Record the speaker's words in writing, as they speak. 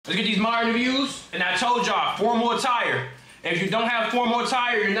Let's get these modern reviews. And I told y'all, formal attire. If you don't have formal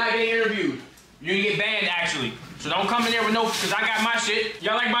attire, you're not getting interviewed. You're gonna get banned, actually. So don't come in there with no, because I got my shit.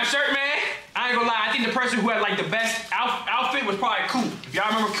 Y'all like my shirt, man? I ain't gonna lie, I think the person who had like the best outfit was probably Coop. If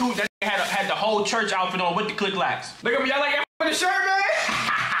y'all remember Coop, that had the whole church outfit on with the click-lacks. Look at me, y'all like the shirt, man?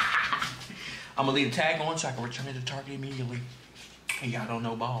 I'm gonna leave the tag on so I can return it to Target immediately. And y'all don't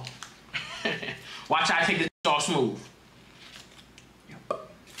know ball. Watch how I take this all smooth. Yep.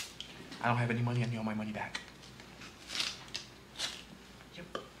 I don't have any money, I need all my money back.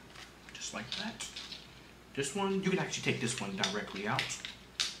 Yep. Just like that. This one, you can actually take this one directly out.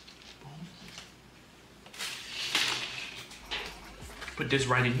 Boom. Put this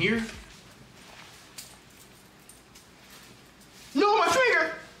right in here. No, my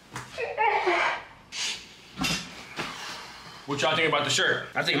finger! What y'all think about the shirt?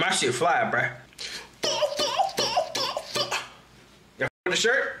 I think my shit fly, bruh. Y'all the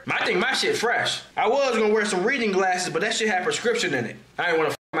shirt? I think my shit fresh. I was gonna wear some reading glasses, but that shit had prescription in it. I didn't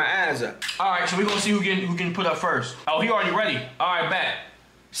wanna my eyes up. All right, so we gonna see who can put up first. Oh, he already ready. All right, bet.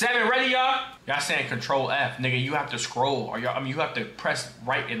 7 ready, y'all? Y'all saying Control F, nigga. You have to scroll, or y'all. I mean, you have to press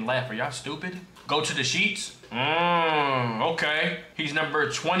right and left. Are y'all stupid? Go to the sheets. Okay. He's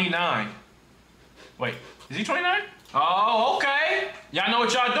number 29. Wait, is he 29? Oh, okay. Y'all know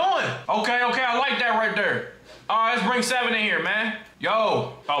what y'all doing. Okay, I like that right there. All right, let's bring 7 in here, man.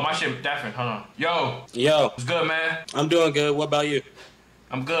 Yo. Oh, my shit deafened. Hold on. Yo. What's good, man? I'm doing good. What about you?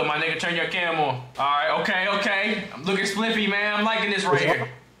 I'm good, my nigga. Turn your cam on. All right, okay. I'm looking spliffy, man. I'm liking this right here.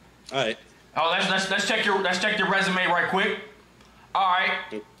 All right. Oh, let's check your resume right quick. All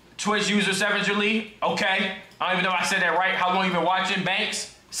right. Twitch user 7ly. Okay. I don't even know if I said that right. How long you been watching?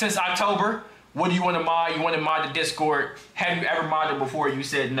 Banks? Since October. What do you want to mod? You want to mod the Discord? Have you ever modded before? You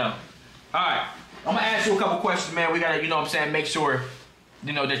said no. All right. I'm gonna ask you a couple questions, man. We gotta, you know what I'm saying, make sure,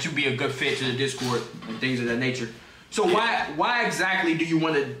 you know, that you be a good fit to the Discord and things of that nature. So why exactly do you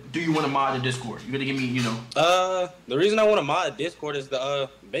want to mod the Discord? You gonna give me, you know? The reason I want to mod Discord is to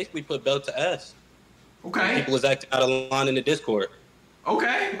basically put belt to ass. Okay. People is acting out of line in the Discord.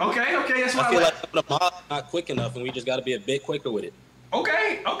 Okay. That's why I feel like the mod not quick enough, and we just got to be a bit quicker with it.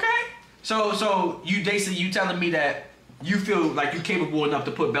 Okay. So you telling me that you feel like you're capable enough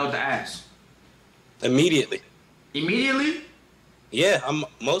to put belt to ass? Immediately. Immediately? Yeah, I'm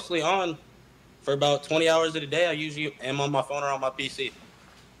mostly on. For about 20 hours of the day, I usually am on my phone or on my PC.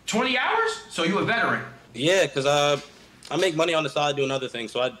 20 hours? So you a veteran? Yeah, because I make money on the side doing other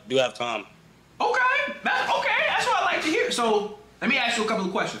things, so I do have time. Okay. That's what I like to hear. So let me ask you a couple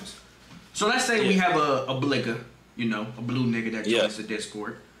of questions. So let's say we have a bligger, you know, a blue nigga that joins the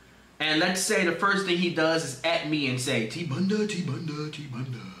Discord. And let's say the first thing he does is at me and say, T-Bunda.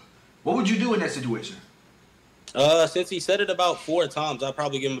 What would you do in that situation? Since he said it about 4 times, I'd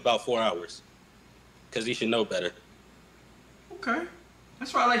probably give him about 4 hours. Because he should know better. Okay.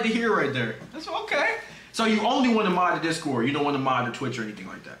 That's what I like to hear right there. That's okay. So you only want to mod the Discord. You don't want to mod the Twitch or anything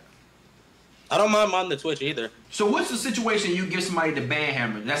like that. I don't mind modding the Twitch either. So what's the situation you give somebody the ban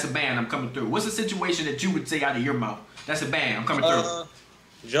hammer? That's a ban, I'm coming through. What's the situation that you would say out of your mouth? That's a ban, I'm coming through.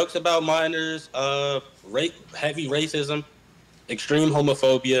 Jokes about minors, heavy racism, extreme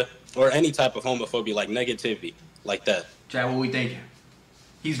homophobia, or any type of homophobia, like negativity, like that. Chad, what we thinking?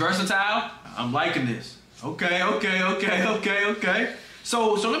 He's versatile? I'm liking this. Okay.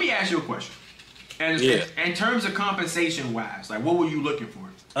 So let me ask you a question. And in terms of compensation-wise, like what were you looking for?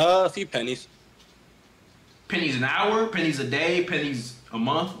 A few pennies. Pennies an hour? Pennies a day? Pennies a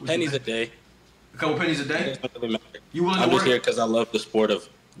month? Pennies a day. A couple pennies a day? It doesn't really matter. You willing to I'm work? just here because I love the sport of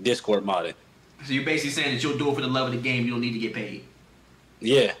Discord modding. So you're basically saying that you'll do it for the love of the game. You don't need to get paid.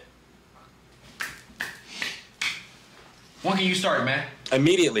 Yeah. When can you start, man?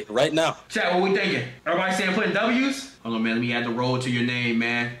 Immediately, right now. Chat, what we thinking? Everybody saying putting W's? Hold on, man. Let me add the roll to your name,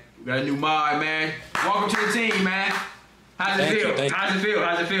 man. We got a new mod, man. Welcome to the team, man. How's it feel? How's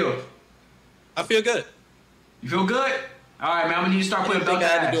it feel? I feel good. You feel good? All right, man. I'm gonna need you to start putting belt to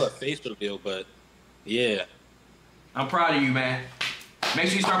ass. I had ass. to do a face reveal, but yeah. I'm proud of you, man. Make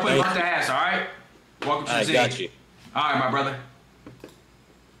sure you start putting belt to ass, all right? Welcome to the team. I got you. All right, my brother.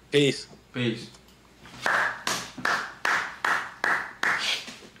 Peace.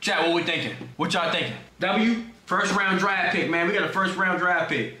 Chat, what we thinking? What y'all thinking? W, first round draft pick, man. We got a first round draft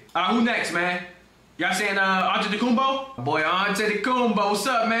pick. Who next, man? Y'all saying Antetokounmpo? My boy Antetokounmpo, what's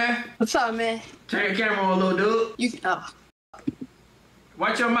up, man? What's up, man? Turn your camera on, little dude.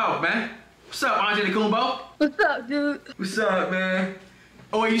 Watch your mouth, man. What's up, Antetokounmpo? What's up, dude? What's up, man?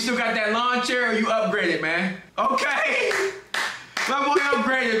 Oh, you still got that lawn chair or you upgraded, man? Okay. My boy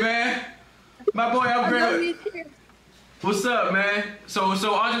upgraded, man. My boy upgraded. What's up, man? So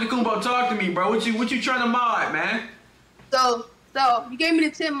Antetokounmpo, talk to me, bro. What you trying to mod, man? So you gave me the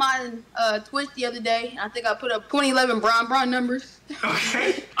 10 mod Twitch the other day. I think I put up 2011 Bron numbers.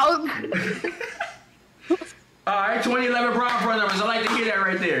 Okay. I All right, 2011 Bron numbers. I like to hear that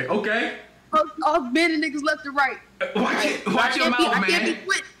right there. Okay. was banning niggas left and right. Watch your mouth, man. I can't be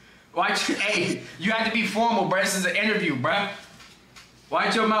quit. Hey, you have to be formal, bro. This is an interview, bro.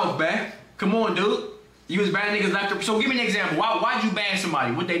 Watch your mouth, man. Come on, dude. You was banning niggas left. So give me an example. Why'd you ban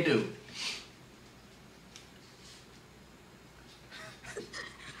somebody? What'd they do?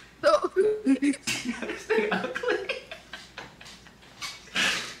 So, so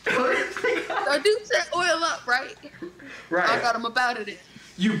dude said oil up, right? Right. I got him about it.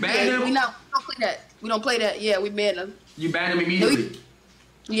 You banned him? We don't play that. We don't play that. Yeah, we banned him. You banned him immediately?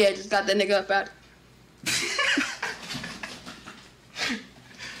 Yeah, just got that nigga up out it.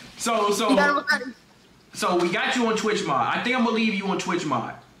 So we got you on Twitch mod. I think I'm gonna leave you on Twitch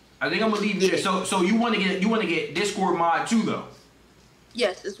mod. I think I'm gonna leave you there. So you wanna get Discord mod too though?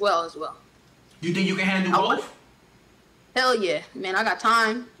 Yes, as well. You think you can handle both? Hell yeah, man. I got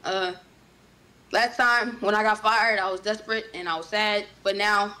time. Last time when I got fired, I was desperate and I was sad. But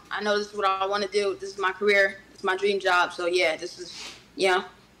now I know this is what I want to do. This is my career. It's my dream job. So yeah, this is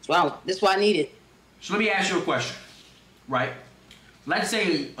this is what I needed. So let me ask you a question, right? Let's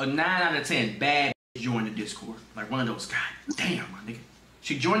say a 9 out of 10 bad joined the Discord. Like one of those, God damn, my nigga.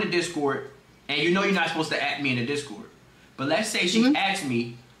 She joined the Discord, and you know you're not supposed to at me in the Discord. But let's say she asks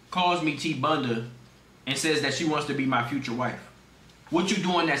me, calls me T Bunda, and says that she wants to be my future wife. What you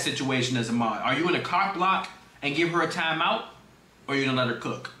do in that situation as a mod? Are you in a cock block and give her a timeout, or are you gonna let her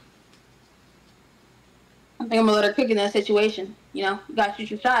cook? I think I'm gonna let her cook in that situation. You know, you gotta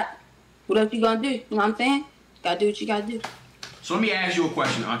shoot your shot. What else you gonna do? You know what I'm saying? You gotta do what you gotta do. So let me ask you a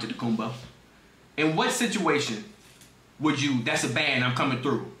question, Antetokounmpo. In what situation would you, that's a ban, I'm coming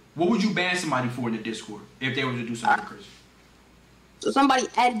through, what would you ban somebody for in the Discord if they were to do something crazy? So somebody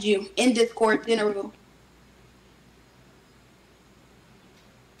added you in Discord dinner room.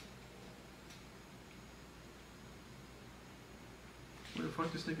 Where the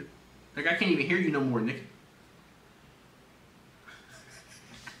fuck this nigga? Like I can't even hear you no more, nigga.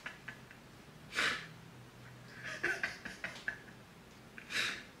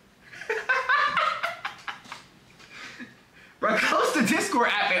 Bro, close the Discord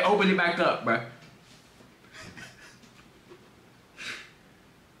app and open it back up, bro.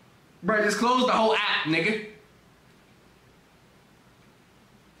 Bro, just close the whole app, nigga.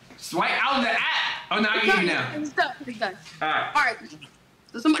 Swipe out of the app. Oh, no, I can hear you now. It's done. Alright. Alright.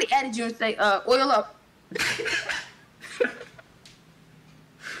 So somebody added you and say, oil up.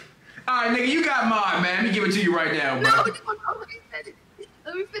 Alright, nigga, you got mine, man. Let me give it to you right now, bro. No,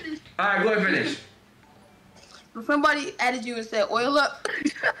 let me finish. Alright, go ahead and finish. So somebody added you and said, oil up.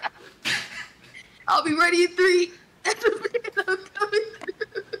 I'll be ready in 3.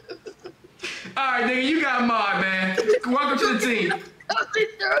 Alright, nigga, you got mine, man. Welcome to the team.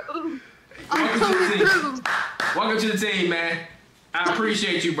 Welcome to the team, man. I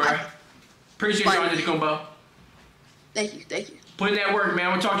appreciate you, bro. Appreciate you, Antetokounmpo. Thank you. Put in that work,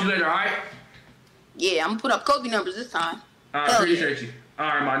 man. We'll talk to you later, alright? Yeah, I'm gonna put up Kobe numbers this time. I appreciate you.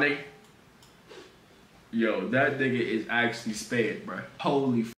 Alright, my nigga. Yo, that nigga is actually sped, bro.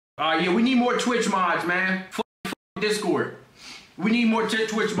 Holy f. Alright, yeah, we need more Twitch mods, man. F Discord. We need more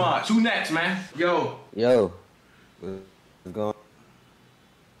Twitch mods. Who next, man? Yo. What's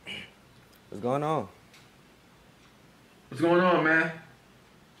going on? What's going on, man?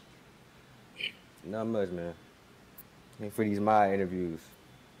 Not much, man. Waiting for these mod interviews.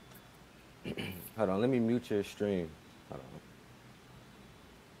 Hold on, let me mute your stream. Hold on.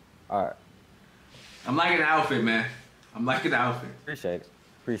 All right. I'm liking the outfit, man. I'm liking the outfit.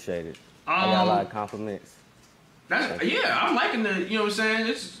 Appreciate it. I got a lot of compliments. Yeah, I'm liking the, you know what I'm saying?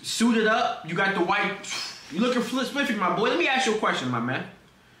 It's suited up. You got the white. You looking spliffy, my boy. Let me ask you a question, my man.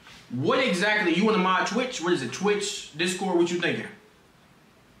 What exactly, you want to mod Twitch? What is it, Twitch, Discord, what you thinking?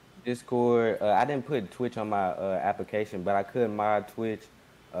 Discord, I didn't put Twitch on my application, but I could mod Twitch.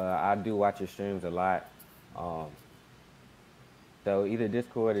 I do watch your streams a lot. So either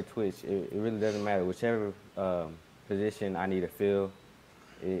Discord or Twitch, it really doesn't matter. Whichever position I need to fill,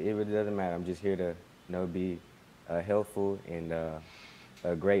 it really doesn't matter. I'm just here to, be helpful and a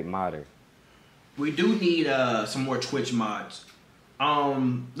great modder. We do need some more Twitch mods.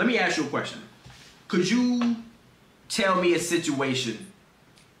 Let me ask you a question. Could you tell me a situation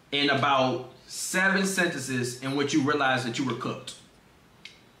in about 7 sentences in which you realized that you were cooked?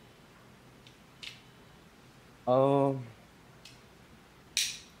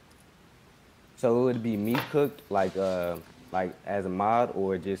 So it would be me cooked, like as a mod,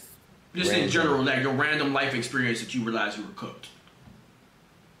 or just in random? general, like your random life experience that you realized you were cooked.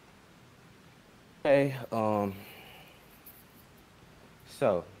 Okay.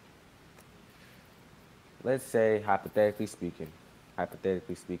 So let's say hypothetically speaking, in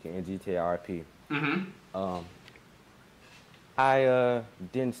GTA RP, I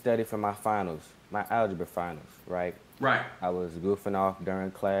didn't study for my finals, my algebra finals, right? Right. I was goofing off during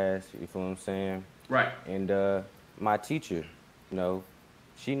class, you feel what I'm saying? Right. And my teacher, you know,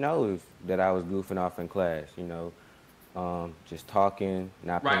 she knows that I was goofing off in class, you know, just talking,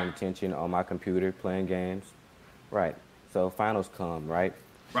 not paying attention on my computer, playing games. Right. So finals come, right?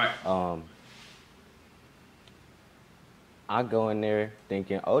 Right. I go in there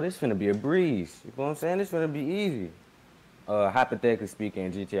thinking, oh, this finna be a breeze. You know what I'm saying? This finna be easy. Hypothetically speaking,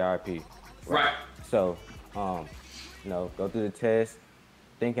 in GTRP. Right. So, you know, go through the test,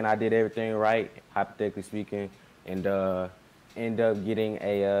 thinking I did everything right, hypothetically speaking, and end up getting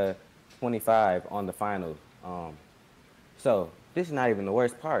a 25 on the finals. So this is not even the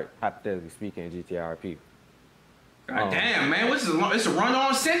worst part, hypothetically speaking, in GTRP. God damn, man, what's this? It's a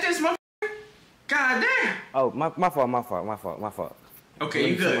run-on sentence, motherfucker? God damn. Oh, my fault. Okay,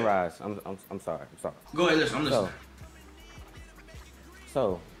 you good. Summarize. I'm sorry. Go ahead, listen. I'm listening.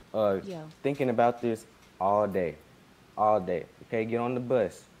 So, thinking about this all day. Okay, get on the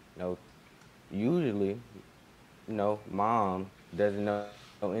bus. You know, usually, you know, mom doesn't know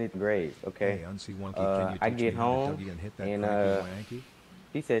any grades. Okay. Hey, Unsee Wonky, can you I teach get me how to home Dougie and hit that and cranky wanky?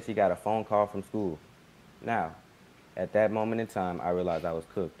 she said she got a phone call from school. Now, at that moment in time, I realized I was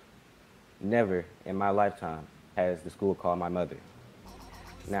cooked. Never in my lifetime has the school called my mother.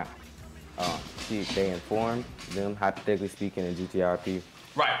 Now, they informed them, hypothetically speaking, in GTRP,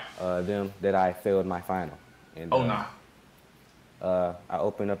 them that I failed my final. And, I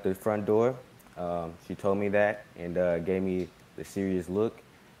opened up the front door. She told me that and gave me the serious look,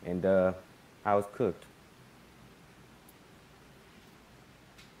 and I was cooked.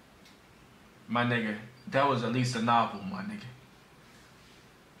 My nigga, that was at least a novel, my nigga.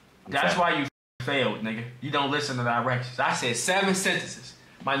 That's why you failed, nigga. You don't listen to directions. I said 7 sentences.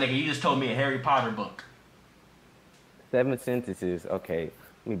 My nigga, you just told me a Harry Potter book. 7 sentences, okay.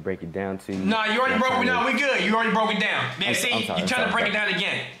 Let me break it down to you. Nah, you already broke it down. We good. You already broke it down. Man, see, you trying to break it down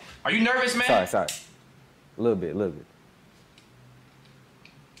again. Are you nervous, man? Sorry. A little bit.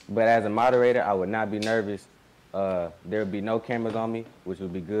 But as a moderator, I would not be nervous. There would be no cameras on me, which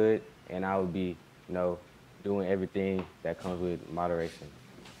would be good. And I would be, you know, doing everything that comes with moderation.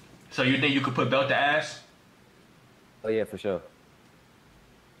 So you think you could put belt to ass? Oh, yeah, for sure.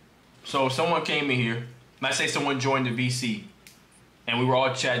 So if someone came in here, let's say someone joined the VC, and we were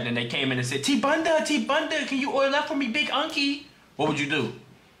all chatting, and they came in and said, T-Bunda, can you oil up for me, big unky? What would you do?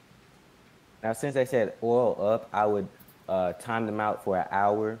 Now, since they said oil up, I would time them out for an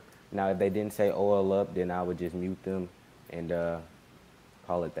hour. Now, if they didn't say oil up, then I would just mute them and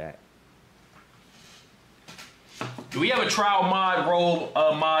call it that. Do we have a trial mod role,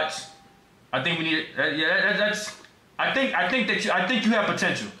 mods? I think we need. I think you have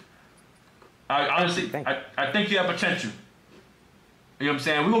potential. Honestly, I think you have potential. You know what I'm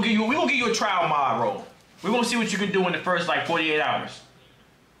saying? We gonna give you a trial mod role. We gonna see what you can do in the first like 48 hours.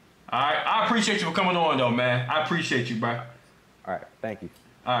 All right. I appreciate you for coming on though, man. I appreciate you, bro. All right. Thank you.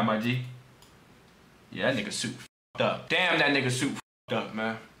 All right, my G. Yeah, that nigga suit f***ed up. Damn, that nigga suit f***ed up,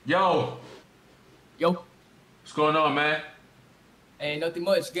 man. Yo. What's going on, man? Ain't nothing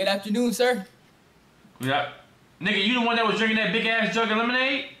much. Good afternoon, sir. Yeah. Nigga, you the one that was drinking that big ass jug of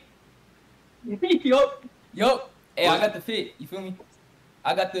lemonade? Yup. Hey, I got the fit. You feel me?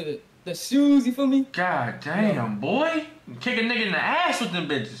 I got the shoes. You feel me? God damn, boy. You kick a nigga in the ass with them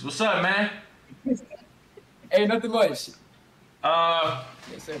bitches. What's up, man? Ain't nothing much.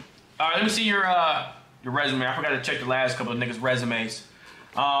 Yes, sir. All right, let me see your resume. I forgot to check the last couple of niggas' resumes.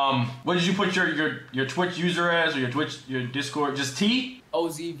 What did you put your Twitch user as, or your Discord? Just T?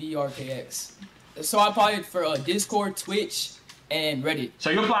 OZVRKX. So I applied for Discord, Twitch, and Reddit.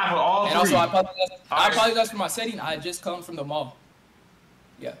 So you applied for all three? And also I apologize for my setting. I just come from the mall.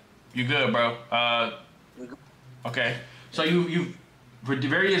 Yeah. You good, bro? Okay. So you for the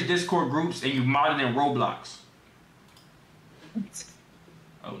various Discord groups, and you modded in Roblox.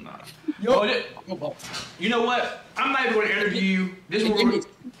 Oh nah. You know what? I'm not even going to interview you. This is what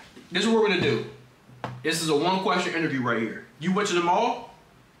we're going to do. This is a 1-question interview right here. You went to the mall?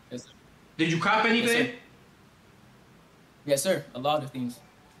 Yes, sir. Did you cop anything? Yes, sir. A lot of things.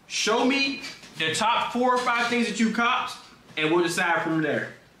 Show me the top 4 or 5 things that you copped, and we'll decide from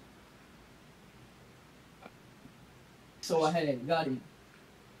there. So I had got it.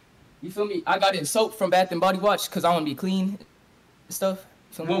 You feel me? I got it soap from Bath and Body Wash because I want to be clean and stuff.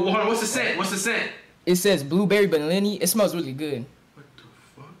 Well, hold on. What's the scent? What's the scent? It says blueberry banana. It smells really good. What the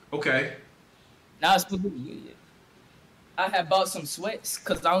fuck? Okay. Now it's really good. Yeah. I have bought some sweats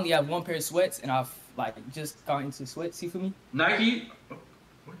because I only have one pair of sweats and I've like just got into sweats. You feel me? Nike.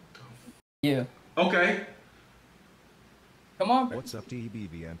 What the? Yeah. Okay. Come on, bro. What's up,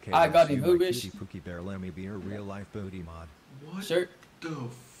 Tbvnks? I got it, Hoobish. Pookie Bear, let me be a real life booty mod. What Shirt. the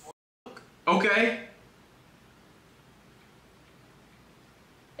fuck? Okay.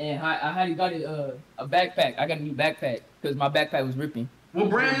 And I had got it a backpack. I got a new backpack because my backpack was ripping. What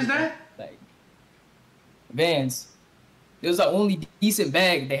brand is that? Like Vans. It was the only decent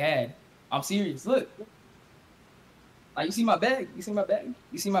bag they had. I'm serious. Look. Like you see my bag? You see my bag?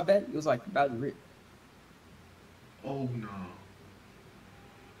 You see my bag? It was like about to rip. Oh no.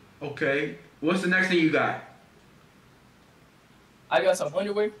 Okay. What's the next thing you got? I got some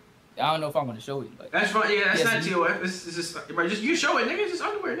underwear. I don't know if I'm gonna show it, but That's fine. Yeah, that's yes, not TOF. This is just, bro, just you show it, nigga. It's just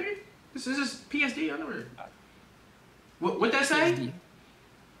underwear, nigga. This is just PSD underwear. What that say? PSD.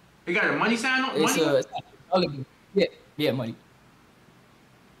 It got a money sign on It's yeah, money.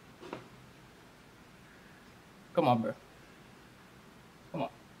 Come on, bro. Come on.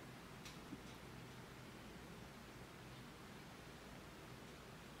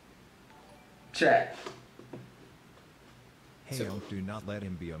 Chat. Hey, do not let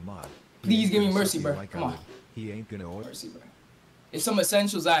him be a mod. Please give me He's gonna mercy, suck you bro. like Come I on. would. He ain't gonna order. Mercy, bro. It's some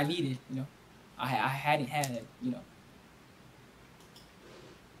essentials I needed, you know. I hadn't had, you know.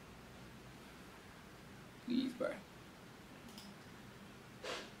 Please, bro.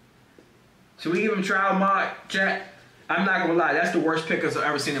 Should we give him trial mod, chat? I'm not gonna lie, that's the worst pickers I've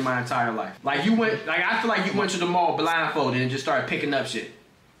ever seen in my entire life. Like you went, like I feel like you went to the mall blindfolded and just started picking up shit.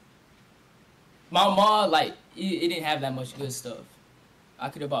 My mom, like, it didn't have that much good stuff. I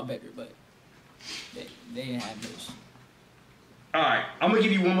could have bought better, but they didn't have much. All right, I'm gonna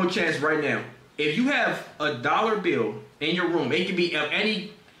give you one more chance right now. If you have a dollar bill in your room, it can be of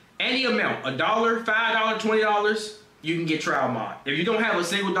any amount, $1, $5, $20, you can get trial mod. If you don't have a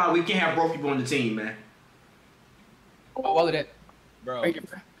single dollar, we can't have broke people on the team, man. Oh, all of that. Bro. Right here,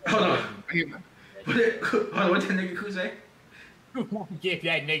 bro. Hold on. Right here, bro. Hold on, what that nigga could say? Give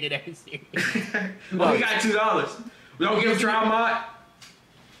that nigga that shit. Oh, he got $2. We don't give him trial mod?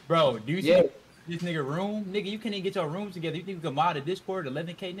 Bro, do you see Yeah. this nigga room? Nigga, you can't even get your rooms together. You think you can mod a Discord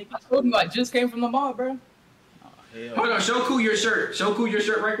 11K, nigga? I told you I just came from the mall, bro. Hell. Hold on, show Cool your shirt. Show Cool your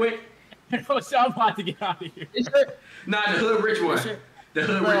shirt right quick. So I'm about to get out of here. This shirt. Nah, the hood rich one. This shirt. The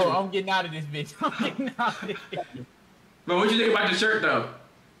hood rich Bro, one. I'm getting out of this bitch. I'm getting out of this bitch. But what you think about the shirt though?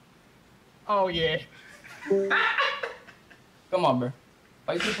 Oh, yeah. Come on, bro.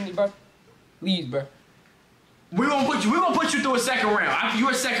 Why you pushing me, bro? Please, bro. We're gonna put you through a second round.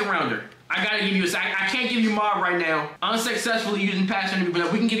 You're a second rounder. I gotta give you I can't give you mob right now. Unsuccessfully using pass interview,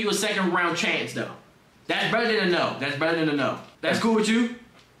 but we can give you a second round chance though. That's better than a no. That's better than a no. That's cool with you?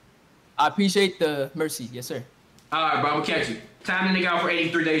 I appreciate the mercy. Yes, sir. Alright, bro, I'm gonna catch you. Time the nigga out for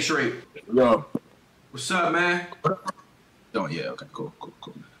 83 days straight. Yo. What's up, man? Oh, yeah, okay, cool.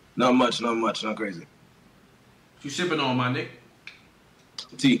 Not much, not crazy. What you sipping on, my nigga?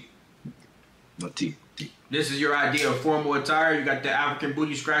 Tea. No tea. This is your idea of formal attire? You got the African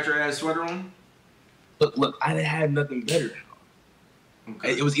booty scratcher ass sweater on? Look, I didn't have nothing better.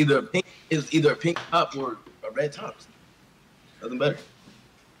 Okay. It was either a pink top or a red top. Nothing better.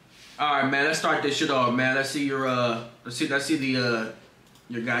 Alright, man, let's start this shit off, man. Let's see your let's see the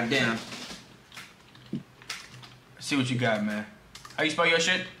your goddamn. Let's see what you got, man. How you spell your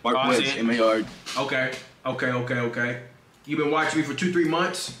shit? Mark I Wentz, see it. M-A-R. Okay. You've been watching me for 2-3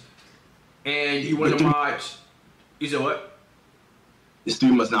 months, and you want to mod. You said what? It's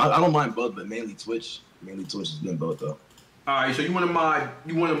 3 months now. I don't mind both, but mainly Twitch. Mainly Twitch has been both though. All right, so you want to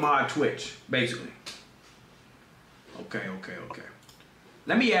mod Twitch, basically. Okay.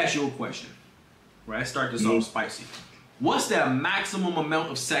 Let me ask you a question. Right, let's start this off spicy. What's the maximum amount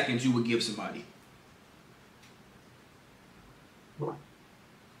of seconds you would give somebody?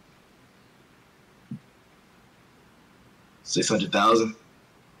 $600,000.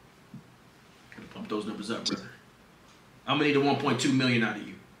 Pump those numbers up, brother. I'm gonna need a 1.2 million out of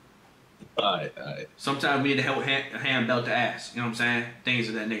you. All right. Sometimes we need to help a hand belt the ass. You know what I'm saying? Things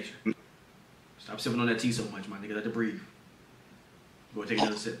of that nature. Stop sipping on that tea so much, my nigga. Let it breathe. Go take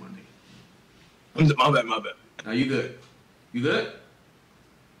another sip, my nigga. My bad. Now you good? You good?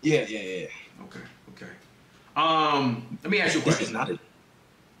 Yeah. Okay. Let me ask you a This is question. not it.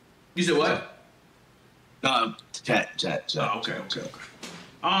 You said what? Chat. Oh, okay.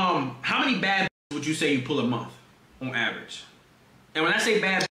 How many bad would you say you pull a month on average? And when I say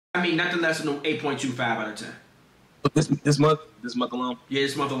bad, I mean, nothing less than an 8.25 out of 10. This month alone. Yeah,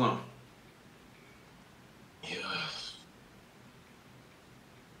 this month alone. Yeah.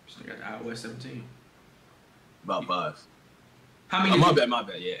 So I got the iOS 17. About 5. How many? My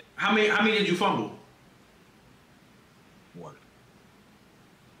bad. Yeah. How many did you fumble? 1.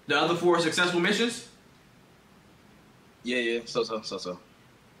 The other 4 successful missions? Yeah. So.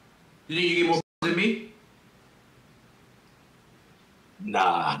 You think you get more than me?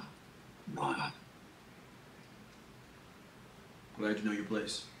 Nah. Glad you know your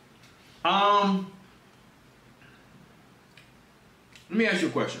place. Let me ask you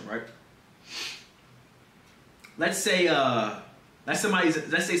a question, right? Let's say somebody's in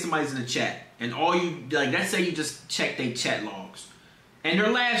the chat, and all you like. Let's say you just check their chat logs, and their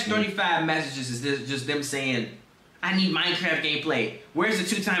last 35 messages is just them saying, "I need Minecraft gameplay. Where's the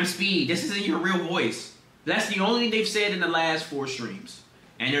 2x speed? This isn't your real voice." That's the only thing they've said in the last 4 streams,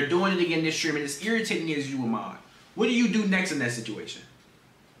 and they're doing it again this stream, and it's irritating as you a mod. What do you do next in that situation?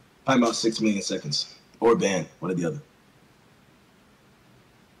 Probably about 6 million seconds or ban, one or the other.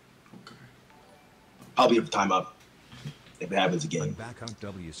 Okay. I'll be able to time up if it happens again. I'm back on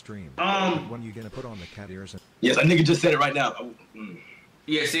W stream. When you gonna put on the cat ears? Yes, I nigga just said it right now.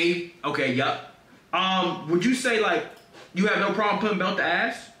 Yeah, see? Okay, yup. Would you say, like, you have no problem putting belt to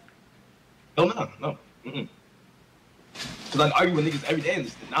ass? No. Because I argue with niggas every day,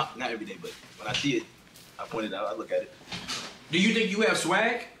 and not every day, but when I see it, I point it out, I look at it. Do you think you have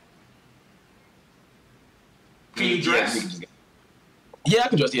swag? Can you dress? Yeah, I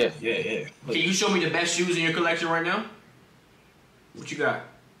can dress, yeah. Can you show me the best shoes in your collection right now? What you got?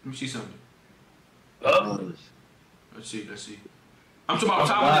 Let me see something. Let's see. I'm talking about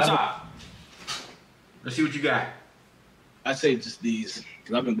top of the top. Let's see what you got. I say just these,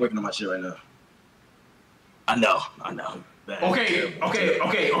 because I've been working on my shit right now. I know. Bad. Okay.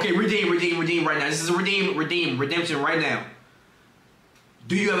 Redeem right now. This is a redemption right now.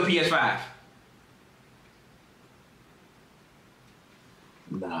 Do you have a PS5?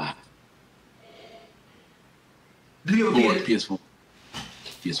 Nah. Do you have a PS4?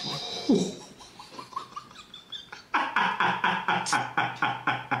 PS4.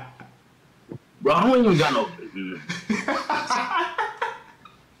 Bro, I don't even got no.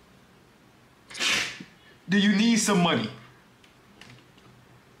 Do you need some money?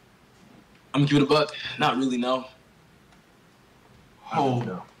 I'm gonna give it $1. Not really, no. Oh.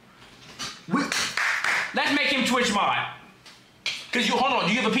 No. Let's make him Twitch mod. Cause hold on,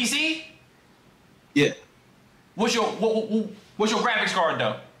 do you have a PC? Yeah. What's your graphics card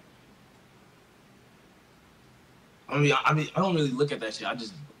though? I mean, I don't really look at that shit. I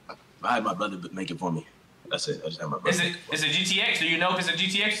had my brother make it for me. That's it. I just have my brother. Is it GTX? Do you know if it's a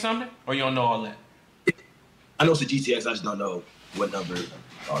GTX or something? Or you don't know all that? I know it's a GTX. I just don't know what number,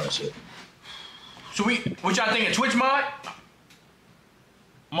 all that shit. So what y'all think of Twitch mod?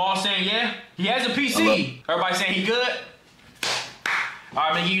 Maul saying yeah. He has a PC. Everybody saying he good. All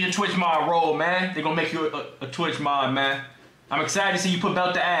right, man, give you the Twitch mod role, man. They're gonna make you a Twitch mod, man. I'm excited to see you put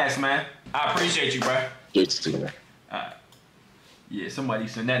belt to ass, man. I appreciate you, bro. Good to see you, man. Yeah, somebody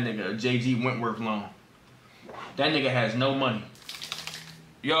sent that nigga a JG Wentworth loan. That nigga has no money.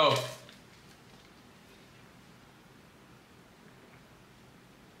 Yo.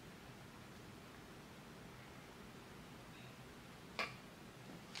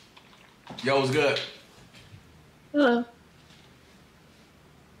 Yo, what's good? Hello.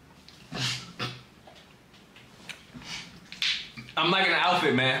 I'm liking the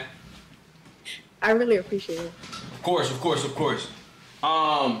outfit, man. I really appreciate it. Of course.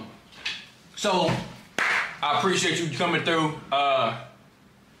 So I appreciate you coming through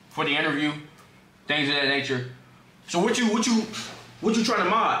for the interview, things of that nature. So what you trying to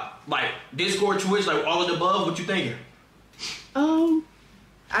mod? Like Discord, Twitch, like all of the above? What you thinking?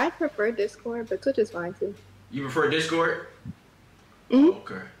 I prefer Discord, but Twitch is fine too. You prefer Discord? Mm-hmm.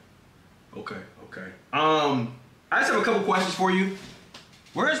 Okay. I just have a couple questions for you.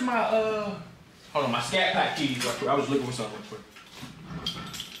 Where's my hold on, my Scat Pack keys? I was looking for something real quick.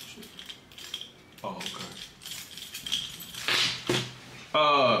 Oh, okay.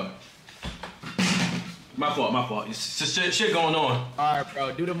 My fault. It's shit going on. All right,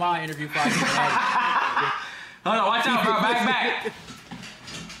 bro. Do the mind interview fight. Hold on, watch out, bro. Back.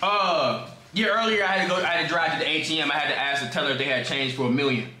 Yeah, earlier I had to drive to the ATM. I had to ask the teller if they had change for $1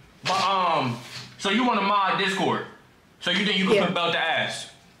 million. But so you want to mod Discord? So you think you can put belt to ass?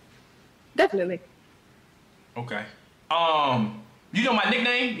 Definitely. Okay. You know my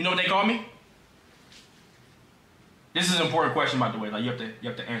nickname? You know what they call me? This is an important question, by the way. Like you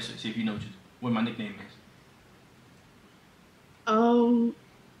have to answer it. See if you know what my nickname is.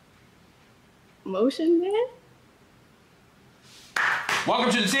 Motion man?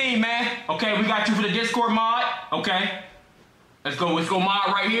 Welcome to the team, man. Okay, we got you for the Discord mod. Okay. Let's go mod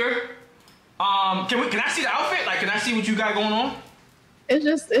right here. Can I see the outfit? Like, can I see what you got going on? It's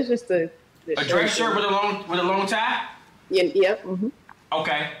just the A dress shirt with a long tie? Yeah, yep. Mm-hmm.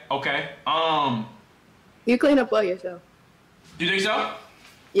 Okay. You clean up well yourself. You think so?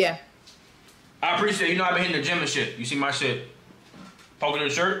 Yeah. I appreciate it. You know I've been hitting the gym and shit. You see my shit poking in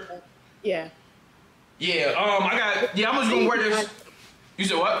the shirt? Yeah. Yeah, I'm just gonna wear this. You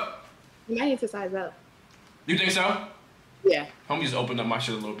said what? You might need to size up. You think so? Yeah. Let me just open up my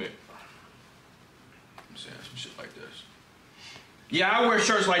shit a little bit. I'm saying some shit like this. Yeah, I wear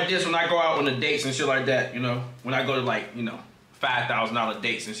shirts like this when I go out on the dates and shit like that, you know? When I go to like, you know, $5,000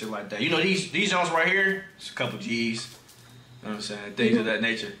 dates and shit like that. You know, these joints right here, it's a couple G's. You know what I'm saying? Things of that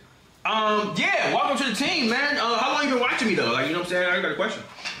nature. Yeah, welcome to the team, man. How long you been watching me though? Like, you know what I'm saying? I got a question.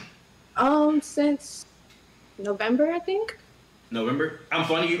 Since November, I think. November? I'm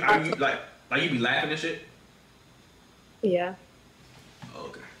funny. Are you like you be laughing and shit? Yeah. Oh,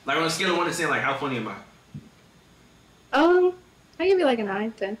 okay. Like on a scale of 1 to 10, like how funny am I? I give you like a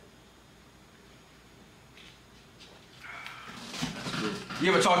 9, 10.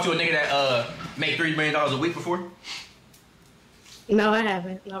 You ever talk to a nigga that make $3 million a week before? No, I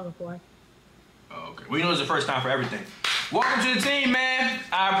haven't. Not before. Oh, okay. Well, you know it's the first time for everything. Welcome to the team, man.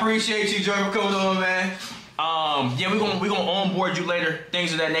 I appreciate you, Joy, for coming on, man. Yeah, we're gonna onboard you later.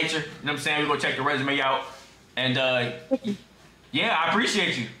 Things of that nature. You know what I'm saying? We're gonna check the resume out. And yeah, I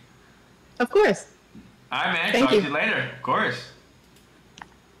appreciate you. Of course. All right, man. Thank Talk to you you later. Of course.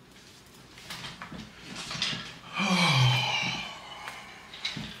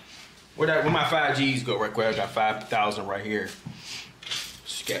 Where my 5Gs go right quick? I got 5,000 right here.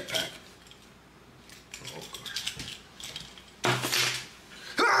 Scat pack.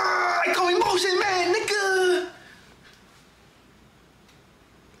 I go emotion, man, nigga.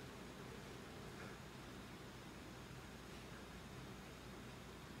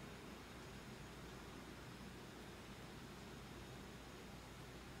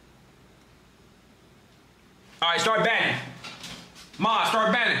 All right, start banning. Mod,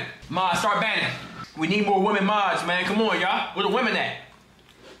 start banning. Mod, start banning. We need more women mods, man. Come on, y'all. Where the women at?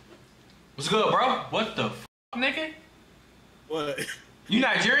 What's good, bro? What the f, nigga? What? You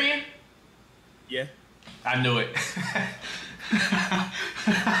Nigerian? Yeah. I knew it.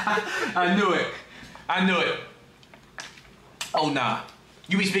 I knew it. Oh, nah.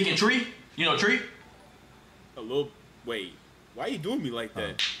 You be speaking Tree? You know Tree? A little. Wait. Why you doing me like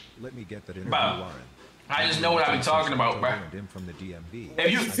that? Let me get that interview, Bro, Warren. I just know what I be talking about, bro. From the DMV.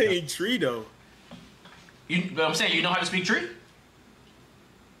 If you saying Tree though, I'm saying you know how to speak Tree?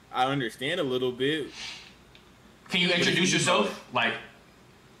 I understand a little bit. Can you introduce yourself? Like,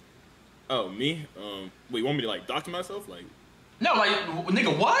 oh, me? Wait, you want me to like document myself? Like, no, like,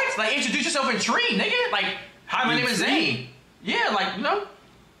 nigga, what? Like, introduce yourself in Tree, nigga. Like, hi, my name is Zane. Yeah, like, you know.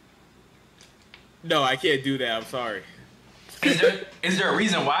 No, I can't do that. I'm sorry. Is there a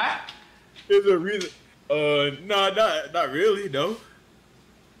reason why? Is there a reason? No, not really. No.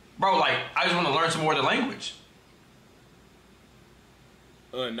 Bro, like, I just want to learn some more of the language.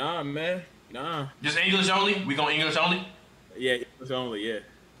 Nah, man. Nah. Just English only? We going English only? Yeah, English only. Yeah.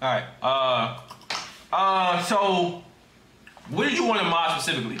 All right. So, what did you want to mod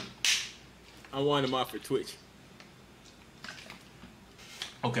specifically? I wanted them off for Twitch.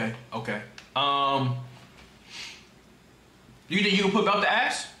 Okay. You think you can put belt the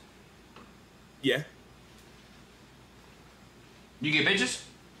ass? Yeah. You get bitches?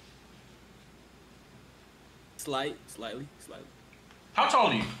 Slightly. How tall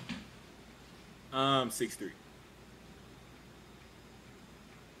are you? 6'3".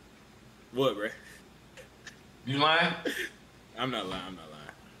 What, bro? You lying? I'm not lying.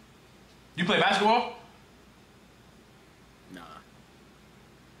 You play basketball? Nah.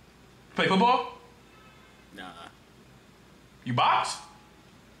 Play football? Nah. You box?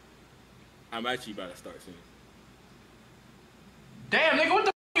 I'm actually about to start soon. Damn, nigga, what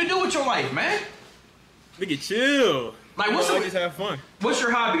the f you do with your life, man? Nigga, chill. Like, I just have fun. What's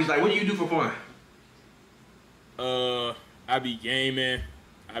your hobbies? Like, what do you do for fun? I be gaming.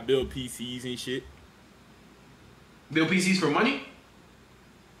 I build PCs and shit. Build PCs for money?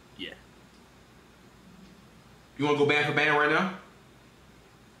 Yeah. You want to go band for band right now?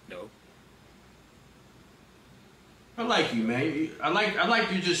 No. I like you, man. I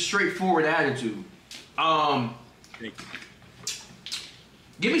like your just straightforward attitude. Thank you.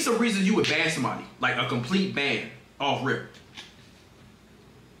 Give me some reasons you would ban somebody, like a complete ban off rip.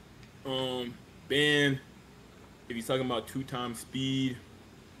 Ban. If you're talking about 2 times speed,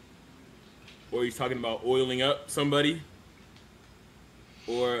 or he's talking about oiling up somebody,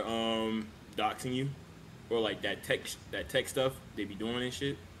 or doxing you, or like that tech stuff they be doing and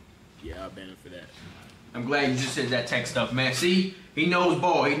shit, yeah, I'll ban him for that. I'm glad you just said that tech stuff, man. See, he knows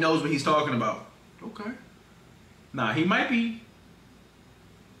ball. He knows what he's talking about. Okay. Nah, he might be.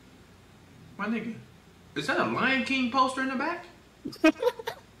 My nigga, is that a Lion King poster in the back?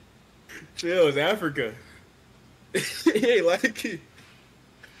 Chill, it's Africa. Hey, Lion King.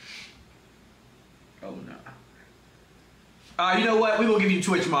 Oh nah. You know what? We gonna give you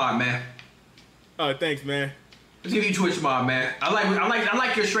Twitch mod, man. Oh, thanks, man. Let's give you Twitch mod, man. I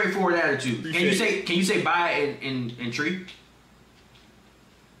like your straightforward attitude. Appreciate Can you say bye in tree?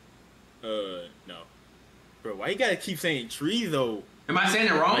 No. Bro, why you gotta keep saying tree though? Am I saying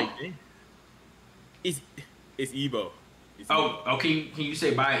it wrong? Like, it's Ebo. Oh, can you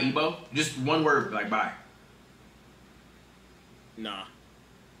say bye Ebo? Just one word, like bye. Nah.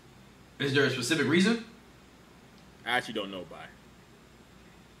 Is there a specific reason? I actually don't know bye.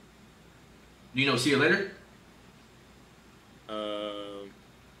 Do you know see you later?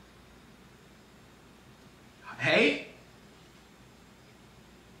 Hey?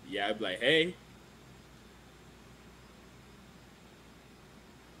 Yeah, I'd be like, hey.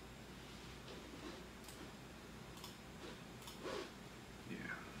 Yeah.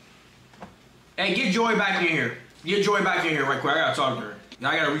 Hey, get Joy back in here. Get Joy back in here right quick. I gotta talk to her.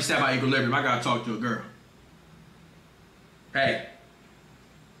 I gotta reset my equilibrium. I gotta talk to a girl. Hey.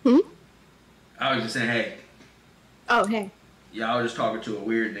 I was just saying, hey. Oh, hey. Yeah, I was just talking to a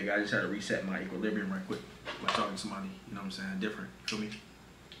weird nigga. I just had to reset my equilibrium right quick by talking to somebody. You know what I'm saying? Different. Feel me?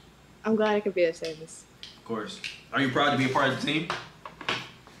 I'm glad I could be of service. Of course. Are you proud to be a part of the team?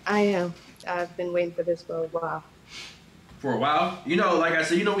 I am. I've been waiting for this for a while. For a while? You know, like I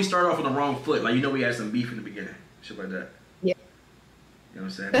said, you know we started off on the wrong foot. Like, you know we had some beef in the beginning. Shit like that. Yeah. You know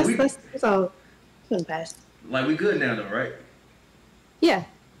what I'm saying? That's all. It's in the past. Like, we good now, though, right? Yeah.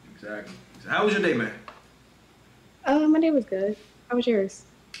 Exactly. So how was your day, man? My day was good. How was yours?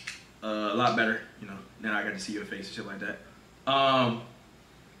 A lot better. You know, now I got to see your face and shit like that.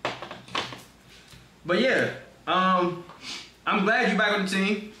 But yeah, I'm glad you're back on the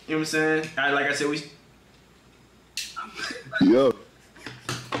team. You know what I'm saying? Like I said, Yo.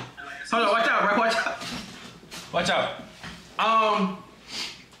 Hold on, watch out, bro. Watch out. Watch out.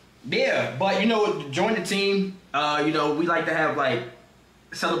 Yeah, but you know, join the team. You know, we like to have like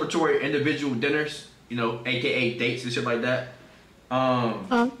celebratory individual dinners. You know, aka dates and shit like that.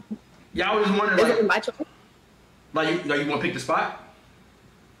 Yeah, I was just wondering, Is it my choice? like you want to pick the spot?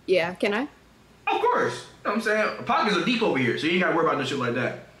 Yeah, can I? Of course. You know what I'm saying? Pockets are deep over here, so you ain't gotta worry about no shit like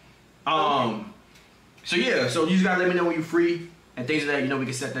that. So yeah, so you just gotta let me know when you're free and things like that. You know, we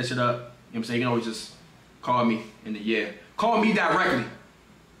can set that shit up. You know what I'm saying? You can always just call me and then yeah. Call me directly.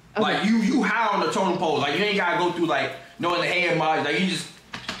 Okay. Like you high on the totem pole. Like you ain't gotta go through like knowing the hand mod. Like you just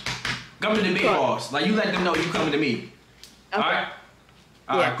come to the big boss. Like you let them know you coming to me. Okay. Alright?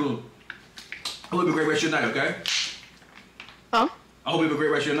 Alright, cool. I hope you have a great rest of your night, okay? Huh? I hope you have a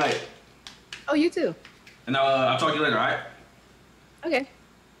great rest of your night. Oh, you too. And I'll talk to you later, alright? Okay.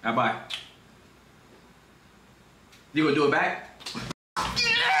 Alright, bye. You gonna do it back?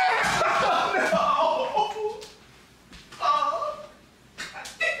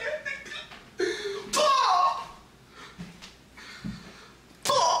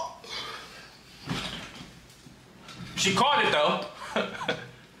 She caught it though.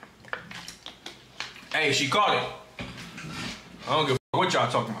 Hey, she caught it. I don't give a fuck what y'all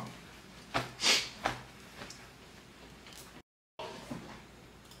talking about.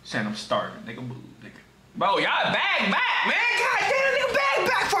 Saying I'm starving, nigga. Move, nigga. Bro, y'all bag back, man. God damn, nigga, bag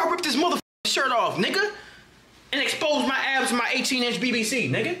back before I rip this motherfucking shirt off, nigga. And expose my abs to my 18-inch BBC,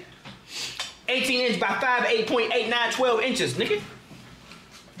 nigga. 18-inch by 5, 8.89, 12 inches, nigga.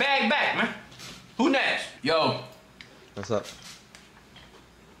 Bag back, man. Who next? Yo. What's up?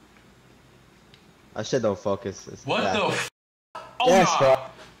 I shit don't focus. It's what bad. the f? Oh, yes, nah.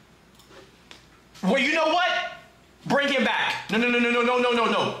 Well, you know what? Bring him back. No.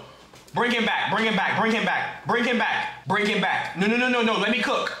 Bring him back. Bring him back. Bring him back. Bring him back. Bring him back. No. Let me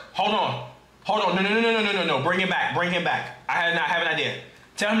cook. Hold on. No. Bring him back. Bring him back. I have an idea.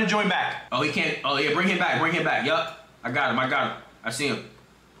 Tell him to join back. Oh, he can't. Oh, yeah. Bring him back. Bring him back. Yup. I got him. I see him.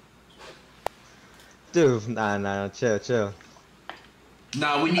 Dude, nah. Chill.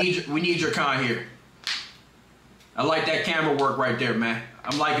 Nah, we need your con here. I like that camera work right there, man.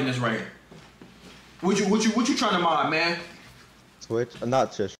 I'm liking this right here. What you trying to mod, man? Twitch?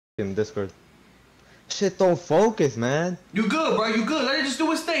 Not Twitch. In Discord. Shit don't focus, man. You good, bro. You good. Let it just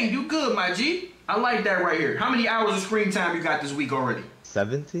do its thing. You good, my G. I like that right here. How many hours of screen time you got this week already?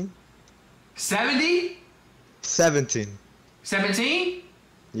 17? 70? 17. 17?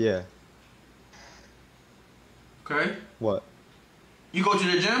 Yeah. Okay. What? You go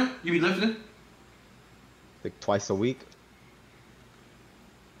to the gym? You be lifting? Like twice a week?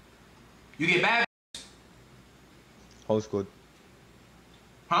 You get bad? Homeschooled.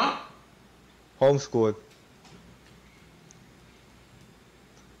 Huh? Homeschooled.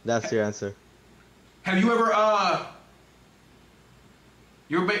 That's your answer. Have you ever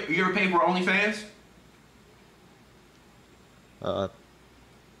you ever paid for OnlyFans?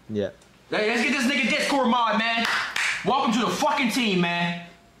 Yeah. Hey, let's get this nigga Discord mod, man. Welcome to the fucking team, man.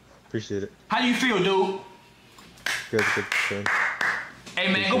 Appreciate it. How do you feel, dude? Good.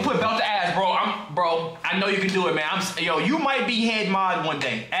 Hey, man, go put belt to ass, bro. Bro, I know you can do it, man. Yo, you might be head mod one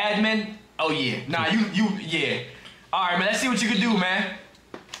day. Admin? Oh, yeah. Nah, yeah. All right, man, let's see what you can do, man.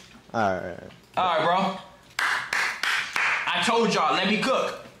 All right, bro. I told y'all, let me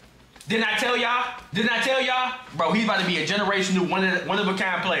cook. Didn't I tell y'all? Bro, he's about to be a generational one of a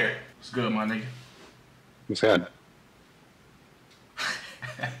kind player. What's good, my nigga? What's good?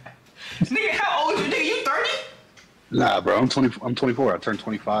 Nigga, how old you? Nigga, you 30? Nah, bro, I'm 24. I turned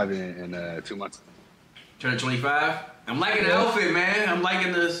 25 in 2 months. Turning 25? I'm liking the outfit, man. I'm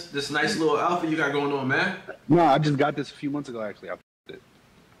liking this nice little outfit you got going on, man. No, I just got this a few months ago, actually.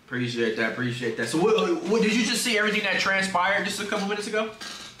 Appreciate that. So what did you just see everything that transpired just a couple minutes ago?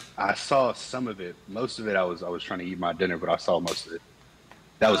 I saw some of it. Most of it, I was trying to eat my dinner, but I saw most of it.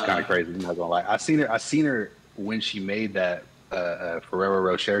 That was kind of crazy. I'm not gonna lie. I seen her when she made that Ferrero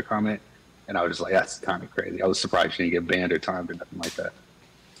Rocher comment, and I was just like, that's kind of crazy. I was surprised she didn't get banned or timed or nothing like that.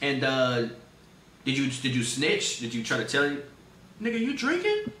 And did you snitch? Did you try to tell him, nigga, you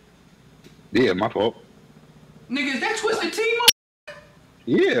drinking? Yeah, my fault. Nigga, is that Twisted Tea?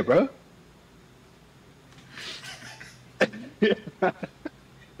 Yeah, bro.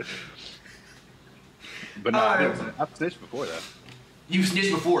 But no, I've snitched before that. You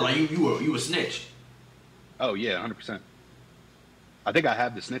snitched before, like you were snitch. Oh yeah, 100%. I think I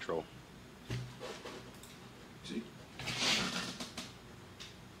have the snitch roll. See?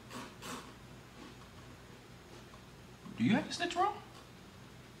 Do you have the snitch roll?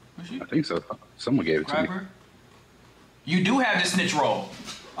 I think so. Someone gave it to me. You do have the snitch roll.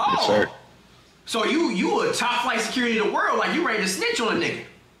 Oh, yes, sir. So you a top flight security in the world, like you ready to snitch on a nigga?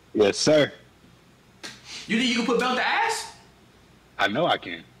 Yes, sir. You think you can put belt to ass? I know I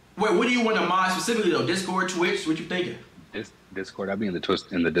can. Wait, what do you want to mod specifically though? Discord, Twitch? What you thinking? Discord. I'd be in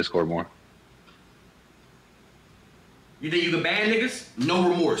the Discord more. You think you can ban niggas? No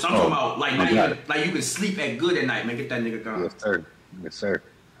remorse. I'm talking about like you can sleep at good at night, man. Get that nigga gone. Yes, sir. Yes, sir.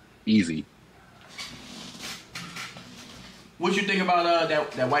 Easy. What you think about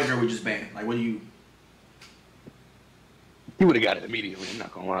that white girl we just banned? Like, what do you? He would have got it immediately. I'm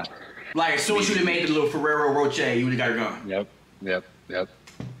not gonna lie. Like, as soon as you would have made the little Ferrero Rocher, you would have got her gone. Yep.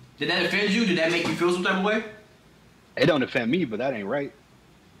 Did that offend you? Did that make you feel some type of way? It don't offend me, but that ain't right.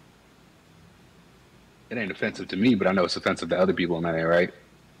 It ain't offensive to me, but I know it's offensive to other people, and that ain't right.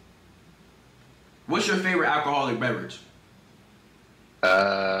 What's your favorite alcoholic beverage?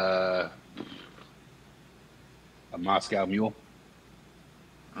 A Moscow Mule.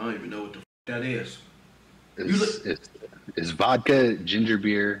 I don't even know what the that is. It's vodka, ginger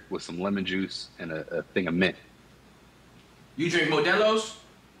beer with some lemon juice and a thing of mint. You drink Modelo's?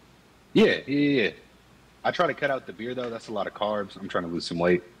 Yeah. I try to cut out the beer though. That's a lot of carbs. I'm trying to lose some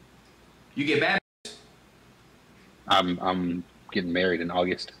weight. You get bad? I'm getting married in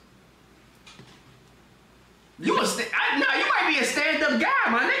August. You might be a stand-up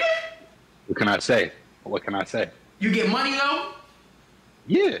guy, my nigga. What can I say? You get money though?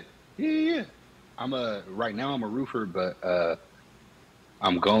 Yeah. Right now I'm a roofer, but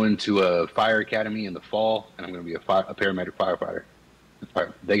I'm going to a fire academy in the fall, and I'm going to be a paramedic firefighter.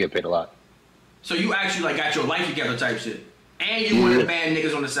 They get paid a lot. So you actually like got your life together type shit, and you wanted to ban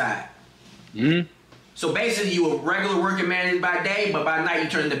niggas on the side. Mm-hmm. So basically, you a regular working man by day, but by night you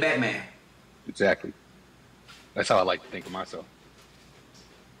turn into Batman. Exactly. That's how I like to think of myself.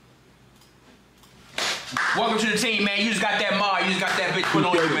 Welcome to the team, man. You just got that mod. You just got that bitch put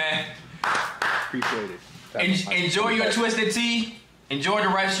on you, man. Appreciate it. Enjoy your Twisted Tea. Enjoy the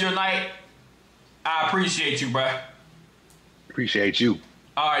rest of your night. I appreciate you, bruh. Appreciate you.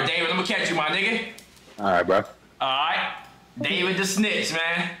 All right, David, I'm gonna catch you, my nigga. All right, bro. All right. David the snitch,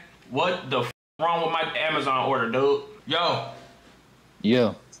 man. What the f wrong with my Amazon order, dude?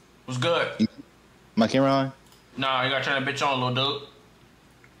 Yo. What's good? My camera on? Nah, you gotta turn that bitch on, little dude.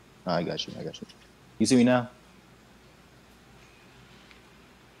 Oh, I got you. You see me now?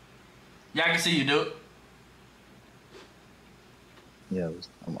 Yeah, I can see you, dude. Yeah,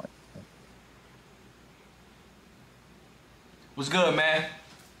 I'm like. What's good, man?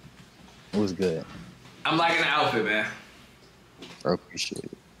 What's good? I'm liking the outfit, man. I appreciate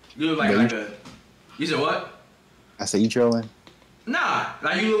it. You look like a... You said what? I said you trolling? Nah,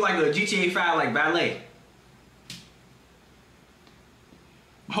 like you look like a GTA 5 like ballet.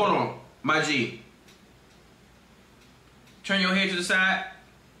 Hold on, my G. Turn your head to the side.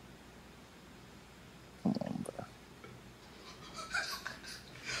 Come on, bro.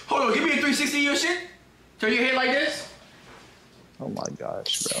 Hold on, give me a 360 of your shit. Turn your head like this. Oh my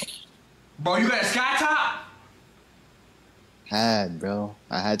gosh, bro. Bro, you got a sky top? Bro.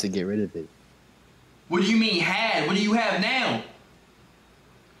 I had to get rid of it. What do you mean had? What do you have now?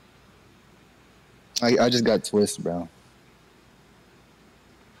 I just got twist, bro.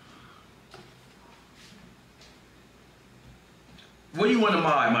 What do you want to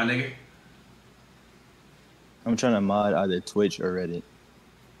mod, my nigga? I'm trying to mod either Twitch or Reddit.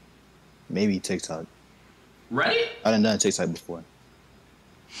 Maybe TikTok. Reddit? I done TikTok before.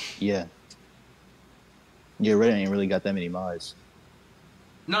 Yeah. Yeah, Reddit ain't really got that many mods.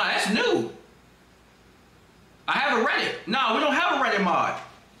 No, that's new. I have a Reddit. No, we don't have a Reddit mod.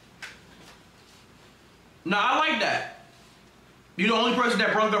 No, I like that. You the only person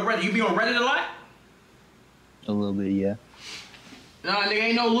that brought up Reddit. You be on Reddit a lot? A little bit, yeah. Nah, nigga,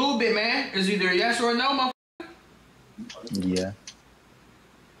 ain't no little bit, man. It's either yes or no, motherfucker. Yeah.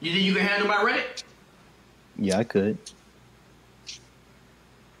 You think you can handle my Reddit? Yeah, I could.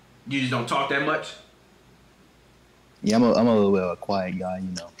 You just don't talk that much? Yeah, I'm a little bit of a quiet guy, you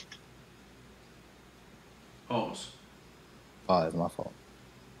know. Pause. Pause, my fault.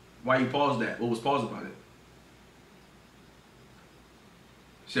 Why you paused that? What was paused about it?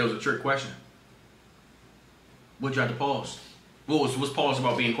 See, that was a trick question. What'd you have to pause? What's paused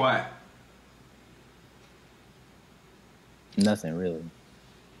about being quiet? Nothing really.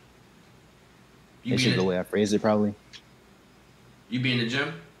 You It's just the way I phrased it, probably. You be in the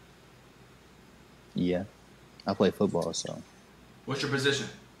gym? Yeah. I play football, so. What's your position?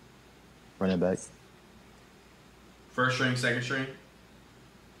 Running back. First string, second string?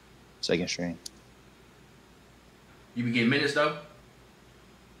 Second string. You be getting minutes though?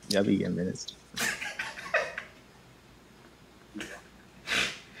 Yeah, I be getting minutes.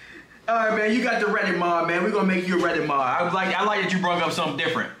 All right, man. You got the Reddit mod, man. We're gonna make you a Reddit mod. I like that you brought up something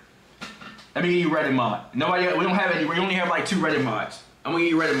different. Let me give you Reddit mod. We don't have any. We only have like 2 Reddit mods. I'm gonna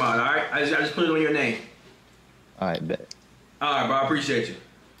give you Reddit mod. All right. I just put it on your name. All right, bet. All right, bro. I appreciate you.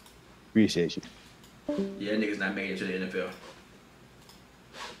 Appreciate you. Yeah, that nigga's not made it to the NFL.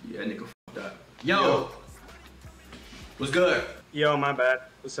 Yeah, that nigga fucked up. Yo. What's good? Yo, my bad.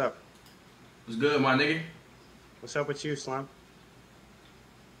 What's up? What's good, my nigga? What's up with you, Slim?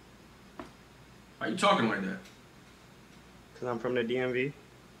 Why you talking like that? Because I'm from the DMV.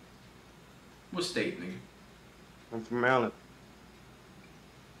 What state, nigga? I'm from Maryland.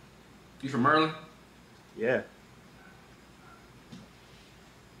 You from Maryland? Yeah.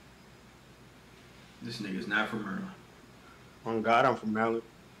 This nigga's not from Maryland. On God, I'm from Maryland.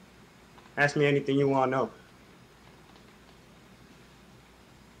 Ask me anything you want to know.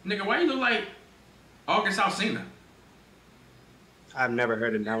 Nigga, why you look like August Alsina? I've never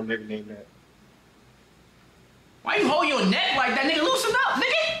heard of no nigga named that. Why you hold your neck like that, nigga? Loosen up,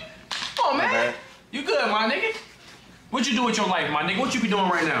 nigga. Come on, man. You good, my nigga? What you do with your life, my nigga? What you be doing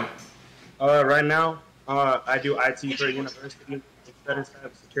right now? Right now, I do IT for a university. I'm studying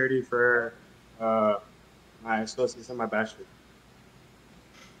cybersecurity for my associates and my bachelor.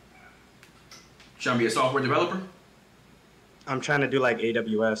 Trying to be a software developer? I'm trying to do like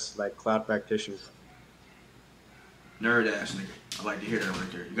AWS, like cloud practitioner. Nerd ass nigga. I like to hear that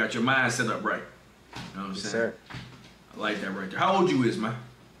right there. You got your mind set up right. You know what I'm Yes, saying? sir. I like that right there. How old you is, man?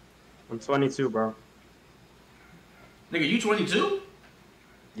 I'm 22, bro. Nigga, you 22?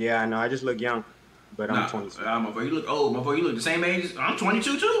 Yeah, I know. I just look young, but I'm 22. Motherfucker, you look old. Motherfucker, you look the same age. I'm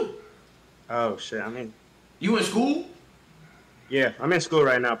 22 too. Oh, shit. I mean... You in school? Yeah, I'm in school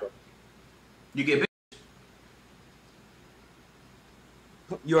right now, bro. You get bitch?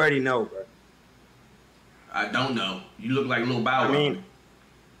 You already know, bro. I don't know. You look like Lil Bow Wow. I mean,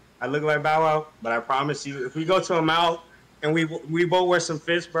 I look like Bow Wow, but I promise you, if we go to a mall and we both wear some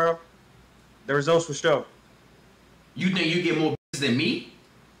fits, bro, the results will show. You think you get more bitches than me?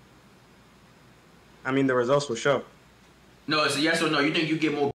 I mean, the results will show. No, it's a yes or no. You think you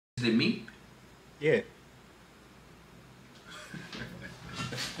get more bitches than me? Yeah.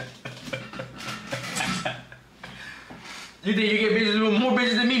 You think you get bitches with more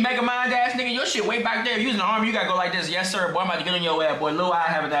bitches than me? Make a mind ass nigga. Your shit way back there. You in the army, you gotta go like this. Yes, sir, boy. I'm about to get on your ass, boy. Little eye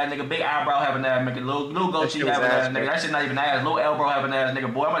having that nigga, big eyebrow having that nigga, little goatee having that nigga. That shit not even ass. Little elbow having ass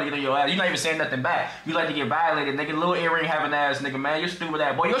nigga, boy. I'm about to get on your ass. You not even saying nothing back. You like to get violated, nigga. Little earring having ass nigga, man. You're stupid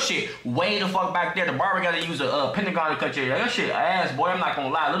ass, boy. Your shit way the fuck back there. The barber gotta use a pentagon to cut your hair. Your shit ass, boy. I'm not gonna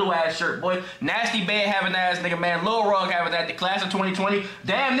lie. Little ass shirt, boy. Nasty bed having ass nigga, man. Little rug having that. The class of 2020.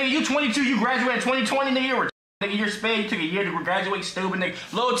 Damn, nigga, you 22. You graduated 2020, nigga. You're nigga, you're sped. You took a year to graduate, stupid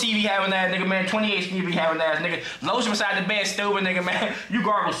nigga. Low TV having that nigga, man. 28 TV having that nigga. Lotion beside the bed, stupid nigga, man. You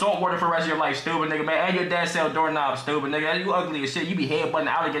gargle salt water for the rest of your life, stupid nigga, man. And your dad sell doorknobs, stupid nigga. You ugly as shit. You be headbutting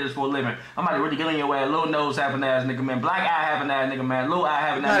alligators for a living. I'm about to really get on your ass. Little nose having ass nigga, man. Black eye having ass nigga, man. Little eye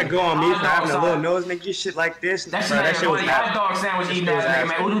having ass nigga. You gotta go on me for having a little nose, nigga. You shit like this. That shit was hot dog sandwich eating ass nigga,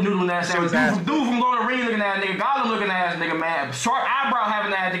 man. Oodle noodle ass sandwich. Dude from Lord of the Rings looking ass nigga. Gollum looking ass nigga, man. Short eyebrow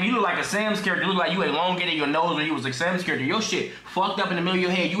having ass nigga. You look like a Sam's character. You look like you elongated your nose when you was a Sam's character. Your shit fucked up in the middle of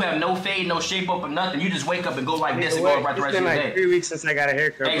your head. You have no fade, no shape up or nothing. You just wake up and go like this and go right the rest of your day. It's been like 3 weeks since I got a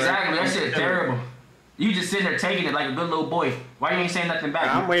haircut. Exactly. That shit terrible. You just sitting there taking it like a good little boy. Why you ain't saying nothing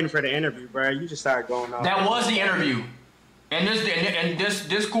back? I'm waiting for the interview, bro. You just started going off. That was the interview. And this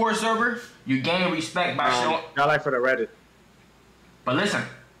Discord server, you gain respect by showing. I like for the Reddit. But listen,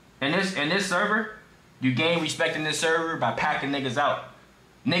 in this server, you gain respect in this server by packing niggas out.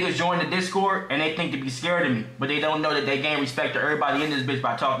 Niggas join the Discord and they think to be scared of me, but they don't know that they gain respect to everybody in this bitch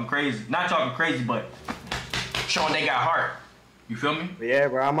by talking crazy. Not talking crazy, but showing they got heart. You feel me? But yeah,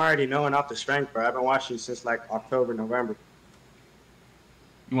 bro, I'm already knowing off the strength, bro. I've been watching you since like October, November.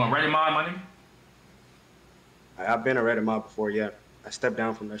 You want Reddit mod, money? I've been a Reddit mod before, yeah. I stepped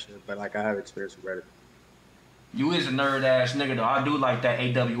down from that shit, but like I have experience with Reddit. You is a nerd ass nigga though. I do like that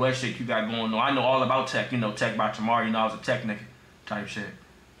AWS shit you got going on. I know all about tech, you know, tech by tomorrow. You know, I was a tech nigga type shit.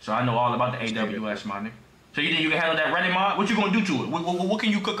 So I know all about the AWS, my nigga. So you think you can handle that Reddit mod? What you gonna do to it? What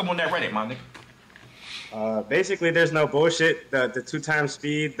can you cook up on that Reddit, my nigga? Basically, there's no bullshit. The 2x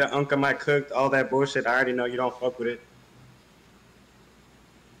speed, the Uncle I cooked, all that bullshit. I already know you don't fuck with it.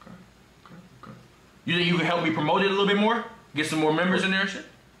 Okay. You think you can help me promote it a little bit more? Get some more members in there and shit?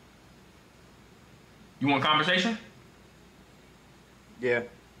 You want conversation? Yeah.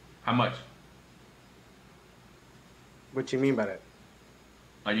 How much? What you mean by that?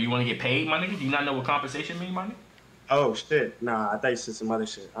 Like, do you want to get paid, my nigga? Do you not know what compensation mean, my nigga? Oh, shit. Nah, I thought you said some other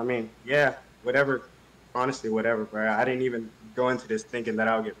shit. I mean, yeah, whatever. Honestly, whatever, bro. I didn't even go into this thinking that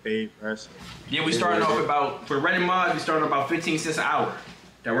I'll get paid, bro. So yeah, we started off about, for Reddit mod, we started about 15 cents an hour.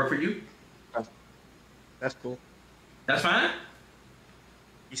 That work for you? That's cool. That's fine?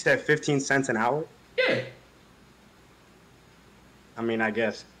 You said 15 cents an hour? Yeah. I mean, I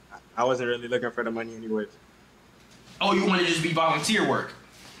guess. I wasn't really looking for the money anyways. Oh, you want to just be volunteer work?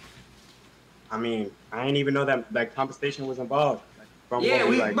 I mean, I didn't even know that compensation was involved. Like, yeah,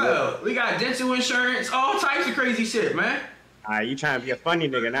 we got dental insurance, all types of crazy shit, man. You trying to be a funny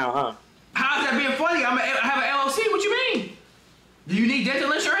nigga now, huh? How's that being funny? I have an LLC. What you mean? Do you need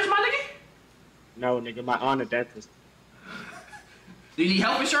dental insurance, my nigga? No, nigga, my aunt a dentist. Do you need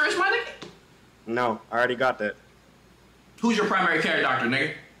health insurance, my nigga? No, I already got that. Who's your primary care doctor,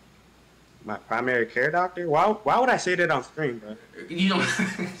 nigga? My primary care doctor? Why would I say that on stream, bro? You don't.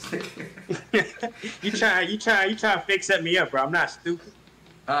 you trying to fake set me up, bro? I'm not stupid.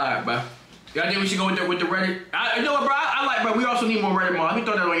 All right, bro. Y'all think we should go with the Reddit? You know what, bro? I like, bro. We also need more Reddit mod. Let me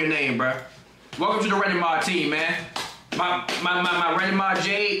throw that on your name, bro. Welcome to the Reddit mod team, man. My Reddit mod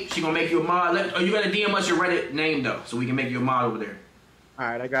Jade, she gonna make you a mod. You gotta DM us your Reddit name though, so we can make you a mod over there. All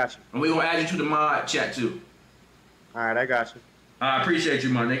right, I got you. And we gonna add you to the mod chat too. All right, I got you. I appreciate you,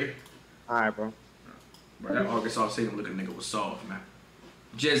 my nigga. All right, bro. Bro, that Arkansas Stadium looking nigga was soft, man.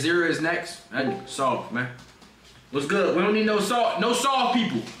 Jazira is next. That nigga soft, man. What's good? We don't need no soft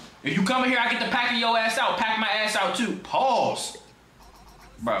people. If you come in here, I get to packing your ass out. Pack my ass out too. Pause.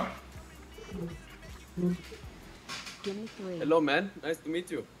 Bro. Hello, man. Nice to meet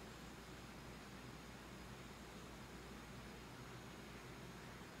you.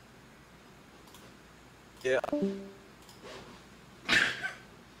 Yeah.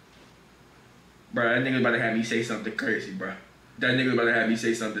 Bro, that nigga about to have me say something crazy, bro. That nigga about to have me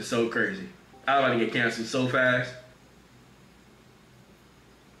say something so crazy. I'm about to get canceled so fast.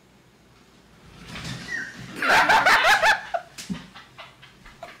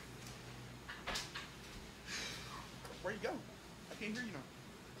 Where you go? I can't hear you now.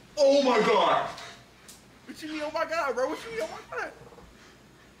 Oh my god! What you mean, oh my god, bro? What you mean, oh my god?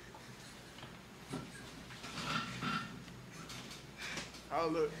 Oh,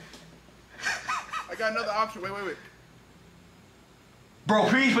 look. I got another option. Wait. Bro,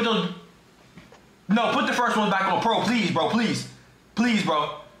 please put those... No, put the first one back on pro, please, bro, please. Please,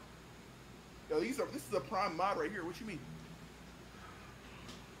 bro. Yo, this is a prime mod right here. What you mean?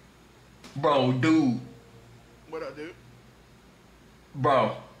 Bro, dude. What up, dude?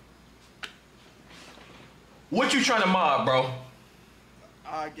 Bro. What you trying to mod, bro?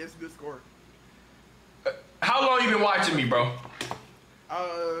 I guess Discord. How long you been watching me, bro?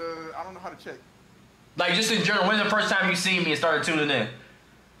 I don't know how to check. Like, just in general, when's the first time you seen me and started tuning in?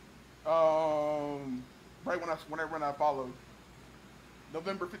 Right when I followed.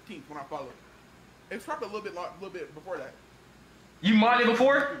 November 15th when I followed. It's probably a little bit before that. You modded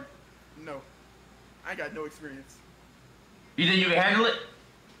before? No. I ain't got no experience. You think you can handle it?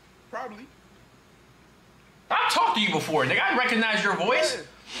 Probably. I've talked to you before, nigga. I recognize your voice. Yeah.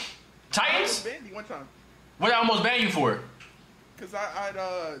 Titans? I almost banned you one time. What I almost banned you for? Because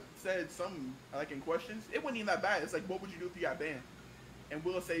I'd said something, like, in questions. It wasn't even that bad. It's like, what would you do if you got banned? And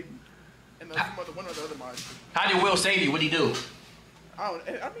Will saved me. And then one of the other mods. How did Will save you? What'd he do?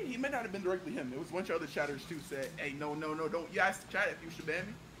 I mean, he may not have been directly him. There was a bunch of other chatters, too, said, hey, no, don't. You asked the chat if you should ban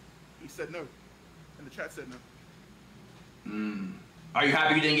me? He said no. And the chat said no. Are you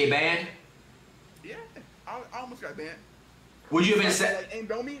happy you didn't get banned? Yeah. I almost got banned. Would you have been like,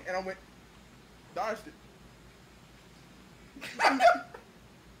 aimed on me, and I went, dodged it.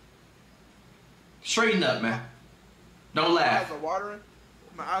 Straighten up, man. Don't laugh.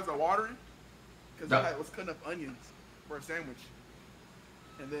 My eyes are watering because I was cutting up onions for a sandwich,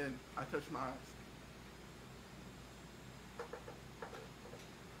 and then I touched my eyes.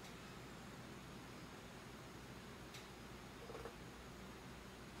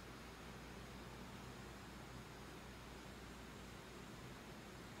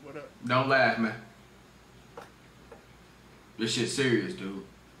 What up? Don't laugh, man. This shit's serious, dude.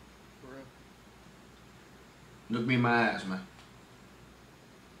 For real. Look me in my eyes, man.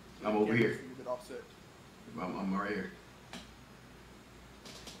 I'm over here. A bit offset. I'm right here.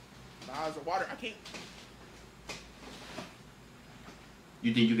 My eyes are watering. I can't.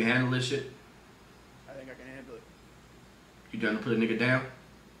 You think you can handle this shit? I think I can handle it. You done to put a nigga down?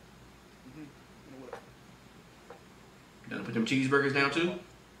 You know what? You done to put them cheeseburgers down too?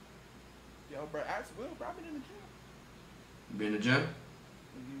 Yo, bro, ask Will, bro. I've been in the gym. You been in the gym?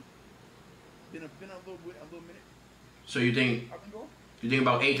 Been a little minute. So you think I've been going. you think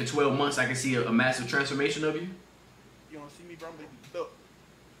about 8 to 12 months I can see a massive transformation of you? You don't see me, bro. I'm gonna be stuck.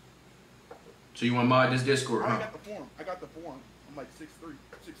 So you want to mod this Discord, I huh? got the form. I'm like 6'3",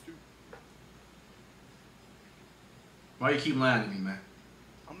 6'2". Why you keep lying to me, man?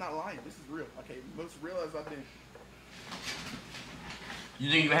 I'm not lying. This is real. Okay, most real as I've been. You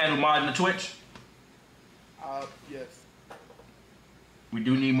think you can handle modding the Twitch? Yes. We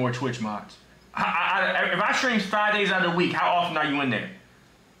do need more Twitch mods. If I stream 5 days out of the week, how often are you in there?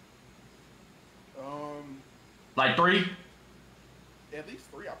 Like 3? At least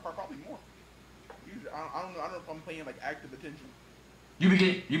 3. Probably more. Usually, I don't know if I'm paying like active attention. You be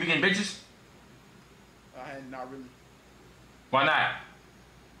getting bitches? Not really. Why not?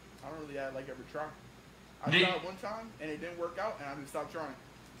 I don't really ever try. I tried one time and it didn't work out, and I just stopped trying.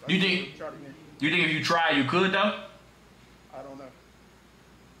 So You think if you try, you could though? I don't know.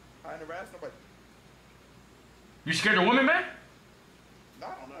 I never asked nobody. You scared of women, man? No,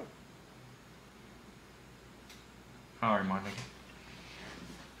 I don't know. All right, my nigga.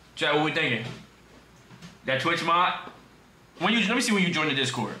 Chad, what we thinking? That Twitch mod? Let me see when you join the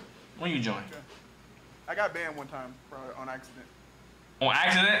Discord. When you join? I got banned one time on accident. On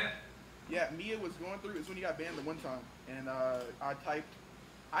accident? Yeah, Mia was going through. It's when he got banned the one time, and I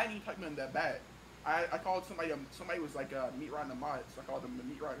didn't even type him that bad. I called somebody. Somebody was like meat riding a mod, so I called him the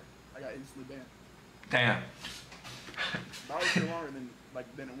meat rider. I got instantly banned. Damn. That was still longer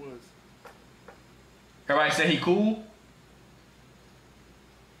than it was. Everybody say he cool?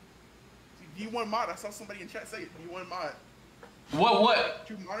 Do you want mod? I saw somebody in chat say it. Do you want mod? What?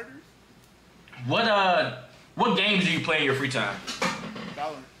 2 monitors? What games do you play in your free time?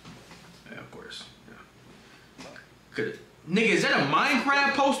 Valorant. Yeah, of course. Yeah. Nigga, is that a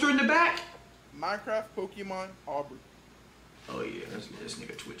Minecraft poster in the back? Minecraft, Pokemon, Aubrey. Oh yeah, that's this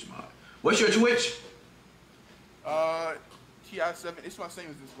nigga Twitch mod. What's your Twitch? TI7. It's my same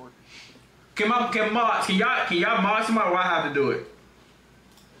as Discord. Can y'all mod somebody or I have to do it?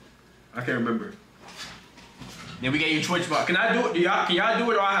 I can't remember. Then we get you Twitch mod. Can I do it? Can y'all do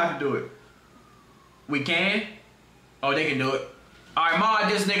it or I have to do it? We can? Oh, they can do it. Alright,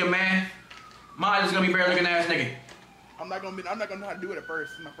 mod this nigga, man. Mod is gonna be better looking ass nigga. I'm not gonna know how to do it at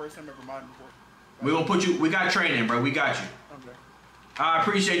first. It's my first time ever modding before. We gonna put you. We got training, bro. We got you. Okay. I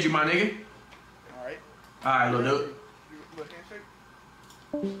appreciate you, my nigga. All right. All right, little dude. Little handshake.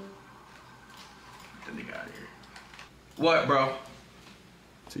 Get the nigga out of here. What, bro?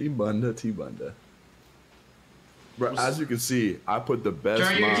 T-Bunda. Bro, as you can see, I put the best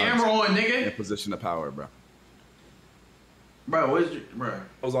Turn your mods camera on, nigga. in position of power, bro. Bro, what is your, bro?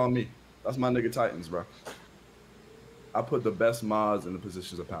 It was on me. That's my nigga Titans, bro. I put the best mods in the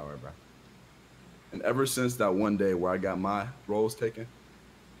positions of power, bro. And ever since that one day where I got my roles taken,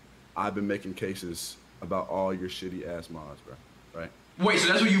 I've been making cases about all your shitty ass mods, bro. Right? Wait, so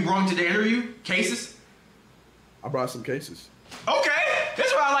that's what you brought to the interview? Cases? I brought some cases. Okay,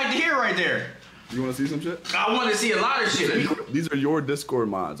 that's what I like to hear right there. You want to see some shit? I want to see a lot of shit. These are your Discord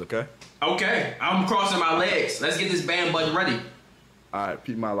mods, okay? Okay, I'm crossing my legs. Let's get this band button ready. All right,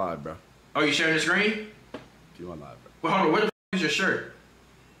 peep my live, bro. Oh, you sharing the screen? Peep my live, bro. Well, hold on. Where the f is your shirt?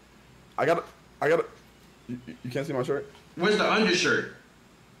 I got it. You can't see my shirt? Where's the undershirt?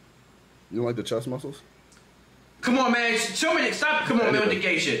 You don't like the chest muscles? Come on, man. Show me. Stop. Come on, man, with the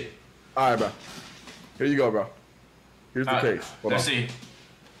gay shit. All right, bro. Here you go, bro. Here's the case. Hold Let's on. see.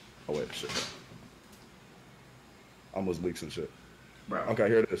 Oh, wait, shit. Almost leaks and shit. Bro. Okay,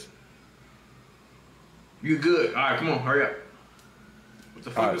 here it is. You good. All right, come on. Hurry up. What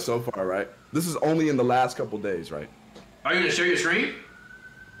the fuck? All right, so far, right? This is only in the last couple days, right? Are you going to share your screen?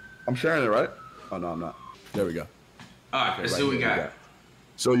 I'm sharing it, right? Oh, no, I'm not. There we go. All right, let's see what we got.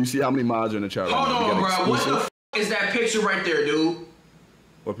 So you see how many mods are in the chat right now? Hold on, We bro. got What the exclusive- f is that picture right there, dude?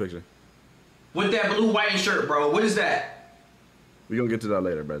 What picture? With that blue, white shirt, bro. What is that? We're going to get to that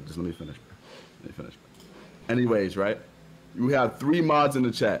later, bro. Just let me finish, bro. Let me finish, bro. Anyways, right? We have 3 mods in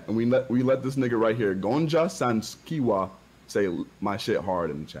the chat, and we let this nigga right here, Gonja Sanskiwa, say my shit hard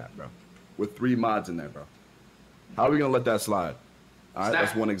in the chat, bro. With 3 mods in there, bro. How are we gonna let that slide? All right,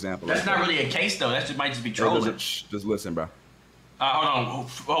 that's one example. That's not really a case, though. That might just be trolling. Just listen, bro. Hold on.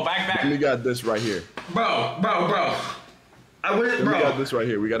 Oh, back. We got this right here. Bro. We got this right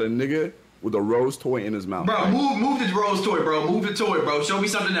here. We got a nigga with a rose toy in his mouth. Bro, right? move this rose toy, bro. Move the toy, bro. Show me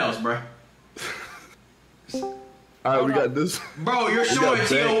something else, bro. All right, we got this. Bro, you're We showing got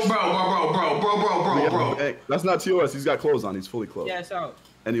T.O. Banks. Bro. That's not TOS. He's got clothes on. He's fully clothed. Yeah, so.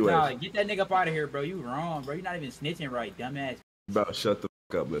 Anyways. Nah, get that nigga up out of here, bro. You wrong, bro. You're not even snitching right, dumbass. Bro, shut the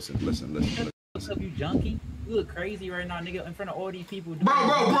fuck up. Listen. What's up, you junkie? You look crazy right now, nigga, in front of all these people. Bro.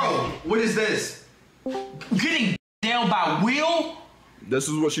 What is this? Getting down by Will? This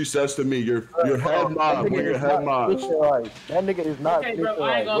is what she says to me. Your head mod. When your head mod. That nigga is not. Okay, bro,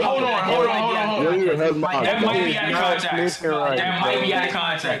 I ain't gonna Hold on. Yeah, your head mod. That might be out of context. That might be out of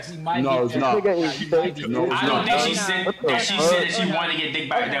context. No, it's not. No, it's I don't not. think she said that she wanted to get dick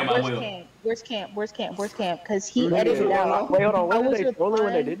back down by Will. Where's camp? Because he edited out. Wait, hold on. I When was did they roll it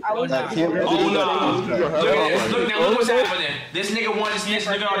when they did? I was Oh no! Look now, look what's happening. This nigga wanted to snitch.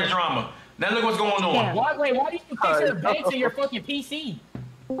 Look at all the drama. Now look what's going on. Why do you picture Banks in your fucking PC?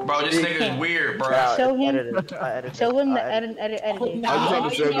 Bro, this nigga is weird, bro. Show him the editing. I just had to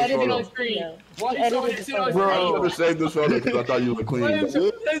save this photo. Why you showing this shit on Bro, I screen? had to save this photo because I thought you looked clean.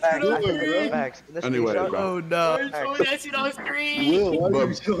 Anyway, bro. Oh no. Showing that shit on screen. Will, why are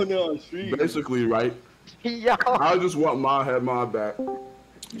you showing it on stream? Basically, right? I just want my head mod back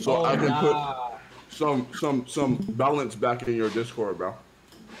so I can put some balance back in your Discord, bro.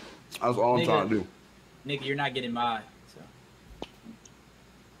 That's all I'm trying to do. Nigga, you're not getting mine.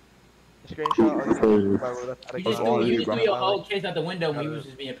 Screenshot. You just threw your whole case out the window when you was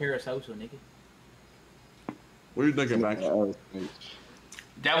just being parasocial, nigga. What are you thinking, Max?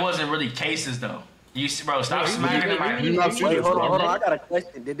 That wasn't really cases, though. Bro, stop smacking him. Wait, hold on. I got a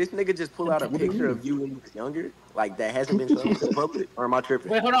question. Did this nigga just pull out a picture of you when you was younger? Like, that hasn't been shown to the public? Or am I tripping?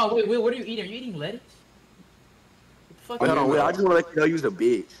 Wait, hold on. Wait, what are you eating? Are you eating lettuce? What the fuck? Hold on, I just want to let you know you was a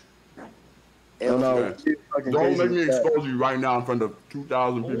bitch. No, don't make me expose you right now in front of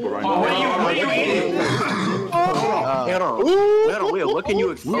 2,000 people right now. What are you eating? Hold on, Will, what can you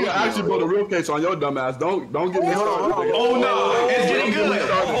expose? We can actually put a real case on your dumb ass. Don't get me started. Oh no, it's getting good.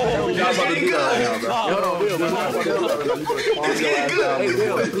 It's getting good. Hold on, Will, It's getting good. Hey,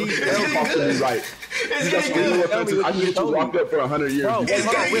 Will, please talk to me right. It's getting good. I can get you locked up for 100 years. You got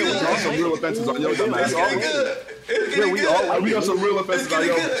some real offenses on your dumb ass. It's getting good. It's getting good. We got some real offenses on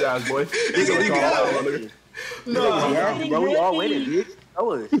your ass, boy. It's getting good. No, bro, we all waiting, bitch.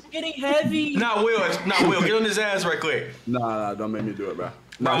 It's getting heavy. Nah, Will, get on his ass right quick. Nah, don't make me do it, bro.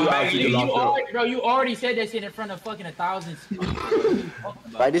 You already said that shit in front of fucking 1,000.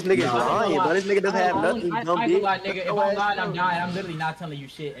 Like, this nigga's lying, bro. This nigga doesn't have nothing. I ain't gonna lie, nigga. If I'm lying, I'm dying. I'm literally not telling you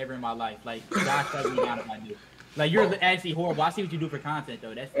shit ever in my life. Like, God shut me down if I do. Like, you're actually horrible. I see what you do for content,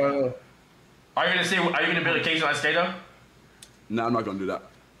 though. That's Are you gonna build a case on stay though? No, I'm not gonna do that.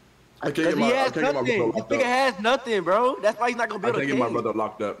 I can't Because get he my has brother nothing. This locked nigga up. has nothing, bro. That's why he's not gonna I build a can't case. get my brother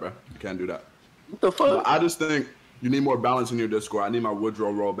locked up, bro. Can't do that. What the fuck? I just think You need more balance in your Discord. I need my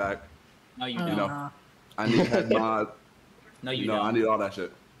Woodrow roll back. No, you You don't. know, I need head mod. No, you know, don't. I need all that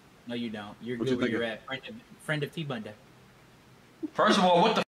shit. No, you don't. You're What good you where you're thinking? at. Friend of T-Bunda. First of all,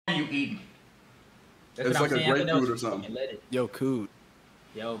 what the f are you eating? That's It's what like I'm a saying. grapefruit or something. Yo, Coot.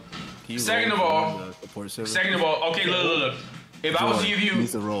 Yo. Can you Second roll of all, the port server? Second of all, okay, look. If I was to give you,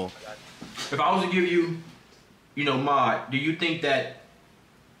 needs to roll. if I was to give you, you know, mod, do you think that?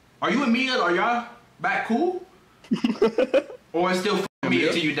 Are you and Mia? Are y'all back cool? Or it's still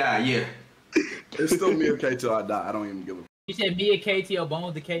Mia till you die? Yeah. It's still me okay till I die. I don't even give a. You said Mia K till your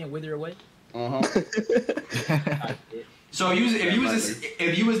bones decay and wither away. So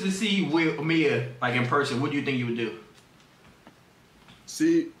if you was to see Mia like in person, what do you think you would do?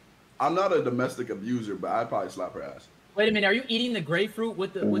 See, I'm not a domestic abuser, but I'd probably slap her ass. Wait a minute, are you eating the grapefruit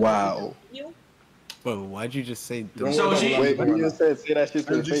with the? With Wow. The meal? Bro, why'd you just say? So she. Wait, you just said say that shit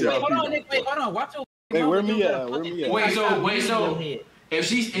to the face. Wait, hold on, Nick. Wait, hold on. Watch your. Wait, where me at? Where me at? Wait, so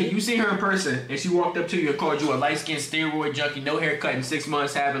if you see her in person and she walked up to you and called you a light skinned steroid junkie, no haircut in 6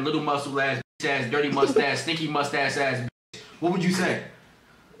 months, having little muscle ass, bitch ass, dirty mustache, stinky mustache ass, bitch, what would you say?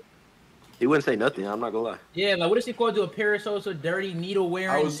 He wouldn't say nothing. I'm not gonna lie. Yeah, like what if she called you a parasocial, dirty, needle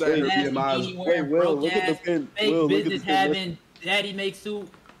wearing, I would say her nasty, BMI is- beanie wearing, Wait, Will, broke look at the ass, pin. fake Will, look at the business pin. having, daddy make suit,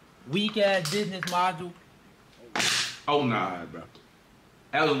 weak ass business module. Oh nah, bro.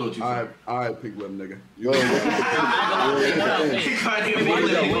 That was a little too far. All right, pink lip nigga. Yo, Wait,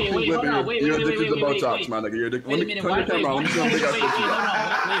 You're addicted to Botox, my nigga. You're addicted. Wait a Let me minute, turn why, your camera on. Let me see how big I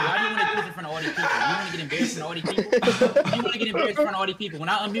wait, why do you want to do this in front of all these people? You want to get embarrassed in front of all these people? You want to get embarrassed in front of all these people? When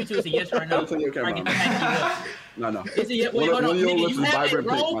I unmute you, it's a yes or a no. Turn your camera on. No. Is it yes? Wait, hold on, nigga, you have a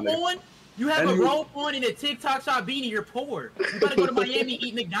robe on? You have a And you- robe on in a TikTok shop beanie, you're poor. You gotta go to Miami,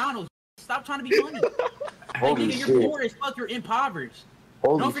 eat McDonald's. Stop trying to be funny. Holy Nigga, shit. you're poor as fuck, you're impoverised.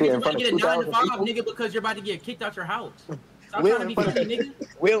 Holy Don't shit, forget in you're about front to of get a 9 to 5, 2,000 nigga, because you're about to get kicked out your house. Stop Will trying to in be front of funny, nigga.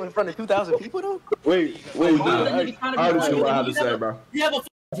 Will in front of 2,000 people though? Wait, Why nah. would a nigga trying to be I already funny, see what I had nigga? to say, bro. You have a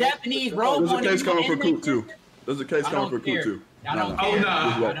Japanese robe There's a on. case and you coming for anime Coop too. character? There's a case I coming don't for care. Coop too. I don't No. care. Oh,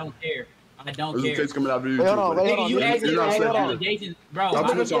 nah. I don't care. I don't There's a care. case coming after you Wait, too. hold on, but wait, hold Nigga, on. you asked me You're to not ask safe either. allegations, bro. I'm I don't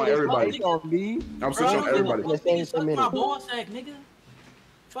switching on care. everybody. on me. I'm switching on everybody. In the same Suck my minute. ball sack, nigga.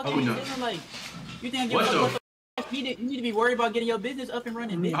 Fuck Oh, you no. saying, like, you think What you're the? you need to be worried about getting your business up and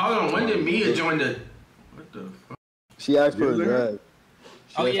running, nigga. Hold on, when did Mia join the? What the? Fuck? She asked for a You drag.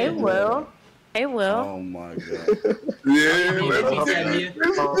 Oh, yeah. Hey, Will. Hey, Will. Oh my god. Yeah, Get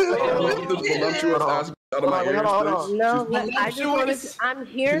this voluptuous ass out of my ears, please. No, I just wanted to, I'm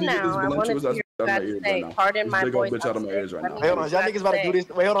here Can you get this now. I wanted voluptuous to ass hear out what of you my got to ears say. right now? Pardon This my big old voice. bitch out of my ears right now. Wait, hold on, y'all niggas about to do this.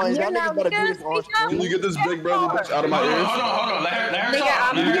 Wait, hold on, I'm is here y'all now, niggas about to do nigga. this on Speak up. Can you get this big burly bitch out of my Hold on, ears? hold on. Let her Nigga, talk.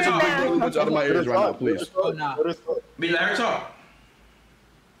 I'm Let Can you her get this big talk. burly bitch out of my ears right now, please? Oh, nah. Let her talk.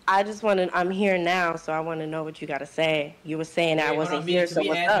 I just wanted, I'm here now, so I want to know what you got to say. You were saying I wasn't here, so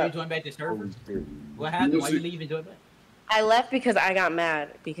what's You up? join back to server. What happened? Why you leave and join back? I left because I got mad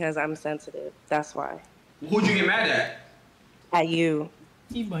because I'm sensitive. That's why. Who'd you get mad at? At you.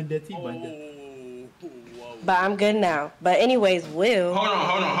 T-Bunda. But I'm good now. But anyways, Will. Hold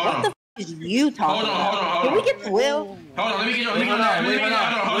on. What the f is you talking about? Can we get to Will? Hold on, let me get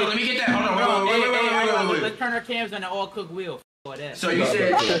that. Hold on. Let's turn our cams on the all cook wheel. So you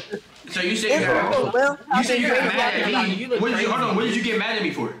said you got mad at me. What did you get mad at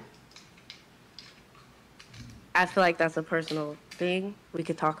me for? I feel like that's a personal thing. We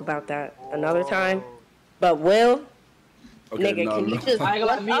could talk about that another time. But Will, Okay, nigga, no, can you no. just I ain't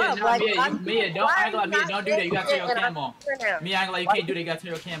gonna what's up? Like, Mia, don't act like Mia, don't do that. You gotta turn your cam on. Mia, act like you can't do that. You gotta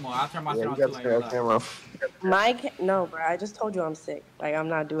turn your cam on. I'll turn my shit on too. I ain't gonna lie. No, bro. I just told you I'm sick. Like I'm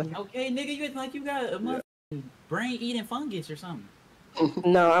not doing it. Okay, nigga, you like you got a motherfucking brain eating fungus or something.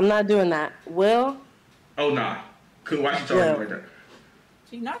 No, I'm not doing that. Will? Oh nah. Why she talking like that?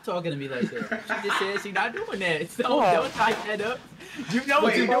 She's not talking to me like that. She just said she's not doing that. So don't type that up. You know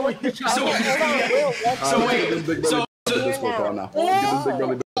what you're doing. So Discord call now. Get this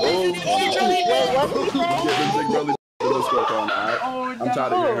big belly Discord call now, alright? I'm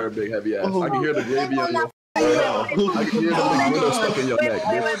tired of hearing her big heavy ass. I can hear the gravy on your I can hear the big window stuck in your neck,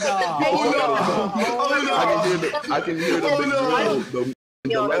 bitch. I can hear the big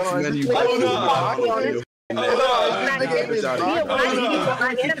the Lex menu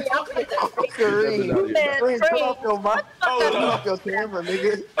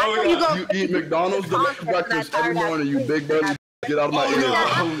You eat McDonald's breakfast every morning, you big belly. Get out of my ear.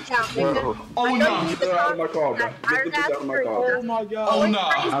 Oh no! Get her out of my car, bro. Get the bitch out of my car. Oh my god. Oh no!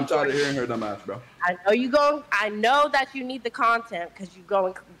 I'm tired of hearing her dumb ass, bro. I know you go. I know that you need the content because you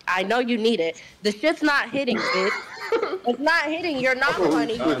going. I know you need it. The shit's not hitting, bitch. It's not hitting. You're not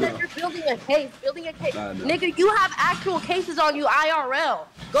funny. You said you're building a case. Nigga, you have actual cases on you IRL.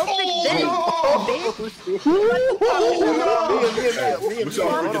 Go fix this. What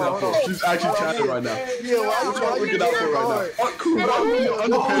y'all freaking out for? She's actually chatting right now. What y'all freaking out for right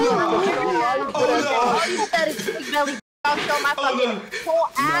now? I'll show my fucking whole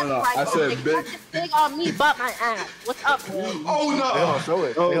ass right I said big. Big on me, but my ass. What's up, man? Oh no! They don't show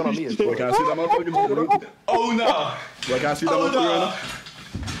it. They don't me. Can I see that motherfucker? Oh no! Can I see that motherfucker right now?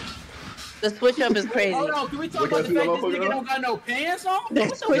 The switch up is crazy. Hold on, can we talk about the fact this nigga don't got no pants on?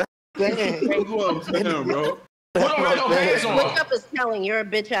 That's what I'm saying, bro. Who don't got no pants on? Switch up is telling you're a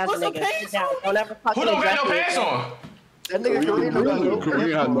bitch ass nigga. Sit down. Don't ever fucking Who don't got no address pants me. on? That nigga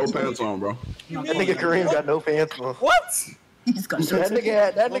Kareem had no pants on, bro. That nigga Kareem got no pants on. What? He's got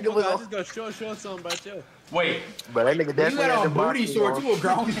That nigga was. I just gonna show something about you. Wait. But that nigga You definitely got had on the booty shorts, you a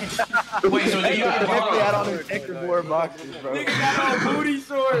grown man. Wait, so do you definitely had on his checkerboard boxes, bro. Nigga got on booty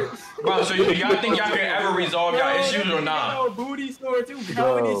shorts. Bro, so do y'all think y'all can ever resolve y'all issues or not? No booty shorts, you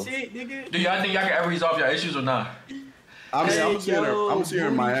grown as shit, nigga. Do y'all think y'all can ever resolve y'all issues or not? I'm seeing her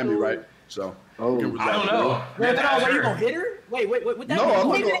in Miami, right? So. I don't know. Wait, you gonna hit her? Wait, what that No,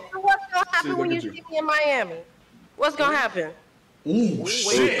 mean? I'm Nigga, what's gonna happen when you see me in Miami? What's gonna happen? Ooh,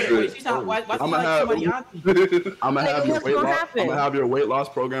 shit. Wait, she's not. Why I'm gonna have your weight loss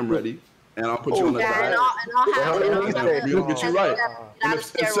program ready, and I'll put you on the diet. We'll get you right. In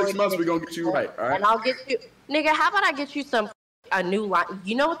 6 months, we're gonna get you right. All right. And I'll get you, nigga. How about I get you a new line?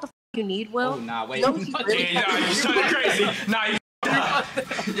 You know what the you need, Will? Oh, nah, wait. You know what you really you sounded crazy. Nah, you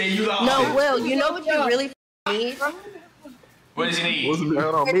yeah, you lost. No, Will. You know what you really need? What does he need?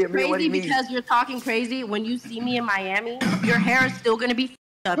 It's crazy because you're talking crazy. When you see me in Miami, your hair is still gonna be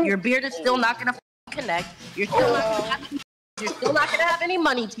up. Your beard is still not gonna connect. You're still not gonna have any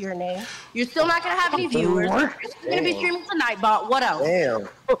money to your name. You're still not gonna have any viewers. You're still gonna be streaming to Nightbot. What else? Damn.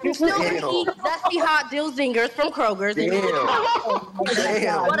 You're still gonna eat zesty hot dill zingers from Kroger's.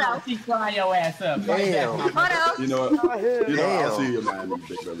 What else? She's frying your ass up. Damn. What else? You know what? I'll see you in Miami,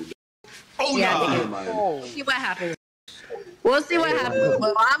 big brother. Oh no! See what happens. We'll see what happens.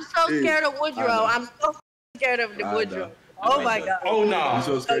 Well, I'm so scared of Woodrow. I'm so scared of the Woodrow. Oh my god. Oh no!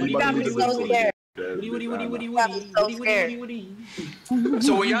 You got me so scared. Woody. So scared.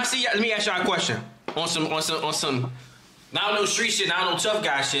 So when y'all see, let me ask y'all a question on some, not no street shit, not no tough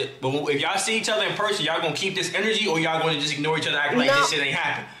guy shit. But if y'all see each other in person, y'all gonna keep this energy, or y'all gonna just ignore each other, act like this shit ain't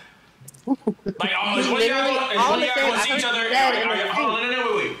happen? Like, is one of y'all gonna see each other?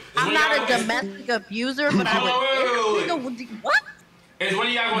 Wait. I'm not a domestic abuser, but I would. What? Is one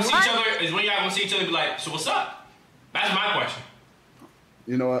of y'all gonna see each other? Is one of y'all gonna see each other and be like, so what's up? That's my question.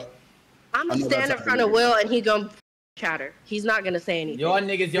 You know what? I'm gonna stand in front of Will and he gonna chatter. He's not gonna say anything. Y'all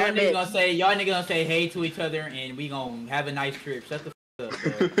niggas gonna say hey to each other and we gonna have a nice trip. Shut the f up,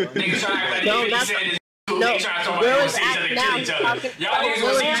 bro. Niggas trying to act like they trying to talk about they see each other and kill each other. Y'all niggas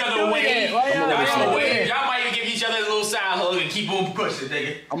gonna see each other wave. Y'all might even give each other a little side hug and keep on pushing,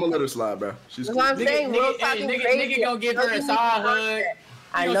 nigga. I'm gonna let her slide, bro. She's cool. I'm saying, nigga gonna give her a side hug.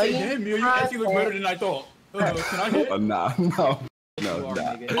 I know you. Damn, you actually look better than I thought. Can I hit? Nah.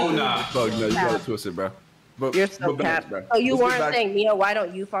 Oh nah. Fuck no, you got it twisted, bro. But you're so cap. bro. Oh, you weren't saying, Mia, why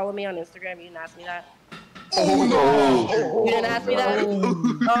don't you follow me on Instagram? You didn't ask me that. Oh no! You didn't ask me that.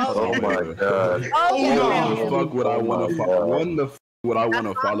 Oh my god. When the fuck would I want to follow? When the would I want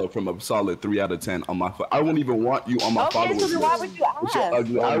to follow from a solid 3 out of 10 on my phone? I wouldn't even want you on my followers list. Why would you ask? I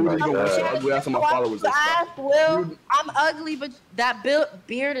wouldn't even want your ugly ass on my followers list. Will, I'm ugly, but that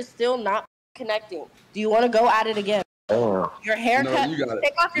beard is still not connecting. Do you want to go at it again? Your haircut. You got it.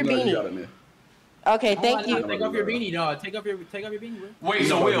 Take off your beanie. You got it, man. Okay, thank you. Take off your beanie, dog. Take off your beanie, Will. Wait,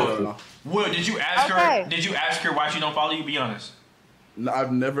 so Will, did you ask her? Did you ask her why she don't follow you? Be honest. No,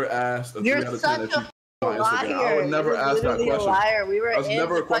 I've never asked. You're such a liar. I would never ask that question. Liar. We were That's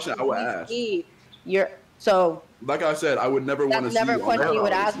never a question I would ask. You're so. Like I said, I would never want to see. That's never a question you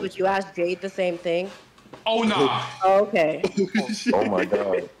would ask, but you asked Jade the same thing. Oh nah. Okay. Oh my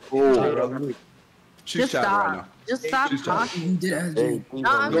god. She's just stop. Right now. Just stop talking. No,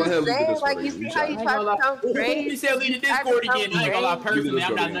 I'm just saying, like, you see how you try to come crazy? You said leave the Discord again. I ain't gonna lie, personally,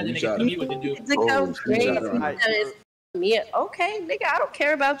 I'm not letting niggas tell me what to do. To come crazy. Me, okay, nigga, I don't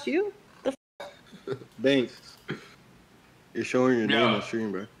care about you. Banks, you're showing your name on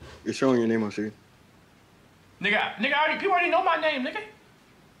stream, bro. You're showing your name on stream. Nigga, people already know my name, nigga.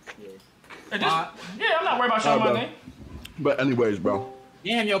 Yeah, I'm not worried about showing my name. But anyways, bro.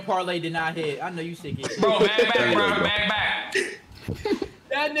 Damn, your parlay did not hit. I know you sick of it. Bro, back, back.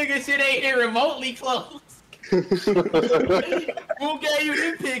 That nigga shit ain't even remotely close. Who gave you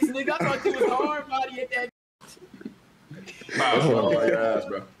them picks, nigga? I thought you was a hard body at that. I'm not gonna lie your ass,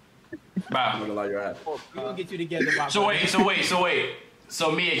 bro. I'm gonna lie your ass. We gonna get you together. So wait.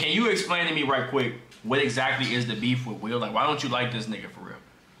 So Mia, can you explain to me right quick what exactly is the beef with Will? Like, why don't you like this nigga for real?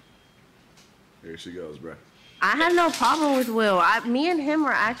 Here she goes, bro. I had no problem with Will. Me and him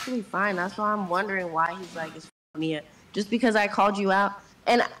are actually fine. That's why I'm wondering why he's like, it's Mia. Just because I called you out.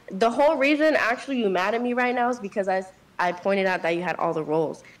 And the whole reason actually you mad at me right now is because I pointed out that you had all the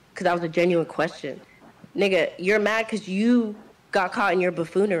roles. Because that was a genuine question. Nigga, you're mad because you got caught in your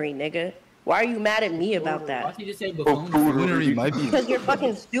buffoonery, nigga. Why are you mad at me about that? Why don't you just say buffoonery? Because you're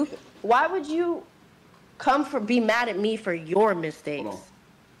fucking stupid. Why would you be mad at me for your mistakes?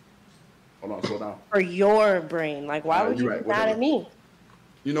 Hold on, slow down. For your brain. Like, why would you be mad at me?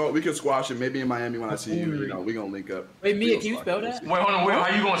 You know what? We can squash it. Maybe in Miami when I see you, we gonna link up. Wait, Mia, can you spell that? Wait, hold on. Wait, how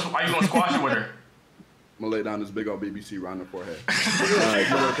you gonna squash it with her? I'm gonna lay down this big old BBC right on the forehead.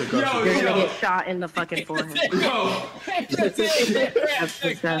 You're gonna get shot in the fucking forehead. That's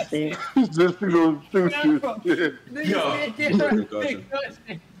disgusting. Just to go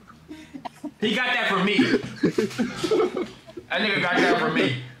He got that from me. That nigga got that from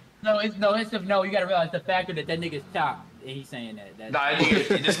me. No, you gotta realize the factor that nigga's chopped, and he's saying that. Nah,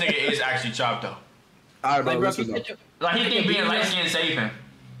 this nigga is actually chopped though. Alright, bro, listen though. Like, he think being light skinned save him.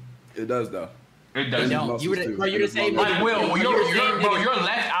 It does though. It does. You're the same. Like, Will, your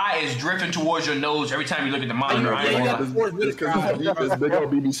left eye is drifting towards your nose every time you look at the monitor. It's because big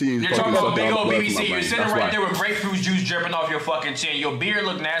old BBC. You're talking about big old BBC. You're sitting right there with grapefruit juice dripping off your fucking chin. Your beard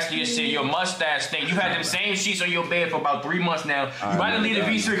look nasty as shit. Your mustache stink. You had them same sheets on your bed for about 3 months now. You about to leave the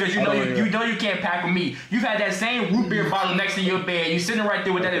V3 because you know you can't pack with me. You've had that same root beer bottle next to your bed. You sitting right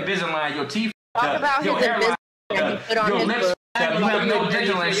there with that Invisalign. Your teeth. Your hairline. Your lips. You have no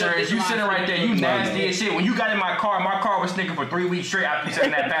dental insurance. You sitting right there. You nasty as shit. When you got in my car was stinking for 3 weeks straight after you sat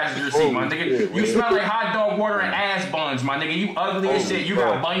in that passenger seat, my nigga. You smell like hot dog water and ass buns, my nigga. You ugly as shit. You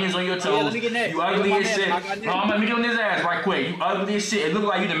got bunions on your toes. You ugly as shit. I'm gonna get on his ass right quick. You ugly as shit. It look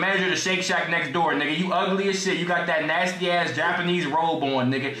like you the manager of the Shake Shack next door, nigga. You ugly as shit. You got that nasty ass Japanese robe on,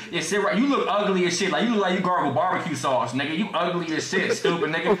 nigga. You sit right. You look ugly as shit. Like you look like you gargle barbecue sauce, nigga. You ugly as shit,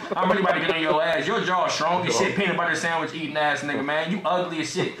 stupid nigga. I'm really about to get on your ass. Your jaw strong as shit. Peanut butter sandwich eating ass, nigga, man. You ugly as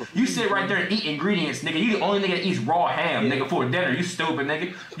shit. You sit right there and eat ingredients, nigga. You the only nigga that eats raw ham, nigga, for dinner. You stupid,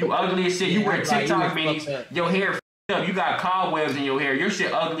 nigga. You ugly as shit. You wear TikTok beanies. Your hair up. You got cobwebs in your hair. Your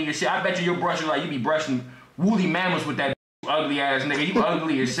shit ugly as shit. I bet you your brush is like you be brushing woolly mammoths with that ugly ass nigga. You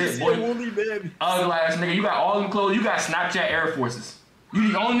ugly as shit, boy. Ugly ass nigga. You got all them clothes. You got Snapchat Air Forces.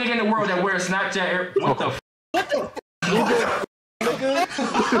 You the only nigga in the world that wears Snapchat Air. What the? What the? Nigga.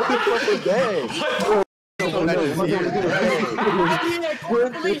 What the gang?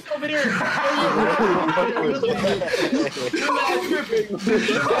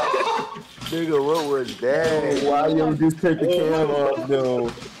 Nigga, what was that? Why you just take the camera off,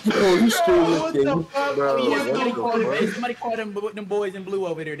 though? Oh, you still looking, bro? Somebody called them boys in blue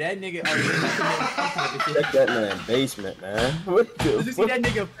over there. That nigga. Check that man basement, man. What the? Did you see that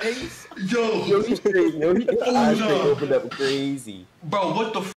nigga face? Yo, he's crazy. Yo, his eyes opened up crazy. Bro,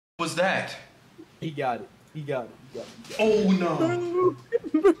 what the was that? He got it. He got it. Oh no.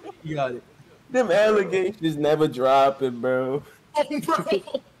 You got it. Them allegations never dropping, bro. Oh, bro.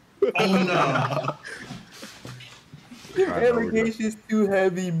 Oh no. Them allegations too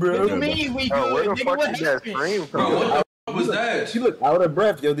heavy, bro. What do you mean we good? Where the Nigga, fuck what did that happened? scream from? Bro, what the fuck was that? You look out of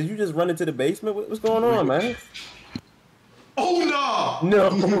breath, yo. Did you just run into the basement? What's going on, man? Oh no. No.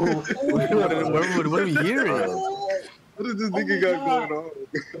 What are we hearing? What is this nigga got going on?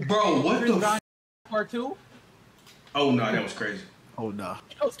 Bro, what the? Part 2? Oh no, that was crazy. Oh no.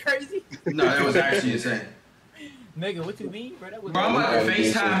 That was crazy. No, that was actually insane. Nigga, what you mean, bro? That was. Bro, I'm about to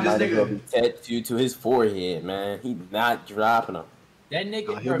FaceTime this nigga. Tattoo to his forehead, man. He not dropping them. That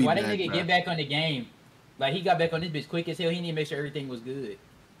nigga, bro, why that nigga get back on the game? Like, he got back on this bitch quick as hell. He need to make sure everything was good.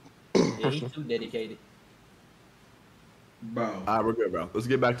 Yeah, he's too dedicated. Bro. Alright, we're good, bro. Let's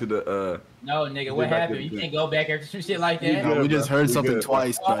get back to the No, nigga, what happened? You can't go back after some shit like that. No, we just heard something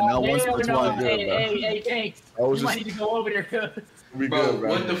twice, bro. Not once, but twice. Hey, thanks. You might need to go over there, cuz. We bro, good, bro.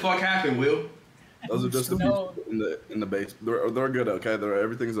 What the fuck happened, Will? Those are just the people in the base. They're good, okay?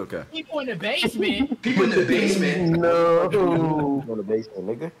 Everything's okay. People in the basement. People in the basement. No. In the basement,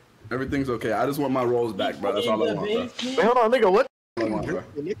 nigga. Everything's okay. I just want my rolls back, bro. That's all I want, bro. Wait, hold on, nigga. What? All I want, bro.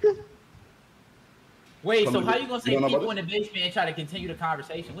 Wait, so how you gonna say people in the basement and try to continue the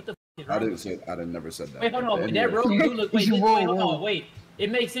conversation? What the fuck is wrong? I didn't never said that. Wait, hold on. That robe do look. Wait, hold on. Wait,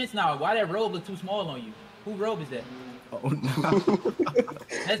 it makes sense now. Why that robe look too small on you? Who robe is that? Oh no.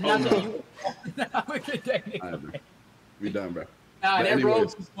 That's not you. Look at that nigga. We done, bro. Nah, But that anyways,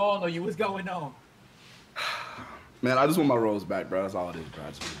 robe's too small on you. What's going on? Man, I just want my rolls back, bro. That's all it is, bro.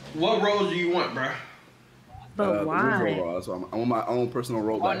 What rolls do you want, bro? But why? Rolls, so I want my own personal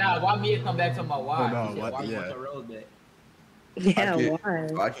roll Oh, back. nah, why me come back to my wife? no, She said, what- why you yeah. want the road back? Yeah,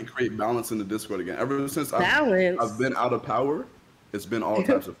 I can create balance in the Discord again. Ever since Balance? I've been out of power, it's been all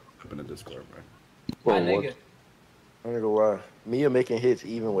types of up in the Discord, bro. My nigga. I ain't gonna lie. Mia making hits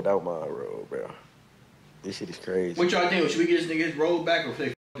even without my roll, bro. This shit is crazy. What y'all think? Should we get this nigga his roll back or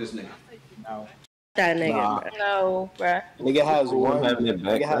fix this nigga? No. That nigga. Nah. Bro. No, bruh. Nigga has Cool, one. having it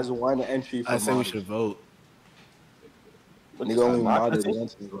back, Nigga bro. has one entry for I say we modded. should vote. Nigga only My modded opinion?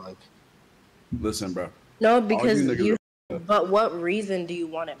 once in his life. Listen, bro. No, All because niggas you. are- But what reason do you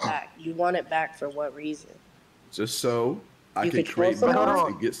want it back? You want it back for what reason? just so I You can control create someone? balance Hold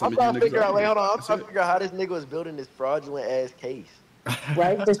and on. get some I'm of trying you to niggas figure out. out Wait, here. hold on. I'm That's trying to it. figure out how this nigga was building this fraudulent ass case.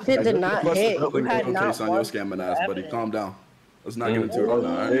 Right? The shit did not hit. You had Okay, not son, you're one scamming ass, buddy. evidence. Calm down. Let's not get into it right now,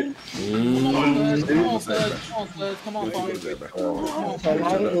 all right? Come on, cuz. Come on, What's that, cuz. Come on, cuz. Come on, bro? cuz. What's that, bro?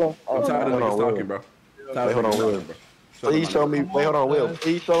 I'm I'm tired of niggas talking, bro. Wait, hold on, Will. Please show me. Wait, hold on, Will.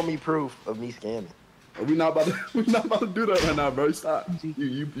 Please show me proof of me scamming. We not about to do that right now, bro. Stop.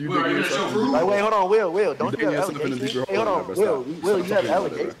 You digging yourself in- Like, wait, hold on, Will. Don't you digging have yourself in a allegations? deeper Wait, hold hole on, right now, bro. Will. Stop. Will, you Stop have talking about it,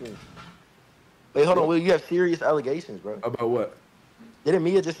 bro. allegations. Wait, hold on, Will. You have serious allegations, bro. About what? Didn't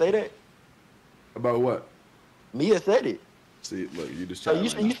Mia just say that? About what? Mia said it. See, look, you just So chatting you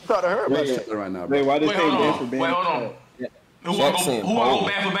right should you should talk to her now. about You that. chatting right now, Wait, bro. why they Wait, say hold ban on. for ban? Wait, hold on. Who wanna go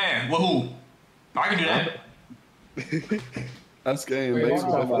ban for ban? With who? I can do that. That's game, Wait, baby.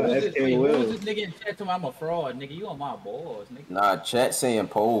 hold on. about Who's this- SK wait, Will. who's this nigga in chat to me? I'm a fraud, nigga. You on my balls, nigga. Nah, chat saying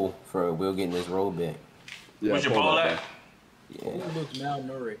poll for Will getting this roll back. Yeah, What's your pull poll that at? back. Yeah. Who looks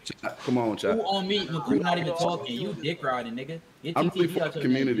malnourished? Come on, chat. Who on me? Recruit not even talking. You dick riding, nigga. Get I'm really TTV for out the your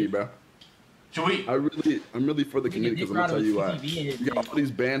community, name, bro. Should we? I'm really for the community because I'm gonna tell you why. You got all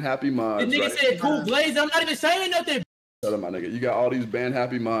these band happy The mods, nigga right? said cool blaze. I'm not even saying nothing. Shut up, my nigga. You got all these band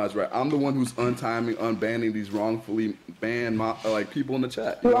happy mods, right? I'm the one who's unbanning these wrongfully banned like people in the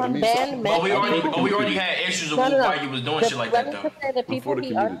chat. You know what I mean? But we already had issues of why you was doing shit like that though. The people he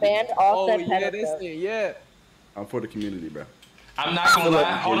community. unbanned all said yeah, pedophiles. this yeah. I'm for the community, bro. I'm not gonna lie.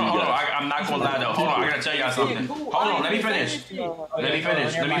 Hold on. I'm not gonna lie though. Hold on. I gotta tell y'all something. Hold on. Let me finish. Let me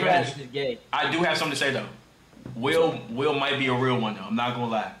finish. I do have something to say though. Will might be a real one though. I'm not gonna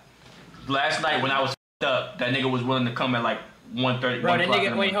lie. Last night when I was f***ed up, that nigga was willing to come at like 1:30. Bro, that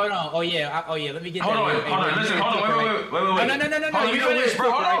nigga. Wait, hold on. Oh yeah. Let me get. Hold on. Listen. Hold on. Wait. No. Hold on, let me finish,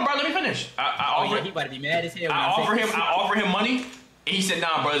 bro. Hold on, bro. Let me finish. Oh yeah, he about to be mad as hell. I offer him money. And he said,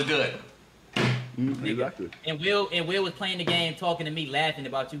 "Nah, bro, it's good." Exactly. And Will was playing the game, talking to me, laughing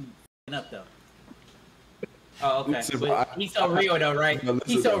about you f***ing up though. Oh, okay. Listen, But he's so real though, right? No,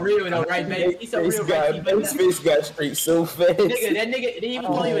 He's so real though, right, baby? He's so real, right? His face got straight so fast. Nigga, that nigga, he even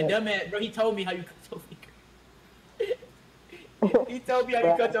called you a dumbass, bro. He told me how you cut your finger. He told me how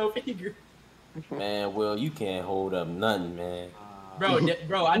you cut your finger. Man, Will, you can't hold up nothing, man.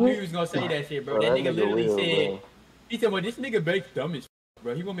 Bro, I knew you was gonna say that shit, bro. That nigga literally said, he said, well, this nigga Bake's dumb as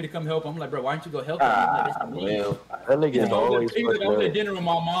bro. He want me to come help him. I'm like, bro, why don't you go help him? He's like, Well, that nigga is always he was like, I was fucking at dinner with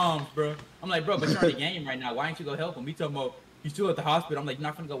my moms, bro. I'm like, bro, but you're in the game right now. Why don't you go help him? He talking about, he's still at the hospital. I'm like, you're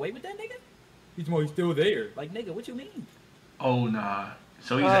not gonna go wait with that nigga? He's more, he's still there. Like, nigga, what you mean? Oh nah.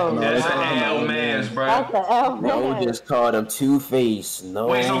 So he's that's an L man's, bro. That's an L Bro man. just called him Two-Face. No.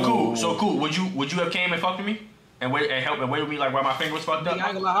 Wait, so cool. Would you have came and fucked with me and helped and wait with me like while my finger was fucked up? Nigga, I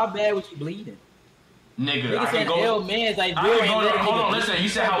ain't gonna lie, how bad was you bleeding? Nigga, I Nigga can said go. L man's like I real can go ain't to, let a hold nigga on, bleed. listen. You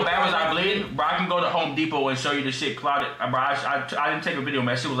said how bad was I bleeding? Bro, I can go to Home Depot and show you the shit clotted. Bro, I didn't take a video,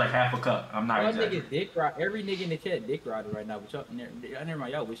 man. That shit was like half a cup. I'm not Y'all exaggerating. niggas dick ride. Every nigga in the chat dick riding right now, but y'all never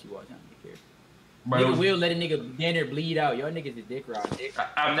mind. Y'all wish you was. Y'all don't care. Bro, Nigga will let a nigga damn near bleed out. Y'all niggas is dick riding.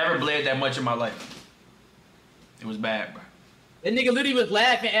 I've never bled that much in my life. It was bad, bro. That nigga literally was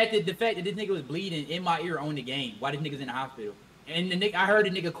laughing at the fact that this nigga was bleeding in my ear on the game while this nigga's in the hospital. And the nigga, I heard the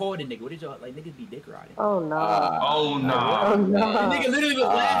nigga call the nigga. What did y'all like? Niggas be dick riding. Oh no. Oh no. Oh no. The nigga literally was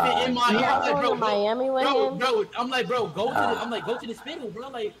laughing in my ear. I'm like, bro, Miami with him? bro. I'm like, bro, go to the spittle, bro.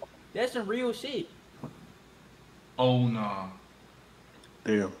 Like, that's some real shit. Oh no.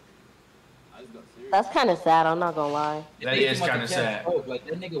 Damn. That's kind of sad. I'm not gonna lie. That is kind of sad. Like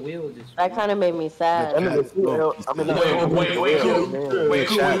that nigga Will just. That kind of made me sad. Wait,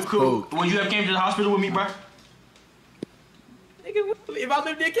 cool. Would you have came to the hospital with me, bro? Nigga, if I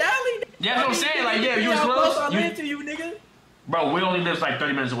lived in Cali. Yeah, that's what I'm saying. Like, yeah, you was how close. I live to you, nigga. Bro, we only lives like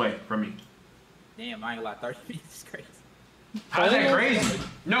 30 minutes away from me. Damn, I ain't gonna lie. 30 minutes is crazy. How's that crazy?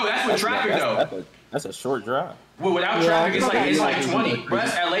 No, that's with traffic though. That's a short drive. Well, without traffic, it's like 20. Bro,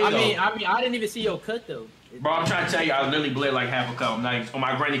 that's LA though. I didn't even see your cut though. Bro, I'm trying to tell you, I literally bled like half a cup. I'm not even, on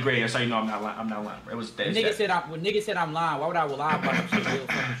my granny grade. That's how you know I'm not lying. I'm not lying, bro. It was that. When nigga said I'm lying, why would I lie about some shit real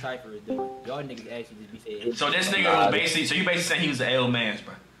fucking cipher is doing? Y'all niggas actually just be saying. So this nigga was basically, so you basically saying he was an L man's,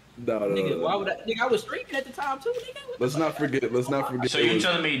 bro. No. Nigga, why would I? Nigga, I was streaming at the time too, nigga. Let's not forget. So you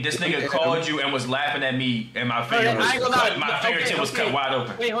telling me this nigga called you and was laughing at me and my finger my fingertip was cut wide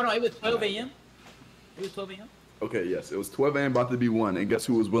open. Wait, hold on. It was 12 a.m. It was 12 a.m. Okay, yes, it was 12 a.m. about to be 1, and guess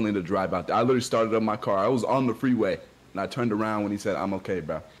who was willing to drive out there? I literally started up my car. I was on the freeway, and I turned around when he said, "I'm okay,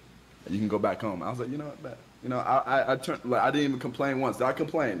 bro. You can go back home." I was like, you know what, man? You know, I turned, like, I didn't even complain once. Did I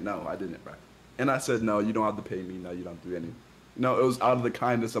complain? No, I didn't, bro. And I said, no, you don't have to pay me. No, you don't do anything. No, it was out of the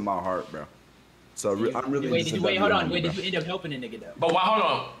kindness of my heart, bro. So I'm really. Wait, hold on. Did you end up helping the nigga though? But why? Hold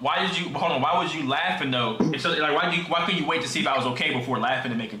on. Why was you laughing though? So, like, why couldn't you wait to see if I was okay before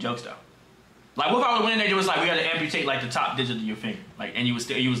laughing and making jokes though? Like, what if I went in there and it was like, we got to amputate like the top digit of your finger, like, and you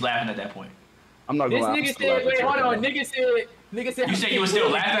was laughing at that point? I'm not gonna lie. This nigga said, wait, hold on. Nigga said. You said you would still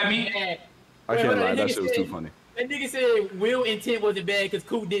laugh at me? I can't lie. That shit was too funny. That nigga said Will intent wasn't bad because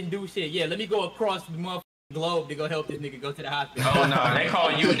Coop didn't do shit. Yeah, let me go across the motherfucking globe to go help this nigga go to the hospital. Oh no, they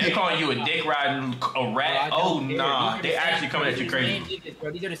calling you a dick riding a rat. Oh no, they actually coming at you crazy.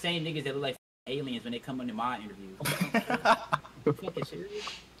 These are the same niggas that look like aliens when they come into my interviews. Fucking serious.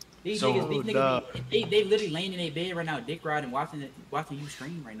 These niggas, they literally laying in their bed right now, dick riding, watching you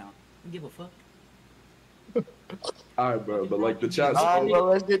stream right now. I don't give a fuck. Alright, bro, but like the chat.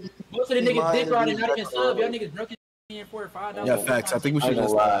 Most of the niggas dick riding, not even sub. Y'all niggas broke in $4 or $5. Yeah, facts. I think we should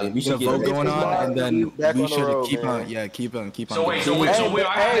just we should vote going on, and then we should keep on. Yeah, keep on. So wait, Will,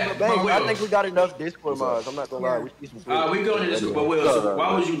 I think we got enough Discord mods. I'm not gonna lie. We go to Discord, but Will, so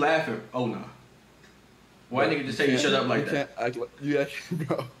why was you laughing? Oh no. Why nigga just say you shut up like that? Yeah,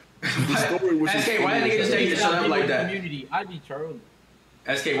 bro. The story was SK, why didn't nigga just tell you to shut up like that? I'd be trolling.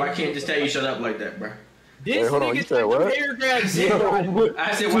 SK, why can't just tell you to shut up like that, bro? This nigga said what? Paragraph. I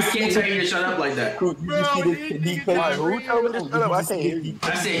said, why can't tell you to shut up like that? Who told me to shut up? I can't hear you.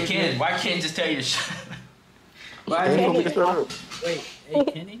 I said, Ken, why can't you just tell you to shut up? Why can't you shut up? Wait, hey,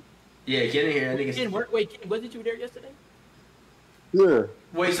 Kenny? Yeah, Kenny here. Wait, wasn't you there yesterday? Yeah.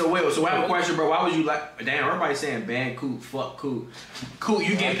 Wait, so I have a question, bro. Why was you like? Damn, everybody's saying ban Coop, fuck Coop. Coop,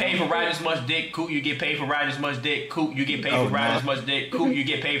 you get paid for riding as much dick. Coop, you get paid for riding as much dick. Coop, you get paid for riding as much dick. Coop, you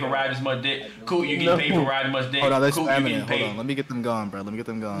get paid for riding as much dick. Coop, you get paid for riding as much dick. Hold on, that's spamming. Hold on, let me get them going, bro. Let me get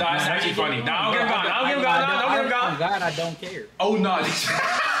them going. No, it's actually funny. No, don't get them going. Don't get them going. Don't get them going. Oh God, I don't care. Oh no.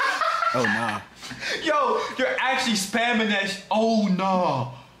 Oh nah. Yo, you're actually spamming that. Oh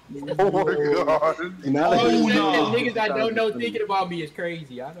no. Oh my god. Oh no. Niggas I don't know thinking about me is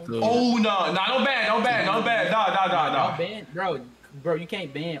crazy. I don't know. Oh no. No, don't ban. No. Ban, bro, you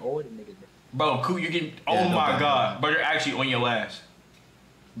can't ban all the niggas. Bro, Coop, you getting, oh my god. Bro, you're actually on your ass.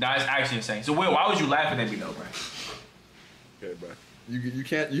 That's actually insane. So Will, why was you laughing at me though, bro? Okay, bro. You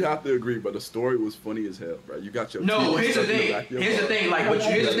can't. You have to agree, but the story was funny as hell, bro. You got your. No, here's the thing. Like, what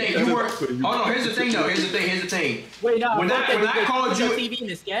you? Here's the thing. You were. Oh no. Here's the thing, though. Here's the thing. Wait, no. When I called you. TV in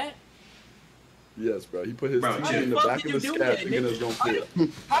the scat. Yes, bro. He put his TV in the back of the scat, thinking it's gonna fit.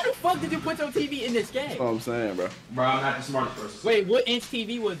 How the fuck did you put your TV in the scat? That's what I'm saying, bro. Bro, I'm not the smartest person. Wait, what inch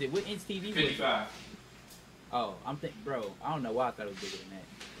TV was it? What inch TV was it? 55. Oh, I'm thinking, bro. I don't know why I thought it was bigger than that.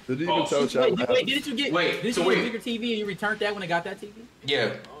 Did you even tell Chad? Wait, didn't you get a bigger TV and you returned that when I got that TV?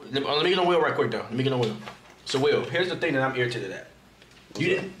 Yeah. Let me get on Will right quick though. Let me get on Will. So Will, here's the thing that I'm irritated at.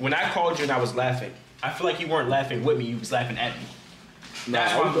 When I called you and I was laughing, I feel like you weren't laughing with me. You was laughing at me.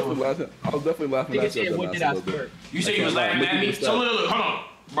 That's why I was definitely laughing at you. You said you was laughing at me. So look, hold on,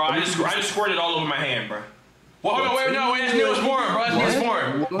 bro. I just squirted all over my hand, bro. Well, hold on, wait, no, it's Neosporin, bro. It's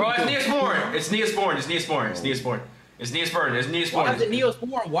Neosporin, bro. It's Neosporin. It's Neosporin. It's Neosporin. It's Neosporin. It's Neosporin. Why is it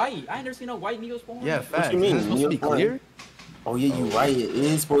Neosporin white? I ain't never seen no white Neosporin. Yeah, facts. What you mean? It's supposed to be clear? Oh yeah, you right. It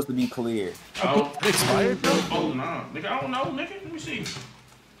is supposed to be clear. Oh, expired, bro? Oh no, nigga, I don't know, nigga. Let me see.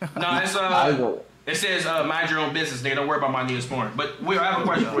 No, it's it says mind your own business, nigga. Don't worry about my Neosporin. But Will, I have a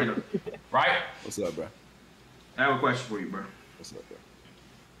question for you, right? What's up, bro? I have a question for you, bro. What's up, bro?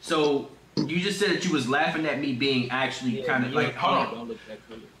 So you just said that you was laughing at me being actually kind of like, hold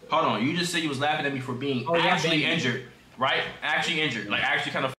on. You just said you was laughing at me for being actually injured, right? Actually injured, like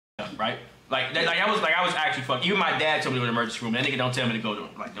actually kind of up, right? Like I was actually fucked. Even my dad told me to go to the emergency room. That nigga don't tell me to go to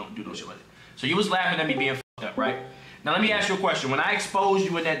don't do no shit like that. So you was laughing at me being fucked up, right? Now let me ask you a question. When I exposed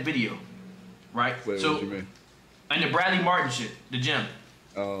you in that video, right? Wait, so what you mean? And the Bradley Martin shit, the gym.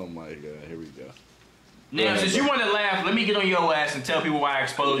 Oh my god, here we go. Now, since you want to laugh, let me get on your ass and tell people why I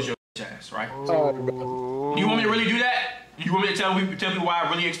exposed your ass, right? Oh, you want me to really do that? You want me to tell people why I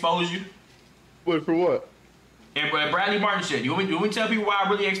really exposed you? Wait, for what? And Bradley Martin said, you want me to tell people why I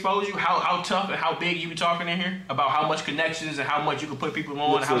really exposed you? How tough and how big you be talking in here? About how much connections and how much you can put people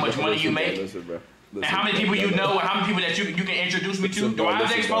on and how much money you make? And how many people you know and how many people that you can introduce me to? Do I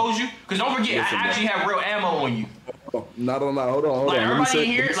have to expose you? Because don't forget, I actually have real ammo on you. Not on that. Hold on. Like everybody in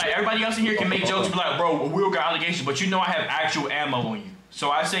here, like everybody else in here can make jokes and be like, bro, Will got allegations, but you know I have actual ammo on you.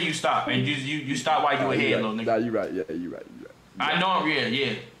 So I say you stop, and you stop while you ahead, little nigga. Nah, you right. Yeah, you right. I know, yeah.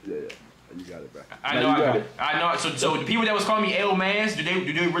 Yeah. You got it, bro. I know. I know. So the people that was calling me L Mans, do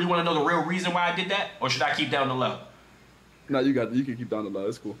they really want to know the real reason why I did that, or should I keep down the low? No, you can keep down the low.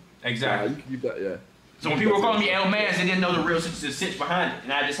 It's cool. Exactly. You can keep that. Yeah. So when people were calling me L Mans, they didn't know the real sitch behind it,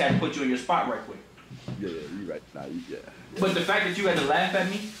 and I just had to put you in your spot right quick. Yeah, you right. Nah, yeah. But the fact that you had to laugh at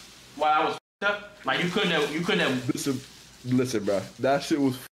me while I was up, like you couldn't have. Listen, bro. That shit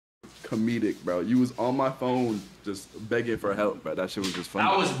was comedic, bro. You was on my phone just begging for help, bro. That shit was just funny.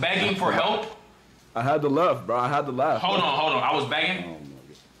 I was begging for help? I had to laugh, bro. I had to laugh. Hold on. I was begging? Oh, my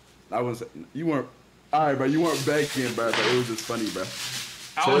God. I was. You weren't. All right, bro. You weren't begging, bro. But it was just funny, bro.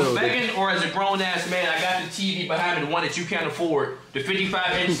 I was begging, or as a grown-ass man, I got the TV behind me, the one that you can't afford. The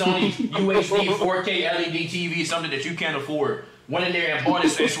 55-inch Sony UHD 4K LED TV, something that you can't afford. Went in there and bought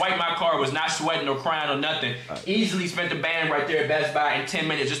it and swiped my card, was not sweating or crying or nothing. Easily spent the band right there at Best Buy in 10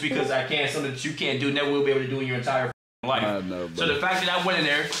 minutes just because I can, something that you can't do, never will be able to do in your entire life. I know, so the fact that I went in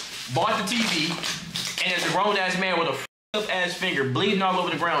there, bought the TV, and as a grown-ass man with a up-ass finger, bleeding all over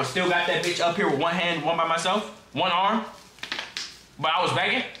the ground, still got that bitch up here with one hand, one by myself, one arm, but I was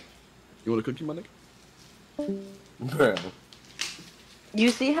begging. You want a cookie, my nigga? Bro. You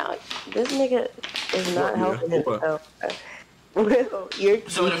see how this nigga is not helping himself.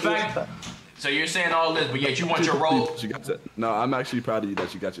 So the fact, so you're saying all this, but yet you want your role. No, I'm actually proud of you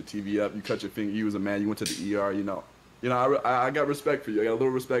that you got your TV up. You cut your finger. You was a man. You went to the ER. You know, I got respect for you. I got a little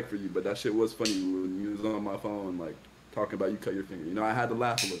respect for you. But that shit was funny when you was on my phone, like talking about you cut your finger. You know, I had to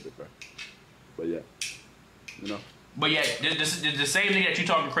laugh a little bit, bro. But yeah, you know. But yeah, the same thing that you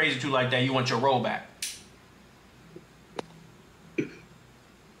talking crazy to like that, you want your role back. Yeah,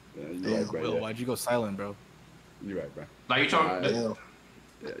 you're right, bro. Will, why'd you go silent, bro? You're right, bro. Like you talking. Yeah,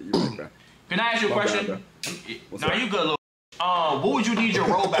 you're right, bro. Can I ask you a question? Now you good, little. What would you need your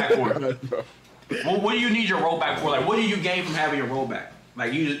role back for? What do you need your role back for? Like, what do you gain from having your role back?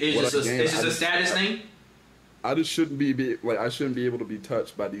 Like, it's just a status thing. I just shouldn't be like I shouldn't be able to be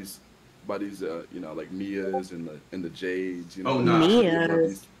touched by these you know, like Mias and the Jades, you know.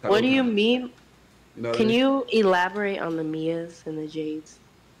 Mias. What do you mean? You know Can you elaborate on the Mias and the Jades?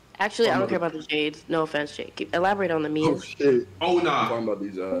 Actually, I don't care about the Jades. No offense, Jade. Elaborate on the Mias. Oh shit. Oh nah. I'm talking about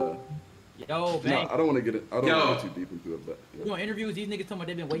these Yo, man. No, I don't want to get it. I don't want to get too deep into it, but you want interviews? These niggas talking about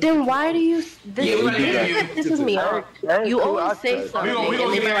they've been waiting. Then why do you? This is me. You always say something. We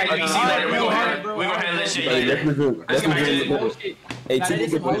gonna get back to BC later. We gonna handle that shit later. Let's get back to this. Hey,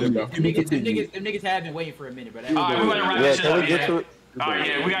 them niggas have been waiting for a minute, bro. All right, we're gonna wrap this shit up. Yeah. All right,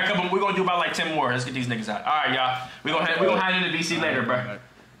 yeah, we got a couple. We're gonna do about like 10 more. Let's get these niggas out. All right, y'all. We gonna handle the BC later, bro.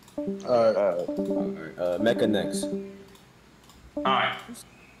 All right. Mecca next. All right.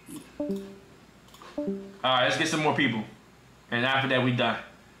 All right, let's get some more people. And after that, we done.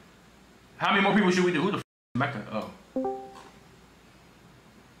 How many more people should we do? Who the f is Mecca? Oh.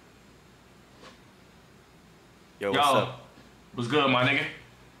 Yo, what's up? What's good, my nigga?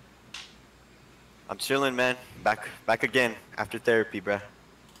 I'm chilling, man. Back again after therapy, bruh.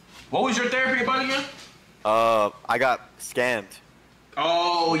 What was your therapy about again? I got scammed.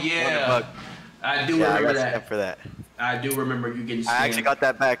 Oh, yeah. I do remember I got that. scammed for that. I do remember you getting scammed. I actually got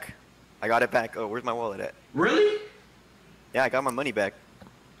that back. I got it back. Oh, where's my wallet at? Really? Yeah, I got my money back.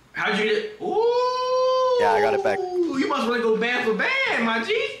 How'd you get it? Ooh. Yeah, I got it back. You must want to go band for band, my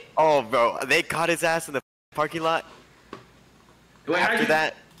G. Oh, bro. They caught his ass in the parking lot. Wait, After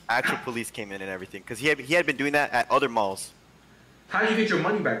that, actual police came in and everything. Because he had been doing that at other malls. How'd you get your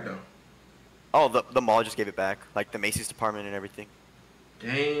money back, though? Oh, the mall just gave it back. Like the Macy's department and everything.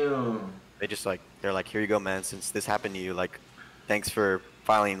 Damn. They just they're like, here you go, man. Since this happened to you, like, thanks for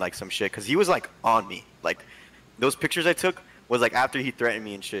filing like some shit. Because he was like on me. Like, those pictures I took was like after he threatened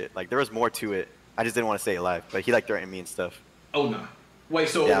me and shit. Like, there was more to it. I just didn't want to say it live. But he like threatened me and stuff. Oh, no. Wait,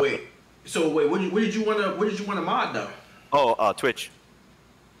 so Yeah. wait. What did you want to mod, though? Oh, Twitch.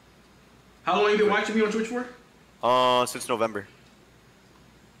 How long you been watching me on Twitch for? Since November.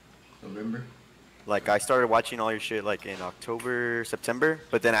 November? Like, I started watching all your shit like in October, September,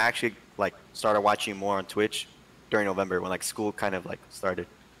 but then I actually like started watching more on Twitch during November when like school kind of like started.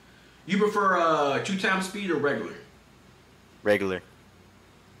 You prefer 2x speed or regular? Regular.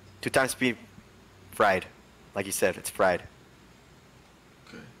 2x speed, fried. Like you said, it's fried.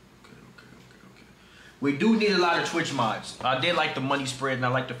 We do need a lot of Twitch mods. I did like the money spread, and I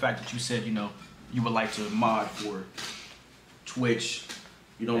like the fact that you said, you know, you would like to mod for Twitch.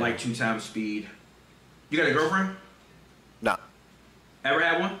 You don't like 2 times speed. You got a girlfriend? No. Ever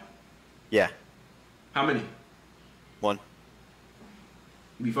had one? Yeah. How many? 1.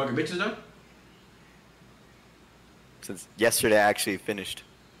 You be fucking bitches though? Since yesterday, I actually finished.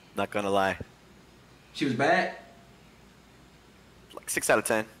 Not gonna lie. She was bad? Like 6 out of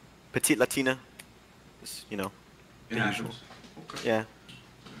 10. Petite Latina. Just, you know. It the happens. usual. Yeah.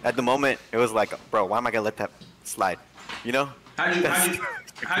 At the moment, it was like, bro, why am I gonna let that slide? You know? How'd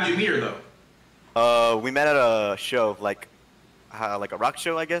you meet her though? We met at a show, like a rock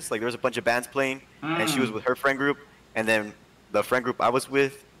show, I guess. Like there was a bunch of bands playing, and she was with her friend group, and then the friend group I was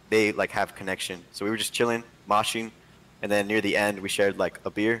with, they like have connection. So we were just chilling, moshing, and then near the end we shared like a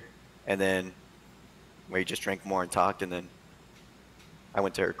beer, and then we just drank more and talked, and then I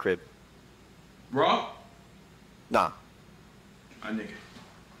went to her crib. Raw? Nah. My nigga.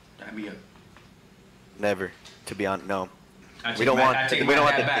 That me up. Never. To be honest, no. I take my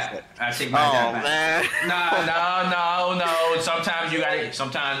dad back. I take my dad back. No. Sometimes you gotta.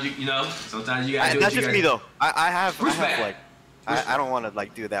 Sometimes you know. Sometimes you gotta. That's just me though. I have like. I don't want to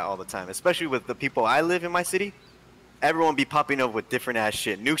like do that all the time, especially with the people I live in my city. Everyone be popping up with different ass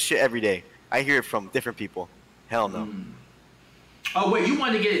shit, new shit every day. I hear it from different people. Hell no. Oh wait, you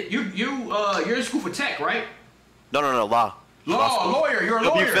want to get you're in school for tech, right? No, law. Lawyer. You're a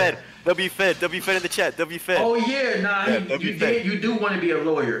lawyer. WFed in the chat. WFed. Oh yeah, nah. Yeah, you do want to be a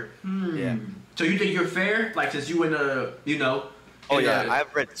lawyer. Yeah. So you think you're fair? Like since you in a, you know. Oh yeah,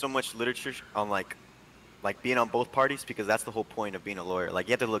 I've read so much literature on like being on both parties, because that's the whole point of being a lawyer. Like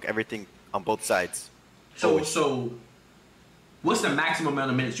you have to look everything on both sides. So what's the maximum amount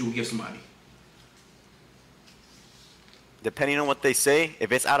of minutes you would give somebody? Depending on what they say,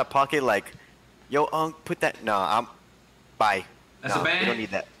 if it's out of pocket, like, yo, put that. No, bye. That's a ban? We don't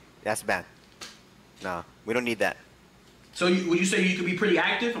need that. That's a ban. No, we don't need that. So would you say you could be pretty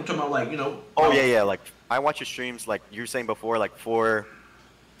active? I'm talking about like, you know. Oh yeah. Like I watch your streams, like you were saying before, like four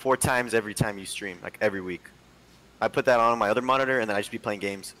times every time you stream, like every week. I put that on my other monitor, and then I just be playing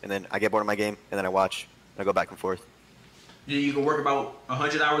games, and then I get bored of my game, and then I watch, and I go back and forth. You can work about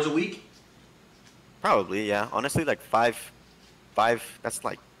 100 hours a week? Probably, yeah. Honestly, like five, that's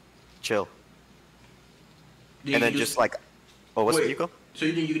like chill. And then just like, oh, what's you go? So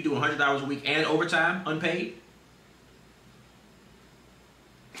you think you could do 100 hours a week and overtime, unpaid?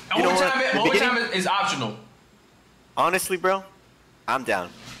 Overtime is optional. Honestly, bro, I'm down.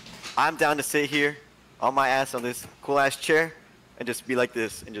 I'm down to sit here on my ass on this cool ass chair and just be like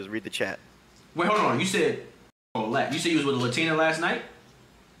this and just read the chat. Wait, hold on. You said you was with a Latina last night?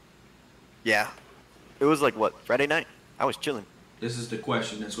 Yeah. It was like what, Friday night? I was chilling. This is the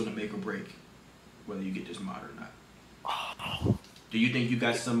question that's gonna make or break whether you get this mod or not. Oh. Do you think you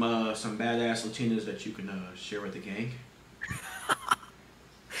got some badass Latinas that you can share with the gang?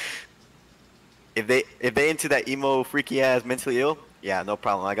 If they into that emo freaky ass mentally ill, yeah, no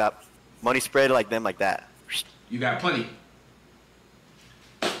problem. I got money spread like them like that. You got plenty.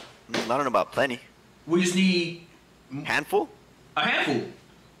 I don't know about plenty. We just need handful. A handful.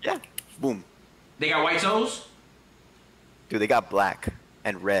 Yeah. Boom. They got white toes? Dude, they got black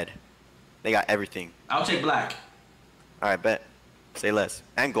and red. They got everything. I'll take black. All right, bet. Say less.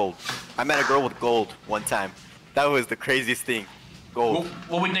 And gold. I met a girl with gold one time. That was the craziest thing. Gold.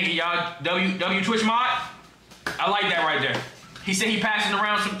 What we thinking, y'all? W Twitch mod? I like that right there. He said he passing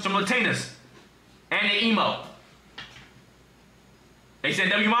around some Latinas. And they emo. They said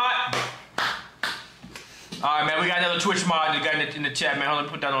W mod? Alright, man, we got another Twitch mod that got in the chat, man. Hold on,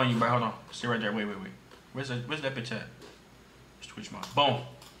 put that on you, bro. Hold on. Stay right there. Wait. Where's that bitch at? It's Twitch mod. Boom.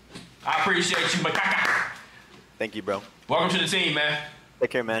 I appreciate you, Makaka. Thank you, bro. Welcome to the team, man. Take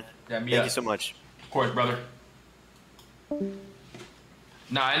care, man. Thank you so much. Of course, brother. Nah,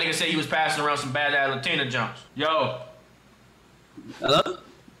 that nigga said he was passing around some badass Latina jumps. Yo. Hello?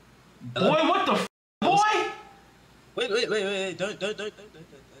 Boy, what the boy? Wait. Don't.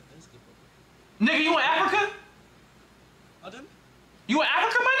 Nigga, you in Africa? Pardon? You in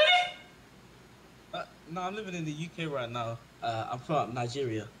Africa, my nigga? No, I'm living in the UK right now. I'm from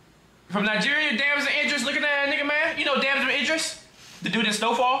Nigeria. From Nigeria, Dams and Idris, look at that nigga, man. You know Dams and Idris? The dude in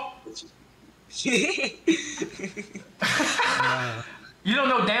Snowfall? You don't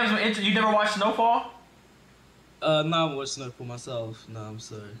know Dams and Idris? You never watched Snowfall? No, I haven't watched Snowfall myself. No, I'm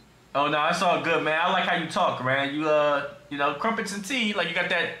sorry. Oh, no, it's all good, man. I like how you talk, man. You know, crumpets and tea, like you got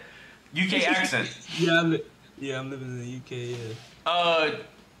that UK accent. I'm living in the UK, yeah.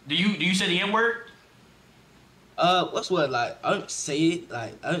 Do you say the N-word? What's the word? Like, I don't say it.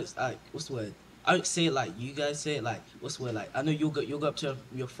 Like, I don't, like, what's the word? I would say it like you guys say it like what's the word like I know you go up to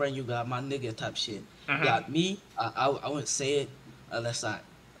your friend, you got my nigga type shit. Like me, I wouldn't say it unless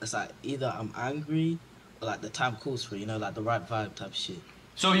it's like either I'm angry or like the time calls for, you know, like the right vibe type shit.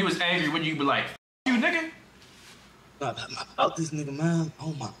 So if you was angry, would you be like, you nigga? About this nigga, man.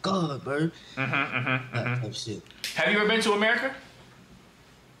 Oh my god, bro. That type shit. Have you ever been to America?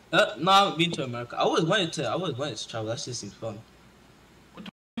 No, I haven't been to America. I always wanted to travel. That shit seems fun. What the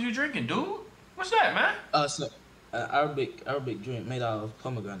f are you drinking, dude? What's that, man? So Arabic drink made out of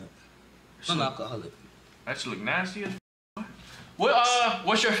pomegranate. Non-alcoholic. That should look nasty as f.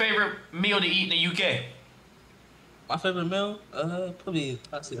 What's your favorite meal to eat in the UK? My favorite meal, probably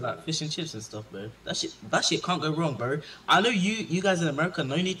I say like fish and chips and stuff, bro. That shit can't go wrong, bro. I know you guys in America,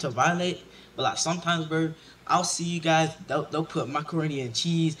 no need to violate, but like sometimes, bro, I'll see you guys. They'll put macaroni and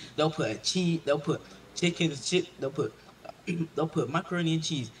cheese. They'll put They'll put chicken and chip. They'll put macaroni and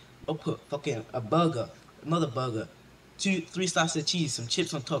cheese. They'll put fucking a burger, another burger, 2-3 slices of cheese, some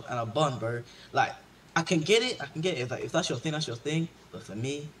chips on top, and a bun, bro. Like I can get it. Like if that's your thing, that's your thing. But for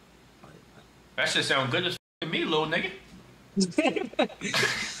me, that shit sound good as me, little nigga.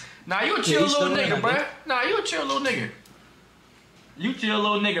 Nah, you a chill little nigga, bruh. Nah, you a chill little nigga. You chill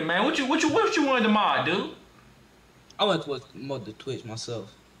little nigga, man. What you wanted to mod, dude? I went to mod the Twitch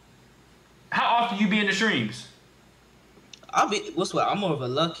myself. How often you be in the streams? I'm more of a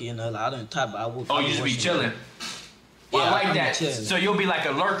lucky, you know. Like I don't type, but I will. Oh, you just be chilling. Well, yeah, I like that. So you'll be like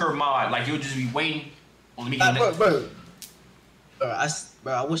a lurker mod, like you'll just be waiting on me. Bro,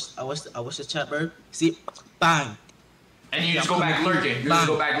 I wish the chat, bro. See, bang. And you just go back lurking. You just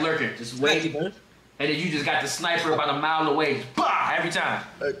go back lurking. Just wait. And then you just got the sniper about a mile away. Just, bah, every time.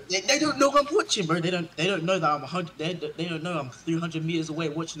 They don't know I'm watching, bro. They don't know that I'm 100. They don't know I'm 300 meters away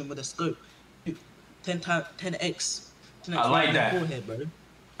watching them with a scope. 10x. I like that. Forehead, bro.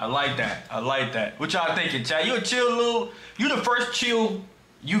 I like that. What y'all thinking, chat? You a chill little. You the first chill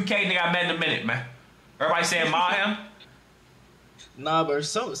UK nigga I met in a minute, man. Everybody saying ma him. Nah, bro.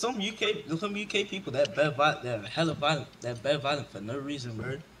 Some UK people that hella violent. That bad violent for no reason,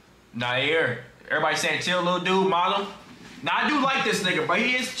 bro. Nah, here. Everybody saying chill little dude, model. Nah, I do like this nigga, bro.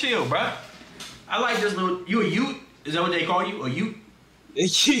 He is chill, bro. I like this little. You a Ute? Is that what they call you? A Ute?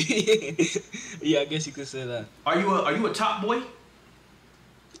 Yeah, I guess you could say that. Are you a top boy?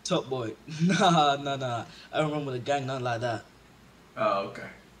 Top boy? Nah. I don't remember the gang, nothing like that. Oh, okay.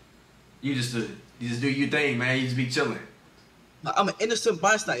 You just do your thing, man. You just be chilling. I'm an innocent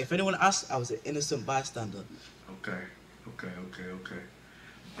bystander. If anyone asks, I was an innocent bystander. Okay.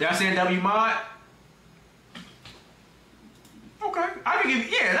 Y'all saying W mod? Okay. I can give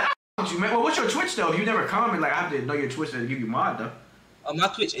you, you, man. Well, what's your Twitch though? If you never comment, like I have to know your Twitch to give you mod though. My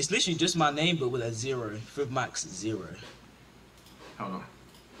Twitch, it's literally just my name, but with a 0. Tbvnks 0. Hold on.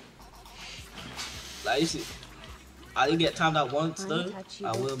 Like, you see, I didn't get timed out once though.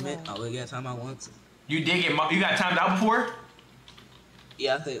 I will admit, I will get timed out once. You did get, you got timed out before?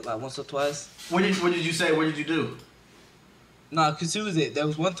 Yeah, I think like once or twice. What did you say? What did you do? Nah, cause who was it? There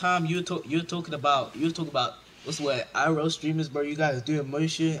was one time you were talking about what's what IRL streamers, bro. You guys doing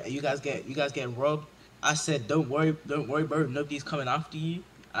motion and you guys getting robbed. I said, don't worry, bro. Nobody's coming after you.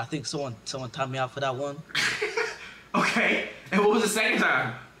 I think someone timed me out for that one. Okay. And what was the second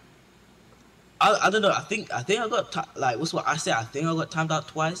time? I don't know. I think I got what's what I said. I think I got timed out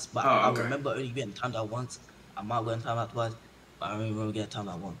twice, but I remember only getting timed out once. I might have gotten timed out twice, but I remember getting timed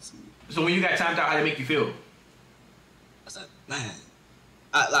out once. So when you got timed out, how did it make you feel? I was like, man,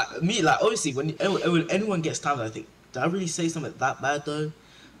 obviously when anyone gets timed out, I think, did I really say something that bad though?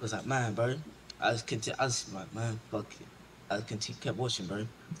 I was like, man, bro. I was like, man, fuck it. I kept watching, bro.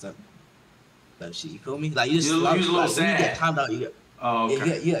 It's like, that shit, you feel me? Like, you just slouch, a little sad. When you get timed out, you get,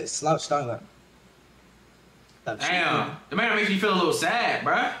 you get slouched down, like. Damn, the man makes me feel a little sad,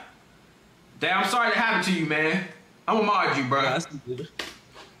 bro. Damn, I'm sorry that happened to you, man. I'm gonna mod you, bro.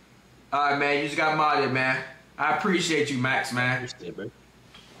 Alright, man, you just got modded, man. I appreciate you, Max, man. Appreciate it, bro.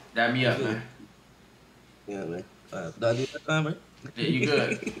 Dab me up, man. Yeah, man. Did I do that time, bro? Yeah, you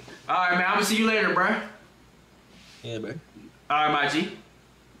good. Alright, man, I'm gonna see you later, bro. Yeah, bro. Alright, my G.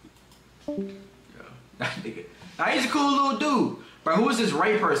 Yo, that nigga. Now, he's a cool little dude. Bro, who is this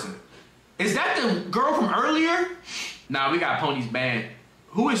Ray person? Is that the girl from earlier? Nah, we got Pony's band.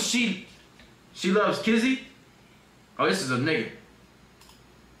 Who is she? She loves Kizzy? Oh, this is a nigga.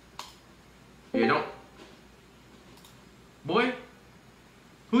 Yeah, don't. Boy?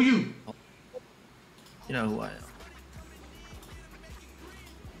 Who you? You know who I am.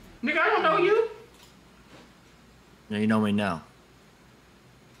 Nigga, I don't know you. Yeah, you know me now.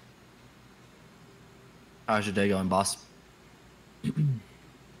 How's your day going, boss?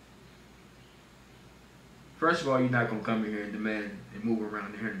 First of all, you're not gonna come in here and demand and move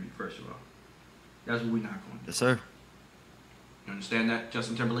around the interview. First of all, that's what we're not gonna do. Yes, sir. You understand that,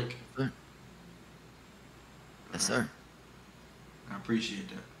 Justin Timberlake? Sir. Yes, sir. I appreciate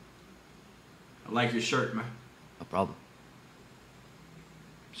that. I like your shirt, man. No problem.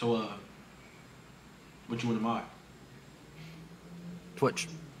 So, what you want to mod? Twitch.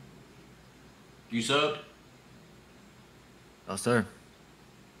 You subbed? No, sir.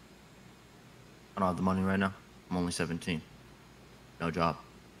 I don't have the money right now. I'm only 17. No job.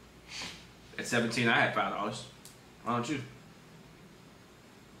 At 17, I had $5. Why don't you?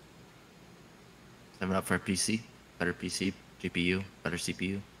 Saving up for a PC. Better PC, GPU, better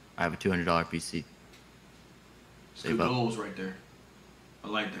CPU. I have a $200 PC. It's good goals right there. I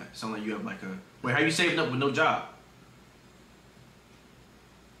like that. Sound like you have like a... Wait, how you saving up with no job?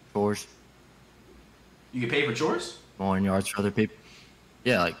 Chores. You get paid for chores? Mowing yards for other people.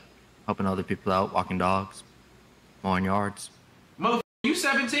 Yeah, like helping other people out, walking dogs, mowing yards. Motherfucker, you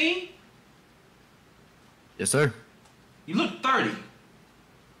 17? Yes, sir. You look 30.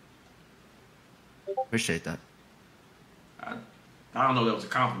 Appreciate that. I don't know if that was a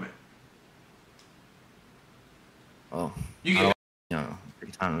compliment. Oh. You get... You know,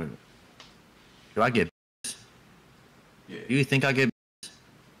 every time. Do I get... Yeah. Do you think I get...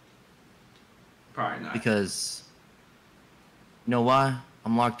 Probably not. Because... You know why?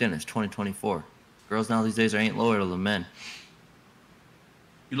 I'm locked in. It's 2024. Girls now these days ain't loyal to the men.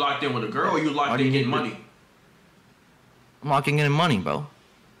 You locked in with a girl or you locked in getting money? I'm locking in money, bro.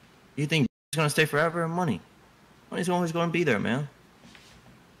 You think it's gonna stay forever? Money. Money's always gonna be there, man.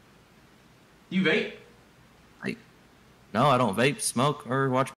 You vape? Like, no, I don't vape, smoke, or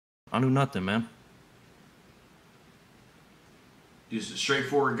watch. I do nothing, man. You're just a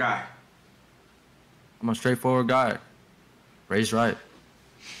straightforward guy. I'm a straightforward guy. Raised right.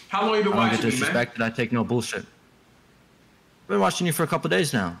 How long you been I don't watching get me, man? disrespected. I take no bullshit. I've been watching you for a couple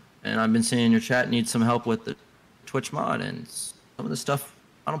days now, and I've been seeing your chat needs some help with the Twitch mod, and some of the stuff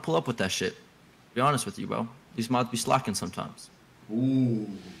I don't pull up with that shit. To be honest with you, bro. These mods be slacking sometimes. Ooh.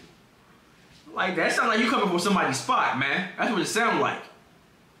 Like that sounds like you coming from somebody's spot, man. That's what it sounds like.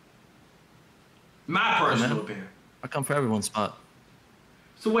 My personal opinion. I come for everyone's spot.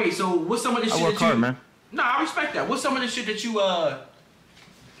 So wait, so what's some of the shit I work that you... hard, man. No, I respect that. What's some of the shit that you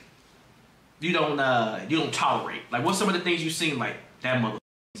don't tolerate? Like what's some of the things you seen like that mother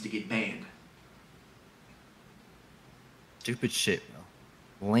needs to get banned? Stupid shit,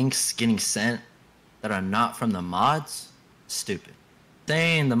 bro. Links getting sent that are not from the mods? Stupid.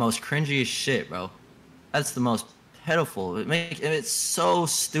 Saying the most cringiest shit, bro. That's the most pitiful. It's so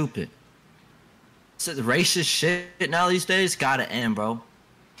stupid. So the racist shit now these days gotta end, bro.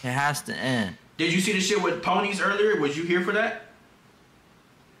 It has to end. Did you see the shit with ponies earlier? Was you here for that?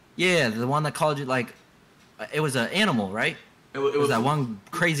 Yeah, the one that called you like, it was an animal, right? It was that one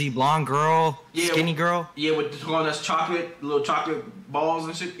crazy blonde girl, skinny girl. Yeah, with calling us little chocolate balls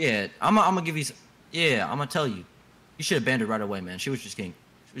and shit. Yeah, I'm gonna give you. Yeah, I'm gonna tell you. You should have banned her right away, man. She was just getting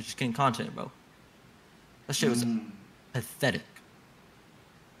content, bro. That shit was pathetic.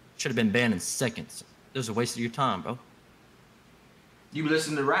 Should have been banned in seconds. It was a waste of your time, bro. You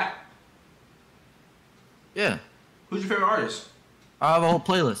listen to rap? Yeah. Who's your favorite artist? I have a whole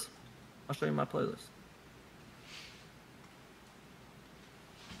playlist. I'll show you my playlist.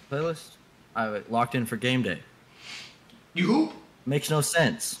 Playlist? I have it locked in for game day. You hoop? Makes no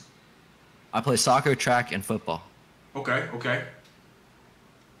sense. I play soccer, track, and football. Okay, okay.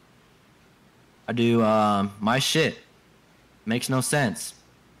 I do my shit. Makes no sense.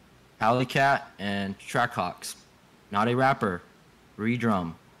 Alley Cat and Trackhawks. Not a rapper.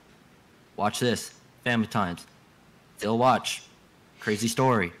 Redrum. Watch this. Family Times. Still watch. Crazy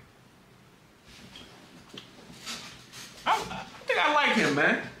Story. I think I like him,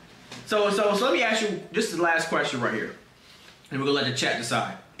 man. So let me ask you just the last question right here. And we're gonna let the chat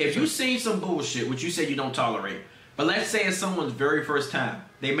decide. If you've seen some bullshit, which you said you don't tolerate, but let's say it's someone's very first time.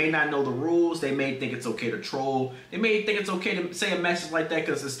 They may not know the rules. They may think it's okay to troll. They may think it's okay to say a message like that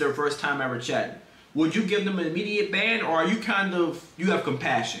because it's their first time ever chatting. Would you give them an immediate ban, or are you you have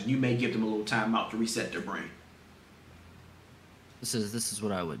compassion? You may give them a little time out to reset their brain. This is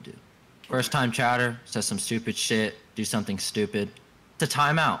what I would do. First time chatter, says some stupid shit, do something stupid. It's a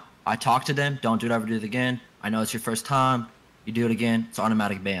timeout. I talk to them, don't do it ever do it again. I know it's your first time. You do it again, it's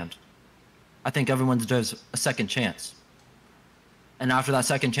automatic banned. I think everyone deserves a second chance. And after that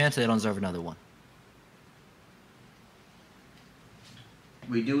second chance, they don't deserve another one.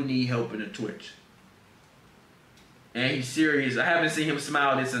 We do need help in the Twitch. And he's serious. I haven't seen him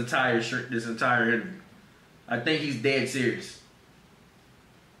smile this entire interview. I think he's dead serious.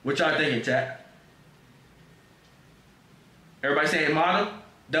 What y'all thinking, chat? Everybody saying model?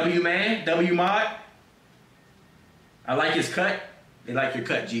 W man? W mod? I like his cut. They like your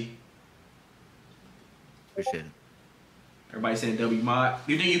cut, G. Appreciate it. Everybody saying W mod.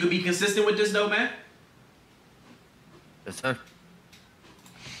 You think you could be consistent with this though, man? Yes, sir.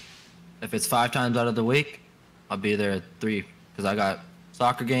 If it's 5 times out of the week, I'll be there at 3 because I got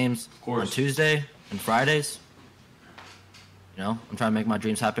soccer games on Tuesday and Fridays. You know, I'm trying to make my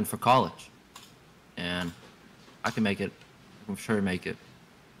dreams happen for college, and I can make it. I'm sure to make it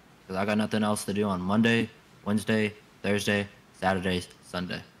because I got nothing else to do on Monday, Wednesday, Thursday, Saturdays,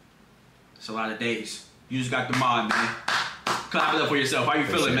 Sunday. It's a lot of days. You just got the mod, man. Clap it up for yourself. How you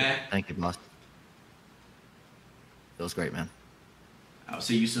feeling, man? Thank you, boss. Feels great, man. I'll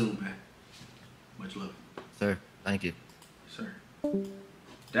see you soon, man. Much love. Sir, thank you. Sir.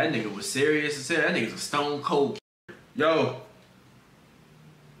 That nigga was serious as hell. That nigga's a stone cold. Yo.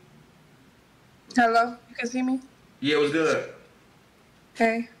 Hello, you can see me? Yeah, what's good?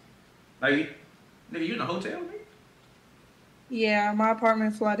 Hey. Like, nigga, you in a hotel, nigga? Yeah, my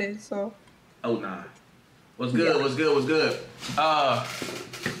apartment flooded, so. Oh, nah. What's good? Yeah. What's good? What's good?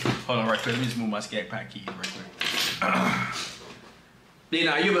 Hold on right quick. Let me just move my scat pack keys right quick. You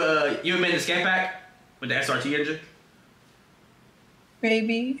ever made the scat pack with the SRT engine?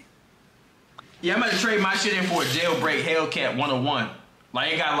 Maybe. Yeah, I'm about to trade my shit in for a jailbreak Hellcat 101.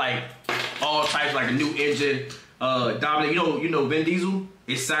 Like, it got like all types, like a new engine. Dominic, you know Vin Diesel?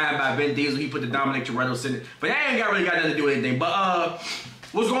 It's signed by Vin Diesel. He put the Dominic Toretto in it. But that ain't really got nothing to do with anything. But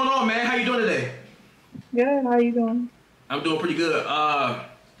what's going on, man? How you doing today? Good, how you doing? I'm doing pretty good. How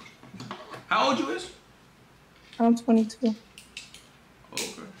old you is? I'm 22.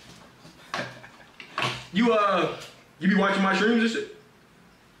 Okay. You be watching my streams and shit?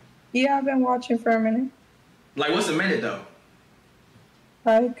 Yeah, I've been watching for a minute. Like, what's a minute though?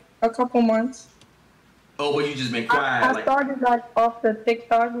 Like a couple months. Oh, but you just been quiet. I started like off the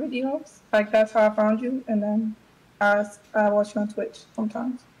TikTok videos. Like that's how I found you, and then I watch you on Twitch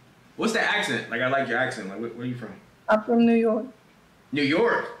sometimes. What's the accent? Like, I like your accent. Like, where are you from? I'm from New York. New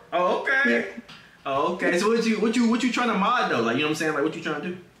York. Oh, okay. Yeah. Oh, okay. So what you trying to mod though? Like, you know what I'm saying? Like, what you trying to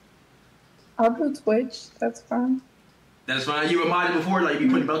do? I'll do Twitch. That's fine. That's fine. You were modded before? Like, you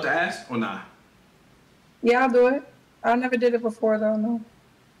be putting belt to ass or nah? Yeah, I'll do it. I never did it before though. No.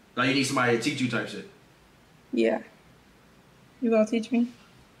 Like, you need somebody to teach you type shit. Yeah. You gonna teach me?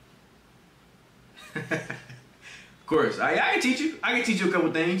 Of course. I can teach you. I can teach you a couple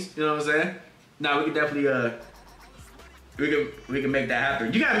things. You know what I'm saying? Nah, we can definitely we can make that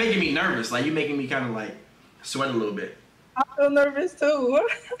happen. You gotta making me nervous. Like, you making me kind of like sweat a little bit. I feel nervous too.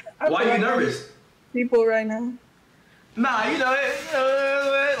 Why are you nervous? People right now. Nah,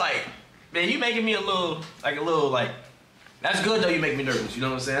 like, man, you making me a little like. That's good though. You make me nervous. You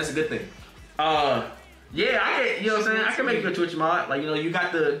know what I'm saying? That's a good thing. Yeah, I can. You know what I'm saying? I can make you a Twitch mod. Like, you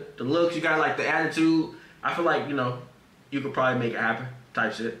got the looks. You got like the attitude. I feel like you could probably make it happen.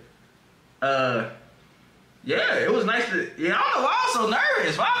 Type shit. Yeah, it was nice to. Yeah, I don't know why I'm so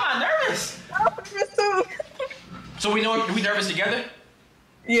nervous. Why am I nervous? I'm nervous too. So we nervous together?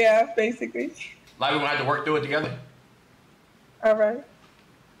 Yeah, basically. Like, we gonna have to work through it together? All right.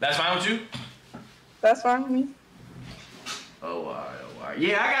 That's fine with you? That's fine with me. Oh, all right.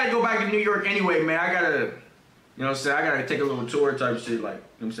 Yeah, I gotta go back to New York anyway, man. I gotta, you know what I'm saying? I gotta take a little tour type shit, like, you know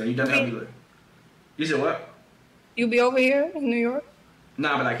what I'm saying? You done help me, like. You said what? You be over here in New York?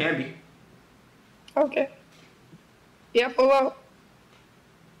 Nah, but I can be. Okay. Yeah, pull up.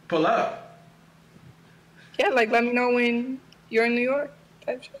 Pull up? Yeah, like, let me know when you're in New York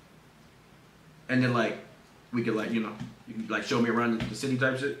type shit. And then, like, we could, like, you can, like, show me around the city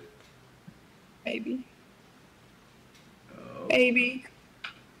type shit? Maybe. Maybe.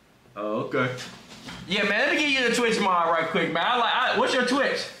 Oh, okay. Yeah, man, let me give you the Twitch mod right quick, man. What's your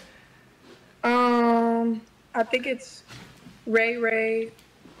Twitch? I think it's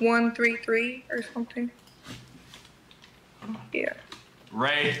Ray133 or something. Yeah.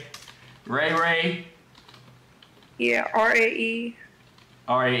 Ray. Yeah, RAE.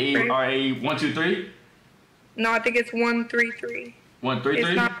 RAE 123? No, I think it's 133. 133?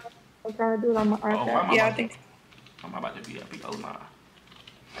 It's not. I'm trying to do it on my iPad. Yeah, I think. I'm about to be up. Oh, nah.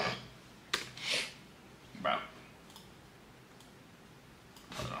 Bro.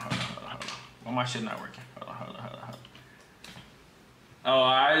 Hold on. Why my shit not working? Hold on. Oh,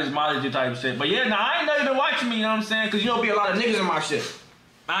 I just modded you type of shit. But yeah, I ain't know you been watching me, you know what I'm saying? Because you don't be a lot of niggas in my shit.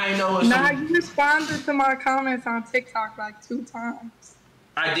 I ain't know Nah, you responded to my comments on TikTok like 2 times.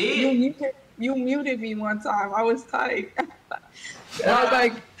 I did? You muted me one time. I was tight. I was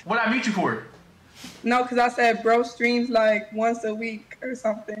like... What I mute you for? No, because I said bro streams like once a week or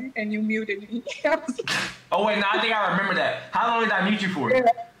something, and you muted me. Oh wait, no, I think I remember that. How long did I mute you for? Yeah.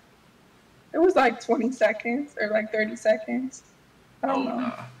 It was like 20 seconds or like 30 seconds. I don't know.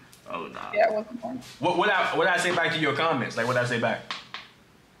 Nah. Oh nah. Yeah, it wasn't long. What did I say back to your comments? Like what did I say back?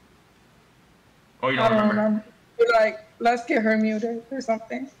 Oh, you I don't don't remember? remember. You're like, let's get her muted or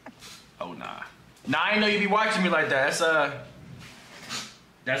something. Oh nah. Nah, I didn't know you'd be watching me like that.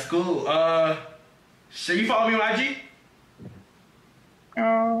 That's cool. Should you follow me on IG?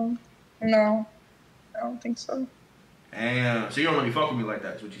 No, I don't think so. Damn. So you don't really fuck with me like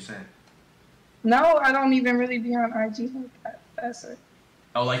that, is what you're saying? No, I don't even really be on IG like that. That's it.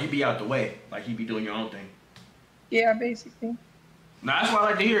 Oh, like you be out the way. Like you be doing your own thing. Yeah, basically. Nah, that's what I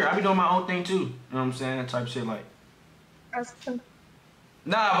like to hear. I be doing my own thing too. You know what I'm saying? That type of shit like. That's good.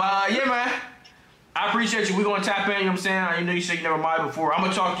 Nah, but yeah, man. I appreciate you. We gonna tap in, you know what I'm saying? I know you said you never mind before. I'm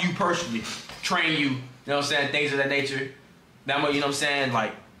gonna talk to you personally. Train you, you know what I'm saying? Things of that nature. Then I'm gonna, you know what I'm saying?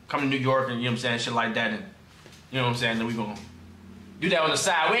 Like, come to New York and, you know what I'm saying? Shit like that. And, you know what I'm saying? Then we gonna do that on the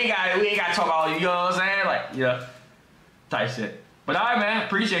side. We ain't gotta talk all, you know what I'm saying? Like, yeah. Type shit. But all right, man.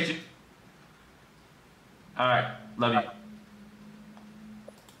 Appreciate you. All right. Love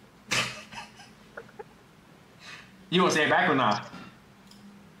you. You wanna say it back or not?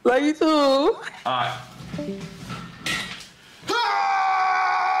 Love you too. Alright.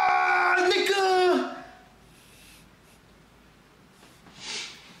 Ah, nigga!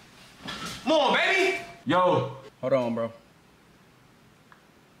 Come on, baby! Yo. Hold on, bro.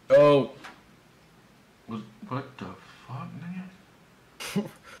 Yo. What the fuck, nigga?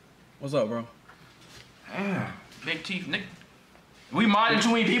 What's up, bro? Damn. Big teeth, nigga. We modded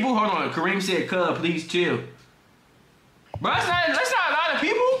too many people? Hold on. Kareem said, cub, please chill. Bro, that's not a lot of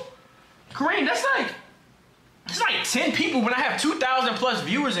people. Kareem, that's like 10 people when I have 2,000 plus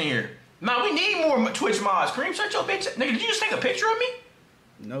viewers in here. Nah, we need more Twitch mods. Kareem, shut your bitch. Nigga, did you just take a picture of me?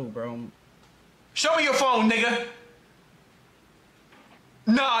 No, bro. Show me your phone, nigga.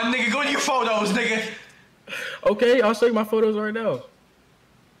 Nah, nigga, go to your photos, nigga. Okay, I'll show you my photos right now.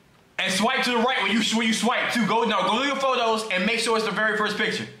 And swipe to the right when you swipe too. Go to your photos and make sure it's the very first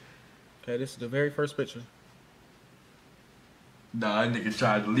picture. Okay, this is the very first picture. Nah, that nigga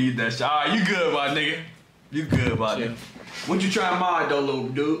tried to leave that shit. Alright, you good, my nigga. You good, my nigga. What you trying to mod though, little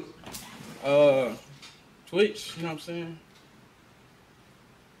dude? Twitch, you know what I'm saying?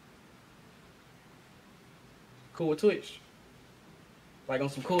 Cool with Twitch. Like on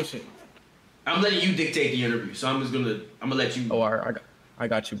some cool shit. I'm letting you dictate the interview, so I'm gonna let you. Oh, alright, I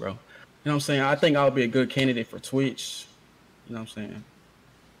got you, bro. You know what I'm saying? I think I'll be a good candidate for Twitch. You know what I'm saying?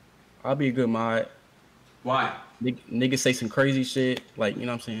 I'll be a good mod. Why? Niggas say some crazy shit, like, you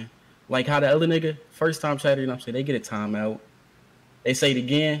know what I'm saying? Like how the other nigga, first time chatter, you know what I'm saying? They get a timeout. They say it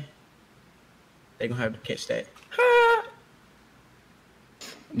again, they gonna have to catch that.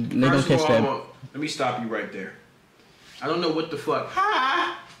 They gonna catch that. Let me stop you right there. I don't know what the fuck.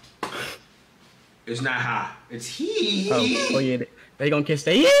 Ha! It's not ha. It's he. Oh yeah, they gonna catch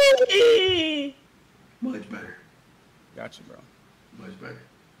that. Much better. Gotcha, bro. Much better.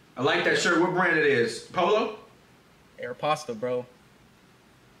 I like that shirt. What brand it is? Polo? Air Pasta, bro.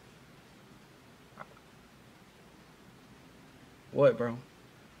 What, bro?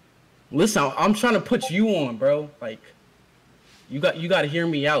 Listen, I'm trying to put you on, bro. Like, you got to hear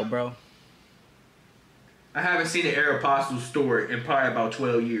me out, bro. I haven't seen an Aeropostale store in probably about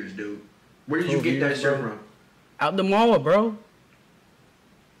 12 years, dude. Where did you get that shirt from? Out the mall, bro.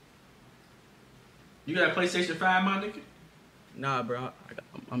 You got a PlayStation 5, my nigga? Nah, bro.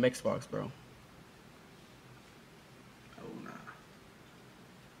 I'm Xbox, bro. Oh, nah.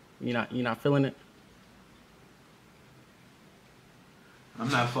 You not feeling it? I'm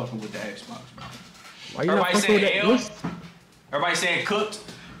not fucking with the Xbox, bro. Why you not fucking with that? Everybody saying cooked.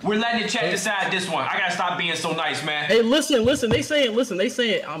 We're letting the chat decide this one. I gotta stop being so nice, man. Hey, listen. They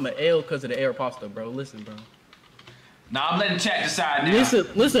saying I'm an L because of the Air Pasta, bro. Listen, bro. Nah, I'm letting the chat decide now.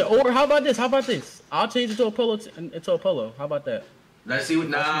 Listen. Or how about this? I'll change it to a polo. Into a polo. How about that? Let's see what.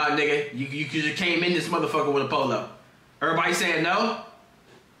 Nah, nigga. You just came in this motherfucker with a polo. Everybody saying no.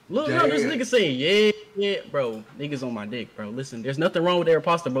 Look, no, this nigga saying yeah, bro. Niggas on my dick, bro. Listen, there's nothing wrong with Air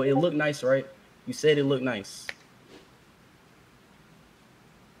Pasta, bro. It looked nice, right? You said it looked nice.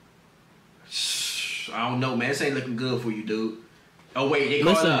 I don't know, man. This ain't looking good for you, dude. Oh, wait. They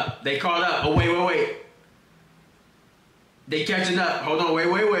caught up. Oh, wait. They catching up. Hold on.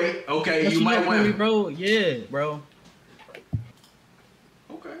 Wait. Okay, you might win. Me, bro. Yeah, bro.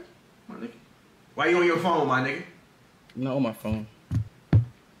 Okay, my nigga. Why you on your phone, my nigga? I'm not on my phone.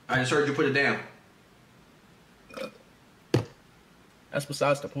 I just heard you put it down. That's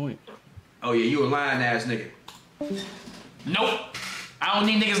besides the point. Oh yeah, you a lying ass nigga. Nope. I don't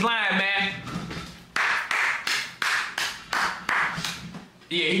need niggas lying, man.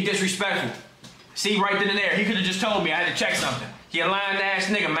 Yeah, he disrespectful. See, right then and there, he could have just told me I had to check something. He a lying ass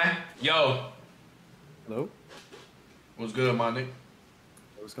nigga, man. Yo. Hello? What's good, my nigga?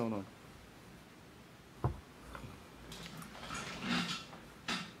 What's going on?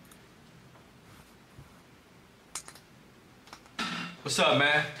 What's up,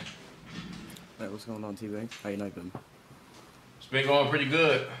 man? Hey, what's going on, Tbvnks? How you night been? It's been going pretty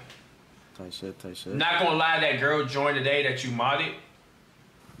good. Tight shit, tight shit. Not gonna lie, that girl joined today that you modded.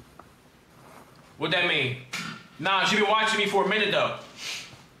 What that mean? Nah, she been watching me for a minute though.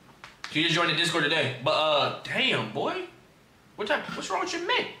 She just joined the Discord today. But damn boy, what's wrong with your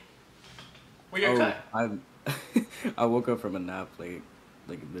mitt? Where your cut? I woke up from a nap like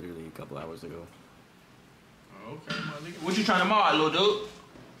literally a couple hours ago. Okay, my nigga. What you trying to mod, little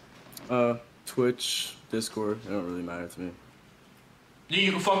dude? Twitch, Discord, it don't really matter to me.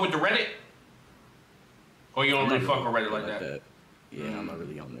 You can fuck with the Reddit? Or you don't really fuck with Reddit like that? Yeah, I'm not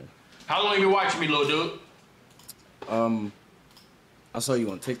really on there. How long you been watching me, little dude? I saw you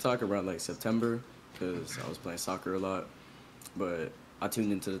on TikTok around like September because I was playing soccer a lot, but I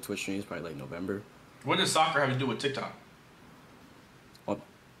tuned into the Twitch streams probably like November. What does soccer have to do with TikTok?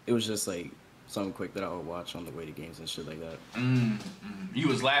 It was just like something quick that I would watch on the way to games and shit like that. You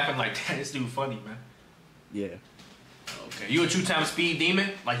was laughing like that. This dude funny, man. Yeah. Okay. You a 2-time speed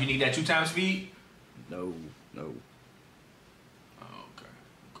demon? Like you need that 2-time speed? No.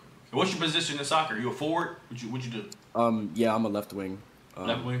 What's your position in soccer? You a forward? What you do? Yeah, I'm a left wing.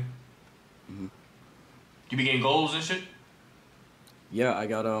 Left wing? You be getting goals and shit? Yeah, I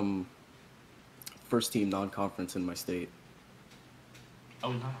got first team non-conference in my state.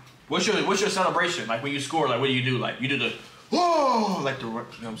 Oh no. What's your celebration? Like when you score, like what do you do? Like you do the whoa, like the, you know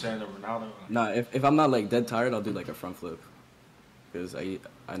what I'm saying, the Ronaldo? Nah, if I'm not like dead tired, I'll do like a front flip. Because I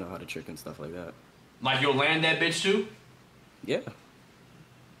know how to trick and stuff like that. Like you'll land that bitch too? Yeah.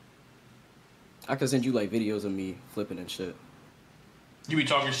 I could send you like videos of me flipping and shit. You be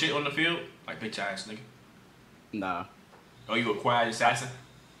talking shit on the field? Like bitch ass nigga? Nah. Oh, you a quiet assassin?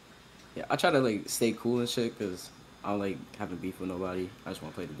 Yeah, I try to like stay cool and shit because I don't like having beef with nobody. I just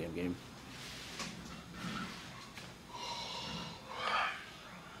want to play the damn game.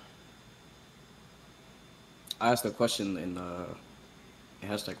 I asked a question in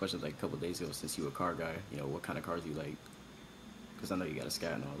hashtag question like a couple days ago since you a car guy. You know, what kind of cars you like? Because I know you got a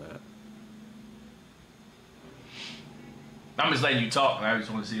Scat and all that. I'm just letting you talk. I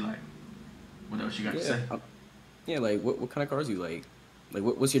just want to see like what else you got to say. Yeah, like what kind of cars you like? Like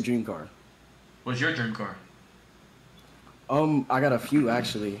what's your dream car? What's your dream car? I got a few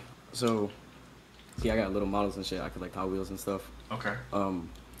actually. So, see, I got little models and shit. I could like Hot Wheels and stuff. Okay.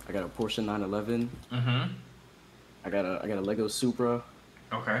 I got a Porsche 911. Mm-hmm. I got a Lego Supra.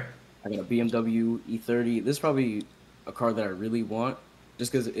 Okay. I got a BMW E30. This is probably a car that I really want,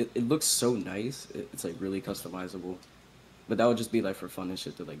 just because it looks so nice. It's like really customizable. But that would just be like for fun and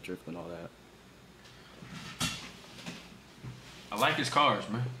shit to like drift and all that. I like his cars,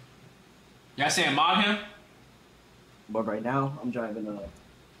 man. Y'all saying mod him? But right now, I'm driving a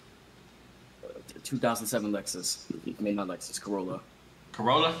 2007 Lexus. I mean, not Lexus, Corolla.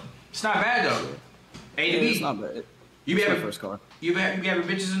 Corolla? It's not bad though. A to B. It's not bad. You be It's my having first car. You be having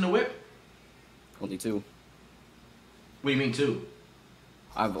bitches in the whip? Only 2. What do you mean 2?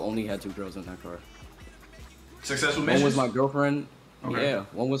 I've only had 2 girls in that car. Successful One missions? was my girlfriend. Okay. Yeah,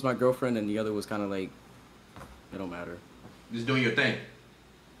 one was my girlfriend, and the other was kind of like, it don't matter. Just doing your thing.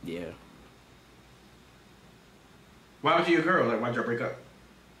 Yeah. Why was you a girl? Like, why'd y'all break up?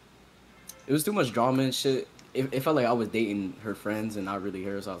 It was too much drama and shit. It felt like I was dating her friends and not really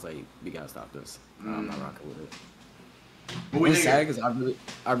her, so I was like, we gotta stop this. I'm not rocking with it. What It's sad because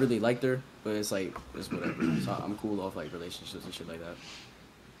I really liked her, but it's like, it's whatever. So I'm cool off like relationships and shit like that.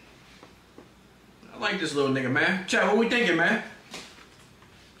 I like this little nigga, man. Chat, what we thinking, man?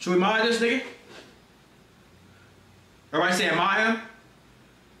 Should we mod this nigga? Everybody saying mod him?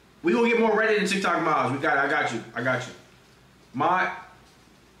 We gonna get more Reddit and TikTok mods. I got you. Mod.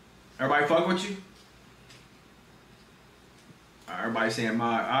 Everybody fuck with you? All right, everybody saying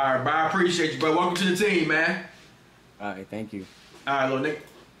mod. All right, bro, I appreciate you, bro. Welcome to the team, man. All right, thank you. All right, little nigga.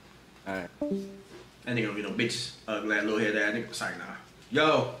 All right. That nigga don't get no bitches. Ugly ass little head ass nigga. Sorry, nah.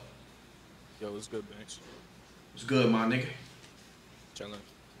 Yo. Yo, what's good, Banks? What's good, my nigga? Chillin'.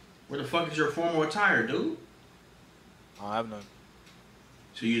 Where the fuck is your formal attire, dude? I have none.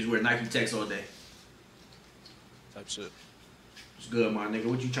 So you just wear Nike Techs all day? Type shit. What's good, my nigga?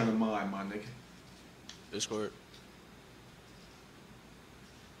 What you trying to mod, my nigga? Discord.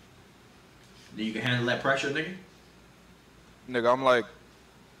 Then you can handle that pressure, nigga. Nigga,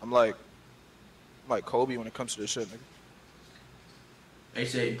 I'm like Kobe when it comes to this shit, nigga. They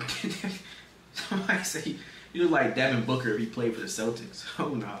say, somebody say, you look like Devin Booker if he played for the Celtics. Oh,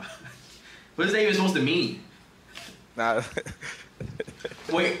 nah. What is that even supposed to mean? Nah.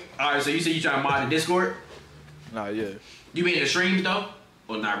 Wait, alright, so you say you trying to mod the Discord? Nah, yeah. You be in the streams, though?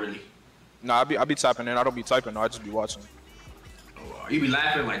 Or not really? Nah, I be typing in. I don't be typing, though. I just be watching. Oh, you be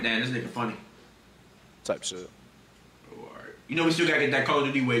laughing like, damn, this nigga funny. Type shit. Oh, alright. You know we still gotta get that Call of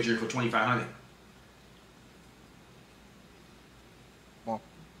Duty wager for 2,500. Come on.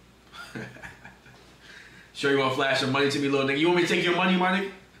 Sure you wanna flash some money to me, little nigga? You want me to take your money, my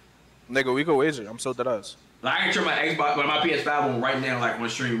nigga? Nigga, we go wager. I'm so dead ass. Like, I can turn my Xbox, but my PS5 on right now, like on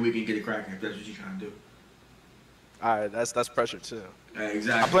stream, we can get it cracking if that's what you trying to do. Alright, that's pressure too.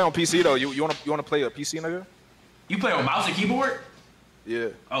 Exactly. I play on PC though. You wanna play a PC, nigga? You play on mouse and keyboard? Yeah.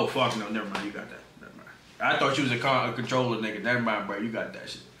 Oh fuck no, never mind. You got that. Never mind. I thought you was a controller nigga. Never mind, bro. You got that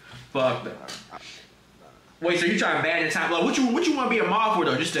shit. Fuck that. Wait, so you trying to ban the time? Like, what you want to be a mod for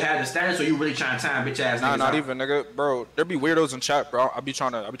though? Just to have the status, or you really trying to time bitch ass niggas? Nah, not out? even, nigga. Bro, there be weirdos in chat, bro. I be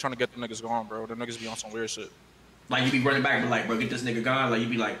trying to get the niggas going, bro. The niggas be on some weird shit. Like you be running back, but like, bro, get this nigga gone. Like you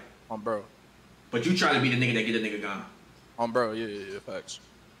be like, bro. But you trying to be the nigga that get the nigga gone. Bro, yeah, facts.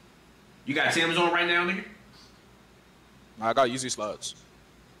 You got Tim's on right now, nigga? Nah, I got Yeezy slides.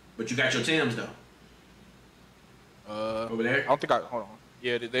 But you got your Tim's though. Over there? I don't think hold on.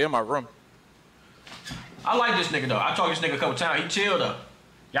 Yeah, they in my room. I like this nigga though. I talked to this nigga a couple times. He chill though.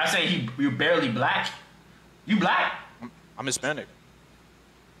 Y'all saying you barely black? You black? I'm Hispanic.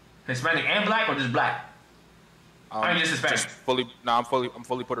 Hispanic and black, or just black? I'm just Hispanic. Just fully. Nah, I'm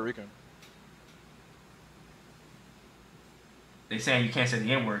fully Puerto Rican. They saying you can't say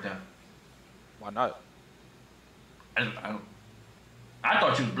the N word though. Why not? I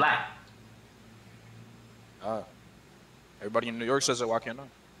thought you was black. Everybody in New York says it. Why can't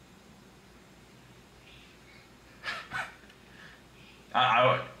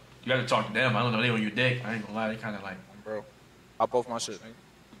I? You gotta talk to them. I don't know. They on your dick. I ain't gonna lie. They kind of like, bro. I both my shit, nigga.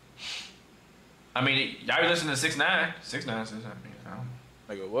 I mean, y'all listen to 6ix9ine. 6ix9ine says that. I don't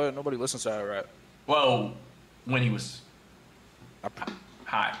know. Nigga, what? Nobody listens to that rap. Well, when he was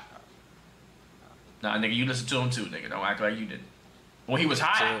hot. Nah, nigga, you listen to him too, nigga. Don't act like you didn't. When he was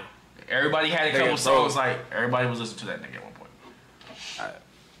hot, everybody had a couple songs. Like everybody was listening to that nigga at one point.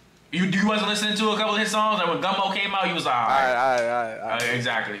 You wasn't listening to a couple of his songs? Like when Gumbo came out, you was alright.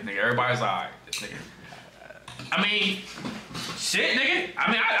 Exactly, nigga. Everybody's alright. This nigga. I mean, shit, nigga.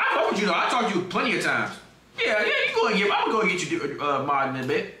 I mean, I fuck with you though. I talked to you plenty of times. Yeah, you go and get. I'm gonna go and get you mod in a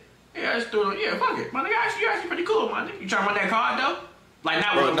bit. Yeah, let's do it. Yeah, fuck it, my nigga. You actually pretty cool, my nigga. You trying to run that card though? Like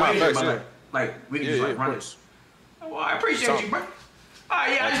not with a wager, but like we can just like run it. Oh, well, I appreciate you, bro.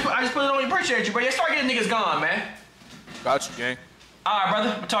 Alright, yeah, I just put it on. Appreciate you, bro. Yeah, start getting niggas gone, man. Got you, gang. Alright,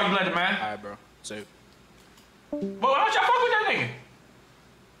 brother. I'll talk to you later, man. Alright, bro. Safe. Well, why don't y'all fuck with that nigga?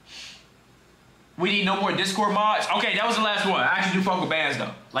 We need no more Discord mods. Okay, that was the last one. I actually do fuck with bands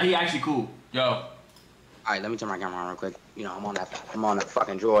though. Like he actually cool. Yo. Alright, let me turn my camera on real quick. You know, I'm on that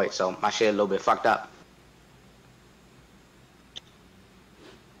fucking droid, so my shit a little bit fucked up.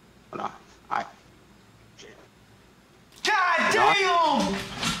 Hold on. Alright. God damn!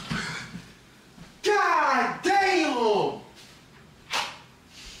 God damn!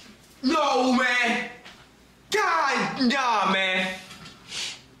 No, man. God, nah, man.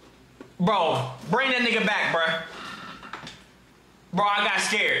 Bro, bring that nigga back, bro. Bro, I got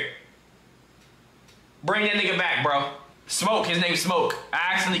scared. Bring that nigga back, bro. Smoke, his name's Smoke.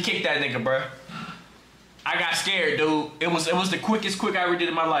 I accidentally kicked that nigga, bro. I got scared, dude. It was the quickest quick I ever did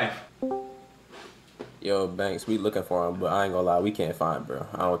in my life. Yo, Banks, we looking for him, but I ain't gonna lie, we can't find bro.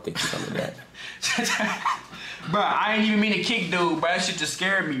 I don't think he's coming back. Bro, I ain't even mean to kick dude, bro. That shit just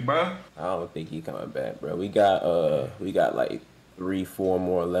scared me, bro. I don't think he coming back, bro. We got like 3-4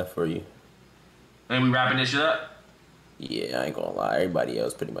 more left for you. And we wrapping this shit up? Yeah, I ain't gonna lie. Everybody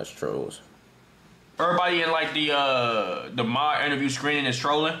else pretty much trolls. Everybody in like the mod interview screening is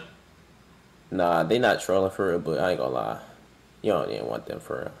trolling? Nah, they not trolling for real, but I ain't gonna lie. You don't even want them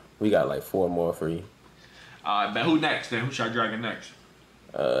for real. We got like 4 more for you. But who next then? Who should I drag in next?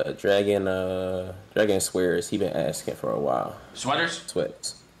 Dragon swears he been asking for a while. Sweaters?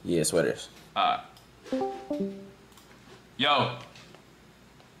 Sweaters. Yeah, sweaters. Yo.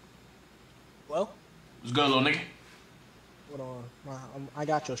 Well? What's good, little nigga? Hold on. I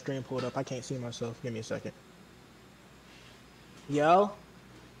got your stream pulled up. I can't see myself. Give me a second. Yo?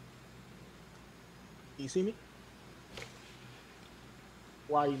 You see me?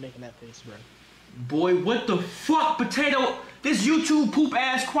 Why are you making that face, bro? Boy, what the fuck, potato? This YouTube poop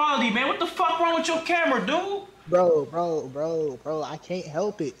ass quality, man. What the fuck wrong with your camera, dude? Bro, I can't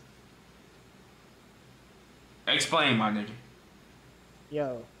help it. Explain, my nigga.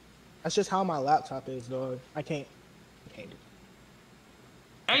 Yo, that's just how my laptop is, dog. I can't do it.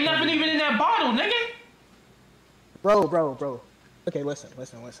 Ain't nothing even in that bottle, nigga. Bro. Okay, listen.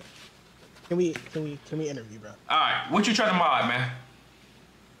 Can we interview, bro? Alright, what you trying to mod, man?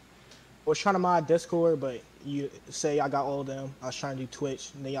 I was trying to mod Discord, but you say I got all of them. I was trying to do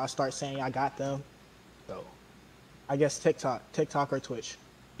Twitch, and then y'all start saying I got them. So, I guess TikTok or Twitch.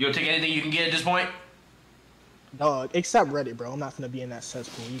 You'll take anything you can get at this point? Dog, except Reddit, bro. I'm not gonna be in that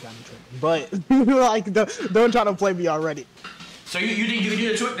cesspool. You got me tripping. But, like, don't try to play me already. So you think you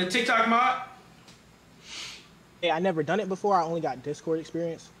can do the TikTok mod? Hey, I never done it before. I only got Discord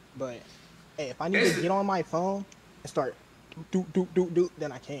experience. But, hey, if I need to get on my phone and start do,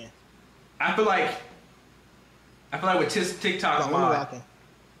 then I can. I feel like with TikTok mod.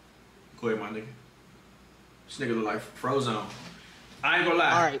 Go ahead, my nigga. This nigga look like Frozone. I ain't gonna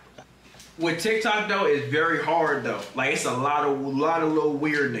lie. All right. With TikTok though, it's very hard though. Like it's a lot of little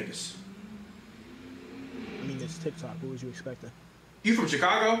weird niggas. I mean, it's TikTok. What was you expecting? You from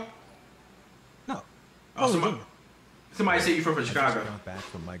Chicago? No. Oh, somebody said you from Chicago.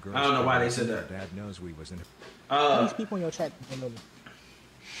 I don't know why they said that. Dad knows we was in. These people in your chat don't know me.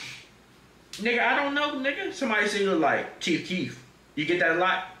 Nigga, I don't know, nigga. Somebody said you look like Chief Keef. You get that a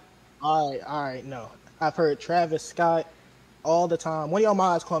lot? All right, no. I've heard Travis Scott all the time. One of y'all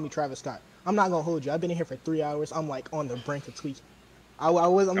mods call me Travis Scott. I'm not gonna hold you. I've been in here for 3 hours. I'm like on the brink of tweaking. I'm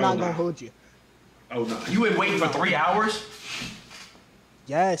not gonna hold you. Oh no, you been waiting for 3 hours?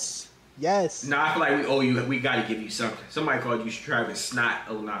 Yes. Nah, I feel like we owe you. We gotta give you something. Somebody called you Travis Snot.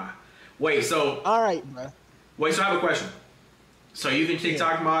 Oh nah. Wait, so. All right, bro. Wait, so I have a question. So you can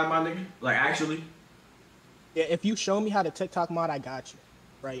TikTok mod, my nigga? Like actually? Yeah, if you show me how to TikTok mod, I got you.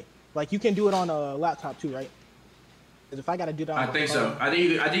 Right? Like you can do it on a laptop too, right? Because if I gotta do that on I think so. I think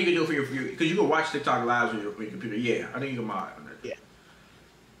you can do it for your because you can watch TikTok lives on your computer. Yeah, I think you can mod on that. Yeah.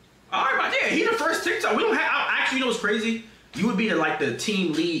 All right, but yeah, he the first TikTok. We don't have actually. You know what's crazy? You would be the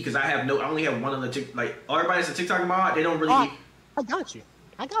team lead because I only have one on the TikTok. Like everybody's a TikTok mod. They don't really. I got you.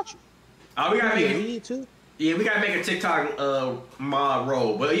 Oh, we gotta make it too. Yeah, we gotta make a TikTok mod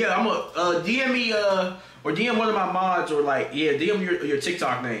role. But yeah, I'm a DM me or DM one of my mods or DM your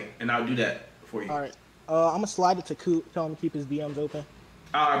TikTok name and I'll do that for you. All right. I'm gonna slide it to Coop. Tell him to keep his DMs open.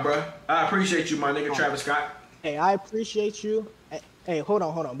 All right, bro. I appreciate you, my nigga, Travis Scott. Hey, I appreciate you. Hey, hold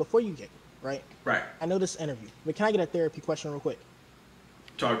on. Before you get right. Right. I know this interview, but can I get a therapy question real quick?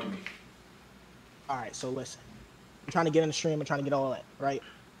 Talk to me. All right. So listen, I'm trying to get in the stream. I'm trying to get all that right.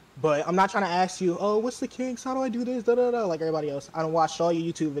 But I'm not trying to ask you, oh, what's the kinks? How do I do this? Like everybody else. I don't watch all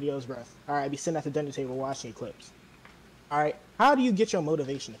your YouTube videos, bro. All right, I be sitting at the dinner table watching your clips. All right, how do you get your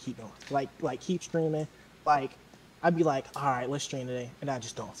motivation to keep going? Like keep streaming. Like, I'd be like, all right, let's stream today, and I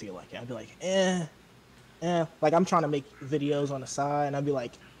just don't feel like it. I'd be like, Like I'm trying to make videos on the side, and I'd be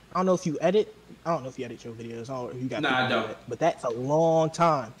like, I don't know if you edit. I don't know if you edit your videos. I don't know if you got. Nah, I don't. But that's a long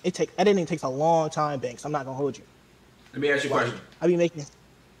time. Editing takes a long time, Banks. I'm not gonna hold you. Let me ask you a question. I be making.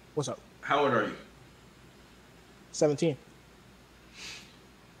 What's up? How old are you? 17.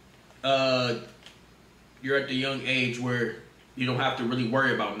 You're at the young age where you don't have to really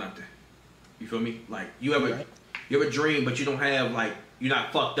worry about nothing. You feel me? Like you have a dream, but you don't have you're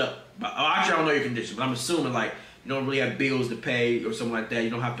not fucked up. But actually, I don't know your condition, but I'm assuming you don't really have bills to pay or something like that. You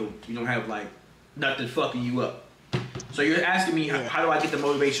don't have nothing fucking you up. So you're asking me how do I get the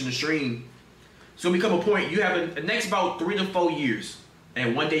motivation to stream? So become a point. You have the next about 3 to 4 years.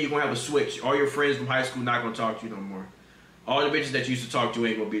 And one day you're going to have a switch. All your friends from high school not going to talk to you no more. All the bitches that you used to talk to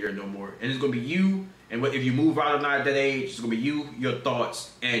ain't going to be there no more. And it's going to be you. And if you move out of that age, it's going to be you, your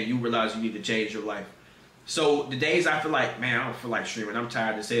thoughts, and you realize you need to change your life. So the days I feel like, man, I don't feel like streaming. I'm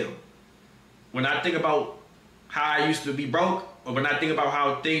tired as hell. When I think about how I used to be broke, or when I think about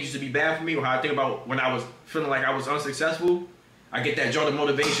how things used to be bad for me, or how I think about when I was feeling like I was unsuccessful, I get that jolt of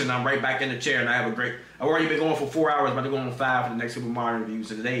motivation. I'm right back in the chair, and I have a great. I've already been going for 4 hours, about to go on 5 for the next Super Mario review.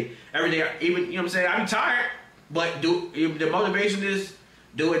 So today, every day, even you know what I'm saying, I be tired, but the motivation is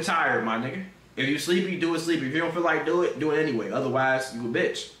do it tired, my nigga. If you sleepy, do it sleepy. If you don't feel like do it anyway. Otherwise, you a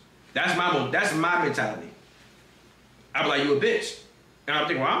bitch. That's my mentality. I be like, you a bitch, and I'm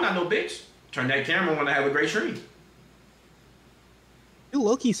thinking, well, I'm not no bitch. Turn that camera on when I have a great stream. You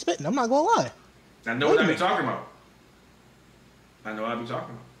low key spitting. I'm not gonna lie. I know what I be talking about. I know what I be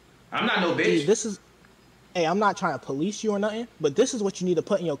talking about. I'm not no bitch. Dude, hey, I'm not trying to police you or nothing, but this is what you need to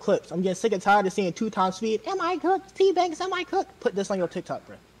put in your clips. I'm getting sick and tired of seeing 2 times speed. Am I cooked? Tbvnks, am I cooked? Put this on your TikTok,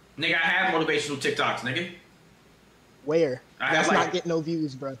 bro. Nigga, I have motivational TikToks, nigga. Where? I That's have, not like- getting no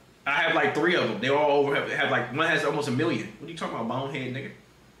views, bro. I have like 3 of them. They all over have like one has almost 1 million. What are you talking about, bonehead, nigga?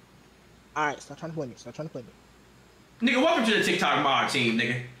 All right, stop trying to play me. Stop trying to play me. Nigga, welcome to the TikTok mod team,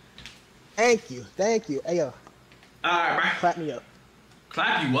 nigga. Thank you. Thank you. Hey, yo. All right, bro. Clap me up.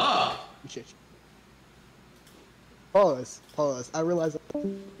 Clap you up. Appreciate you. Pause. Pause. I realize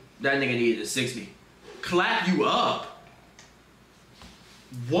That nigga needed a 60. Clap you up.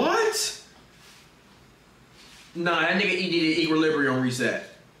 What? Nah, that nigga needed equilibrium reset.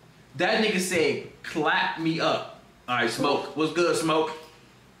 That nigga said, clap me up. All right, Smoke. What's good, Smoke?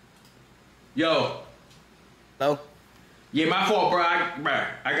 Yo. Hello? Yeah, my fault, bro.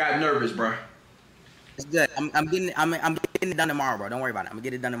 I got nervous, bro. It's good. I'm getting it done tomorrow, bro. Don't worry about it. I'm gonna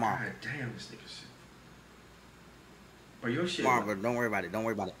get it done tomorrow. God damn, this nigga shit. Bro, your shit. Tomorrow, bro. Don't worry about it. Don't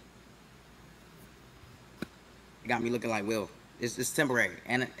worry about it. It got me looking like Will. It's temporary,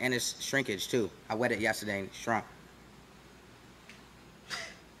 and it's shrinkage too. I wet it yesterday and it shrunk.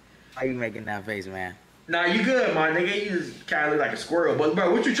 Why you making that face, man? Nah, you good, my nigga. You just kind of look like a squirrel. But,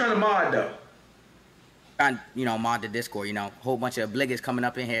 bro, what you trying to mod, though? Trying, mod the Discord, whole bunch of obligates coming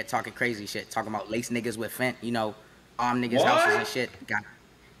up in here talking crazy shit, talking about lace niggas with Fent, arm niggas' houses and shit.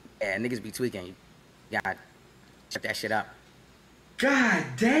 Yeah, niggas be tweaking. You gotta check that shit up. God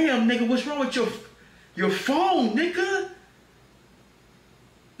damn, nigga, what's wrong with your phone, nigga?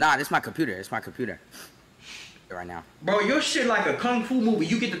 Nah, this is my computer. It's my computer. Right now. Bro, your shit like a kung fu movie.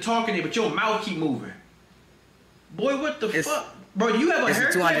 You get to talking it, but your mouth keep moving. Boy, what the fuck? Bro, do you have a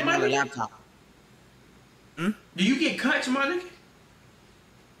haircut, my nigga? Laptop. Do you get cuts, my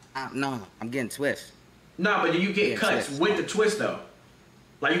nigga? No, I'm getting twists. Nah, but do you get cuts with the twist, though?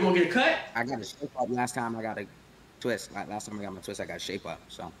 Like, you gonna get a cut? I got a shape up last time I got a twist. Last time I got my twist, I got a shape up,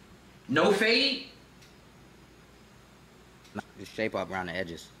 so. No fade? No, just shape up around the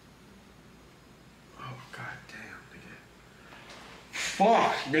edges. Oh, god damn, nigga.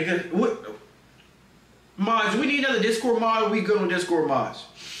 Fuck, nigga. What? Mods, we need another Discord mod, or we good on Discord mods?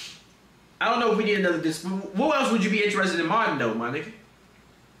 I don't know if we need another Discord. What else would you be interested in modding, though, my nigga?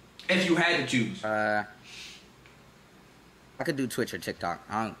 If you had to choose. I could do Twitch or TikTok.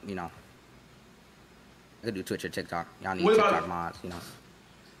 I could do Twitch or TikTok. Y'all need TikTok mods,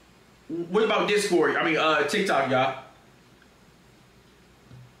 What about Discord? I mean, TikTok, y'all.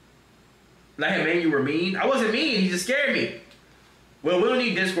 Like, hey, man, you were mean? I wasn't mean. He just scared me. Well, we don't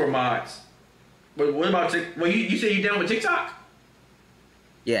need Discord mods. But what about TikTok? Well, you said you down with TikTok?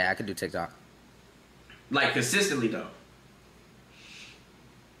 Yeah, I could do TikTok. Like, consistently, though?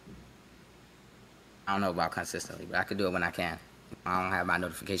 I don't know about consistently, but I could do it when I can. I don't have my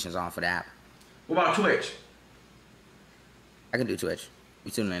notifications on for the app. What about Twitch? I can do Twitch. We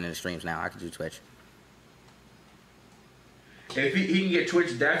tuning into the streams now. I can do Twitch. If he can get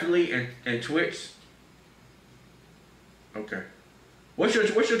Twitch, definitely, and Twitch. Okay. What's your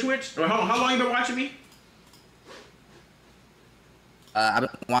Twitch? How long you been watching me? I've been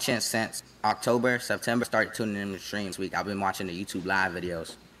watching since October, September. Started tuning in the streams week. I've been watching the YouTube live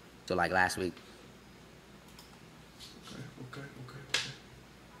videos till like last week. Okay.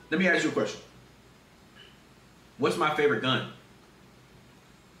 Let me ask you a question. What's my favorite gun?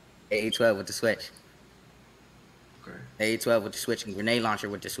 AA-12 with the switch. Okay. AA-12 with the switch and grenade launcher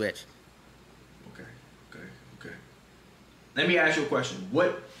with the switch. Okay. Let me ask you a question.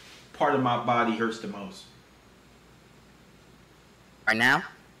 What part of my body hurts the most? Right now?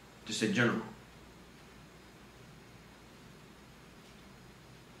 Just in general.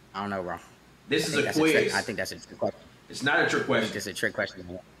 I don't know, bro. This is a quiz. I think that's a trick question. It's not a trick question. I think it's a trick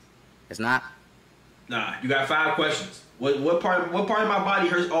question. It's not? Nah, you got 5 questions. What part of my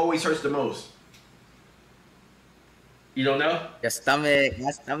body always hurts the most? You don't know? Your stomach.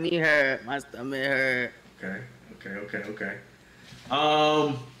 My stomach hurt. Okay.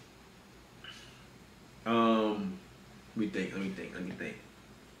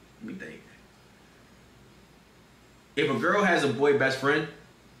 Let me think. If a girl has a boy best friend,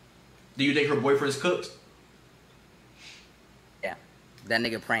 do you think her boyfriend's cooked? Yeah. That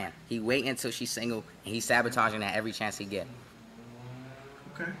nigga praying. He waiting until she's single and he's sabotaging at every chance he get.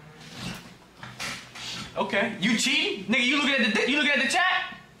 Okay. You cheating? Nigga, you looking at the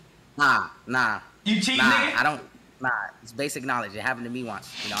chat? Nah. You cheating, nigga? nigga? It's basic knowledge. It happened to me once.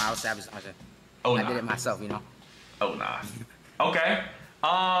 I was sabotaging. Oh, I did it myself, Oh, nah. Okay.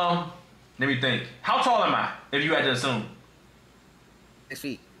 Let me think. How tall am I, if you had to assume? 6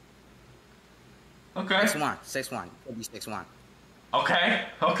 feet. Okay. 6'1". Could be 6'1". Okay.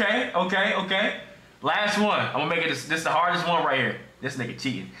 Last one. I'm gonna make it this the hardest one right here. This nigga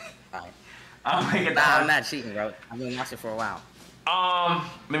cheating. Alright. I'll make it I'm not cheating, bro. I've been watching for a while. Let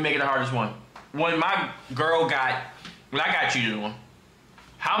me make it the hardest one. When I got you to one,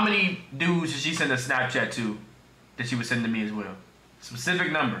 how many dudes did she send a Snapchat to that she would send to me as well?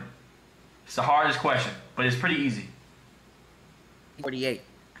 Specific number. It's the hardest question, but it's pretty easy. 48.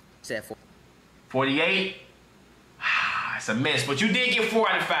 Said 4. 48? It's a miss, but you did get 4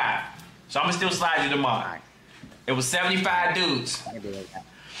 out of 5. So I'm gonna still slide you the mod. It was 75 dudes.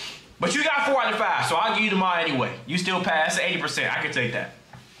 But you got 4 out of 5, so I'll give you the mod anyway. You still passed 80%. I can take that.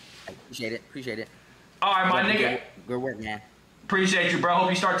 Appreciate it. Appreciate it. All right, my nigga. Good work, man. Appreciate you, bro. Hope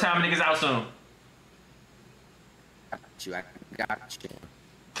you start timing niggas out soon. I got you.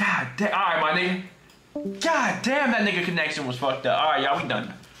 God damn. All right, my nigga. God damn, that nigga connection was fucked up. All right, y'all, we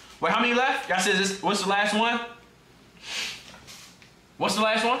done. Wait, how many left? Y'all said this. What's the last one? What's the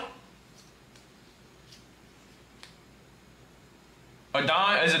last one?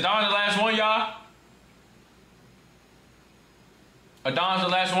 Adon, is Adon the last one, y'all? Adon's the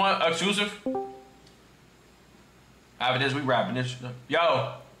last one, exclusive? After this, we wrapping this.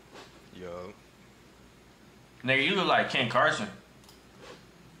 Yo. Yo. Nigga, you look like Ken Carson.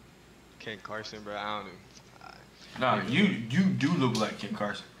 Ken Carson, bro, I don't know. Nah, you do look like Ken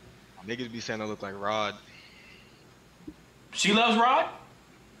Carson. Niggas be saying I look like Rod. She loves Rod?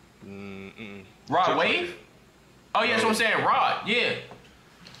 Rod Wave? Oh yeah, that's what I'm saying. Rod, yeah.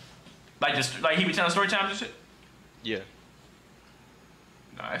 Like he be telling story times and shit? Yeah.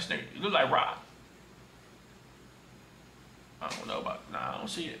 Nah, that nigga, you look like Rod. I don't know about, nah, I don't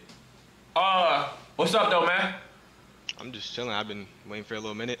see it. What's up though, man? I'm just chilling. I've been waiting for a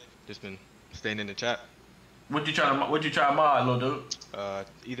little minute. Just been staying in the chat. What you try to mod, little dude?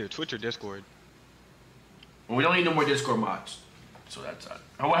 Either Twitch or Discord. Well, we don't need no more Discord mods. So that's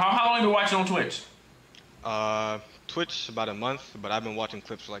how long you been watching on Twitch? Twitch about a month, but I've been watching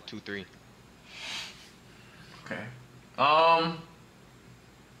clips for like 2-3. Okay.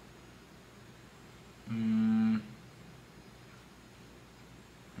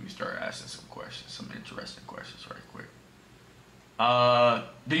 Let me start asking some questions, some interesting questions right quick.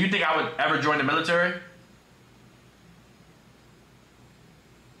 Do you think I would ever join the military?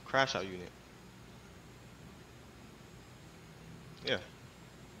 Crash out unit. Yeah.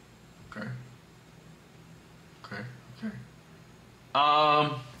 Okay.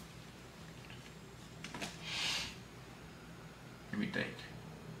 Let me think.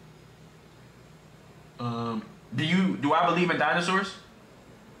 Do I believe in dinosaurs?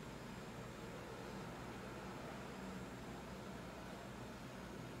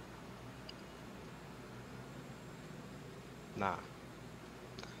 Nah.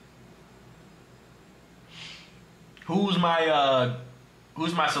 Who's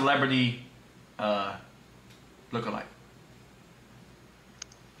my celebrity lookalike?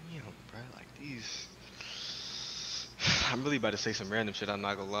 Damn, bro, like these. I'm really about to say some random shit. I'm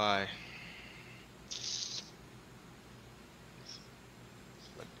not gonna lie.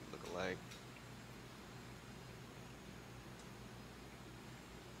 Lookalike.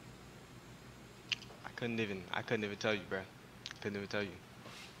 I couldn't even tell you, bro. Couldn't even tell you.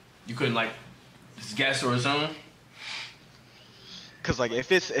 You couldn't like just guess or assume? Cause like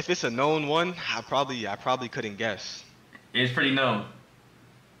if it's a known one, I probably couldn't guess. It's pretty known.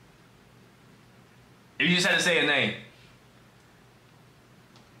 If you just had to say a name.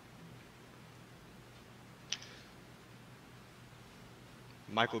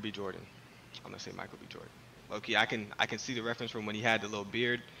 Michael B. Jordan. I'm gonna say Michael B. Jordan. Okay, I can see the reference from when he had the little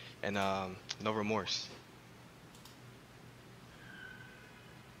beard and No Remorse.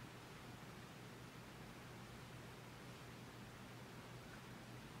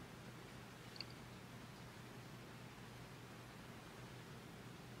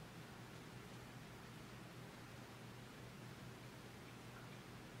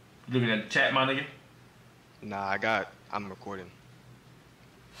 Looking at the chat, my nigga? Nah, I'm recording.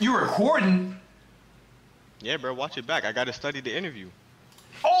 You recording? Yeah, bro, watch it back. I gotta study the interview.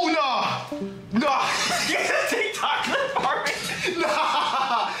 Oh, no! No! Get the TikTok clip, Harvey!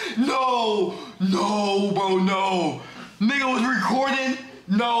 No! No, bro, no! Nigga was recording?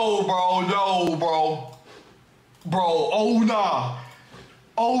 No, bro, no, bro. Bro, oh, nah.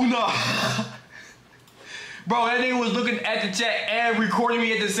 Oh, nah. Bro, that nigga was looking at the chat and recording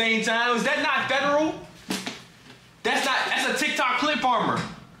me at the same time. Is that not federal? That's a TikTok clip farmer.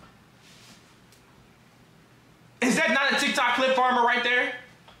 Is that not a TikTok clip farmer right there?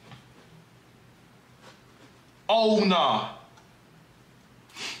 Oh, nah.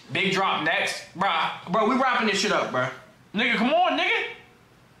 Big drop next. Bro, we wrapping this shit up, bro. Nigga, come on, nigga.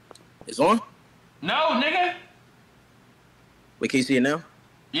 It's on? No, nigga. Wait, can you see it now?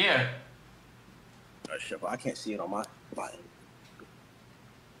 Yeah. Oh, shit, but I can't see it on my button.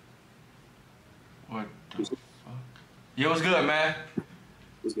 What the fuck? Yo, what's good, man?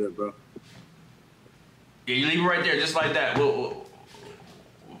 What's good, bro? Yeah, you leave it right there, just like that. What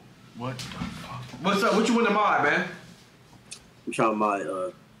the fuck? What's up? What you want to mod, man? I'm trying to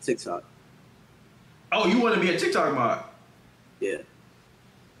mod TikTok. Oh, you want to be a TikTok mod? Yeah.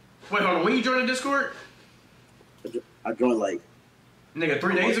 Wait, hold on. When you joined the Discord? I joined like... Nigga,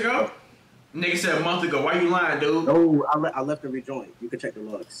 3 days ago? Nigga said a month ago. Why you lying, dude? No, I left and rejoined. You can check the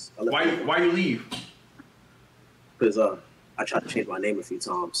logs. Why you leave? Because I tried to change my name a few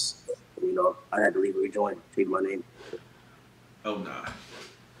times. You know, I had to leave and rejoin, change my name. Oh, nah.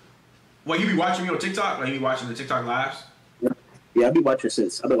 Well, you be watching me on TikTok? Like, you be watching the TikTok lives? Yeah, I've been watching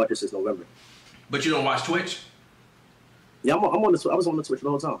since November. But you don't watch Twitch? Yeah, I'm on the. I was on the Twitch the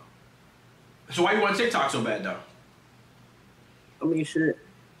whole time. So why you want TikTok so bad, though? I mean, shit.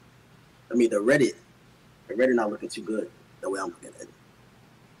 I mean, the Reddit not looking too good the way I'm looking at it.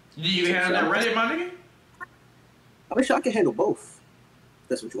 You can handle that Reddit, my nigga? I mean, sure, I can handle both. If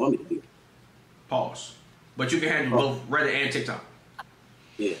that's what you want me to do. Pause. But you can handle both Reddit and TikTok.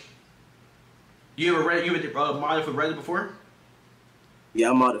 Yeah. You ever modded for Reddit before?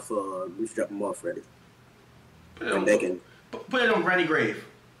 Yeah, I'm modded for Bootstrap and off Reddit. Put it on Granny Grave.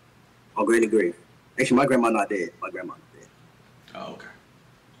 On Granny Grave. Actually, my grandma not dead. My grandma not dead. Oh, okay.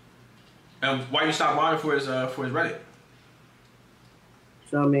 And why you stop modding for his Reddit?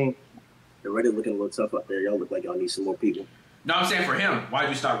 So I mean, the Reddit looking a little tough out there. Y'all look like y'all need some more people. No, I'm saying for him. Why'd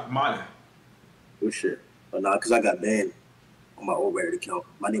you stop modding? Good shit. But nah, cause I got banned on my old Reddit account.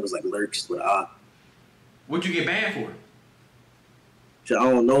 My name was like Lurks with an I. What'd you get banned for? Shit, I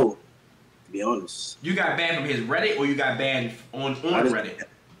don't know. To be honest. You got banned from his Reddit, or you got banned on Reddit?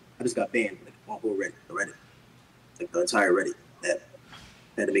 I just got banned like, on whole Reddit. The Reddit. Like the entire Reddit. That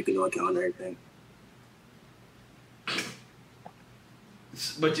had to make a new account and everything.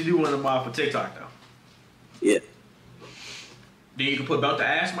 But you do want to mod for TikTok though. Yeah. Then you can put belt to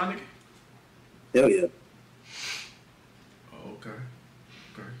ass, my nigga? Hell yeah. Oh, okay.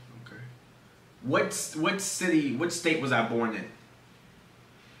 What state was I born in?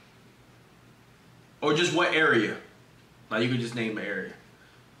 Or just what area? Like you could just name an area.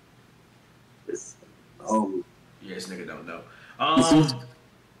 Yeah, this nigga don't know.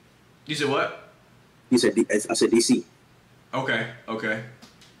 You said what? I said DC. Okay.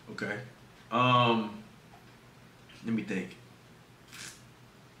 Let me think.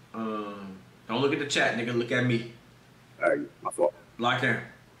 Don't look at the chat, nigga. Look at me. Alright, my fault. Lock in.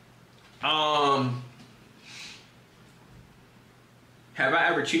 Have I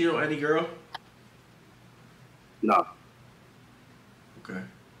ever cheated on any girl? No. Okay.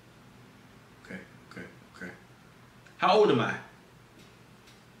 How old am I?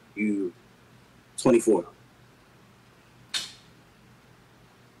 You 24.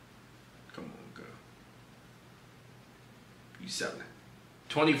 Come on, girl. You 7.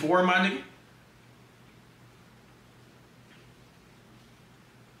 24, my nigga?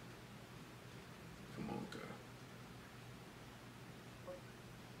 Come on, girl.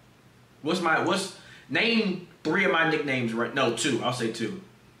 Name 3 of my nicknames right? No, 2. I'll say 2.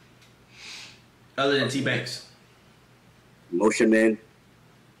 Other than Tbvnks. Motion Man.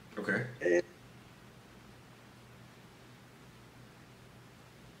 Okay. And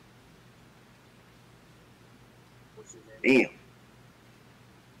damn.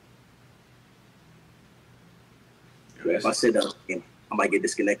 If I said that again, I might get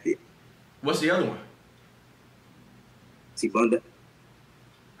disconnected. What's the other one? T-Bunda.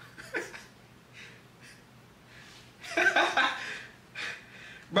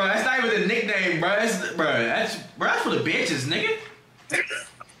 Bro, that's not even a nickname, bro. That's for the bitches, nigga.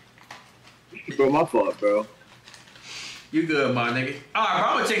 Bro, my fault, bro. You good, my nigga. All right, bro.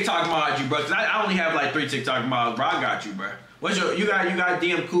 I'm gonna TikTok mod you, bro. Cause I only have like 3 TikTok mods, bro. I got you, bro. What's you got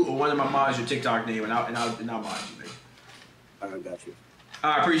DM Coot or one of my mods your TikTok name, and I'll mod you, nigga. I got you.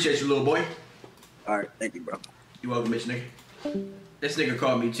 I appreciate you, little boy. All right, thank you, bro. You welcome, bitch, nigga. This nigga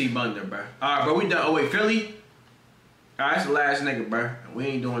called me T-Bunda, bro. All right, bro. We done. Oh wait, Philly. All right, that's the last nigga, bro. We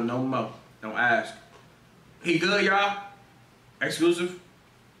ain't doing no more. Don't ask. He good, y'all? Exclusive?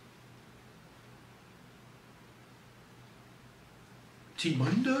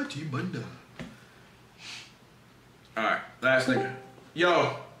 T-Bunda. All right, last nigga.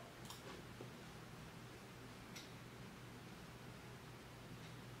 Yo.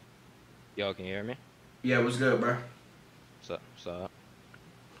 Yo, can you hear me? Yeah, what's good, bro? What's up?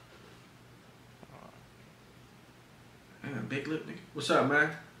 Man, big lip, nigga. What's up,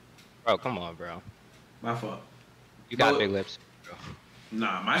 man? Bro, come on, bro. My fault. You got big lips, bro.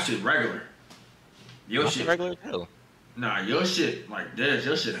 Nah, my shit regular. Your My shit regular too. Nah, your shit like this.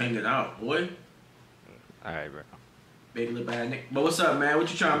 Your shit hanging out, boy. All right, bro. Big lip ass nigga. But what's up, man?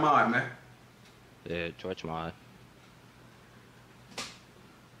 What you trying to mod, man? Yeah, George mod.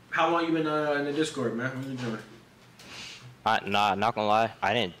 How long you been in the Discord, man? When you join? Nah, not gonna lie.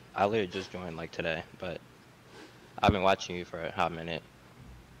 I literally just joined like today, but I've been watching you for a hot minute,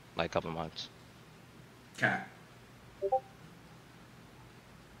 like a couple months. Cat.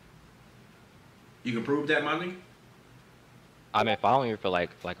 You can prove that, my nigga? I've been following you for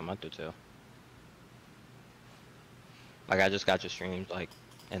like a month or two. Like I just got your streams like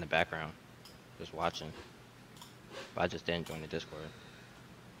in the background, just watching. But I just didn't join the Discord.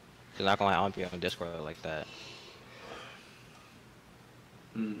 Cause not gonna lie, I don't be on Discord like that.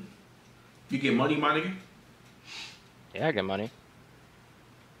 Mm. You get money, my nigga? Yeah, I get money.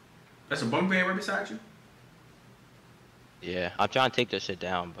 That's a bunk bed right beside you? Yeah, I'm trying to take this shit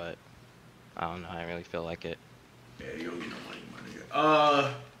down, but I don't know. I don't really feel like it. Yeah, you don't get no money, my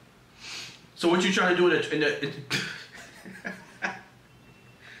nigga. So what you trying to do in the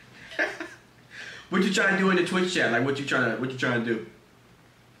what you trying to do in the Twitch chat? Like what you trying to do?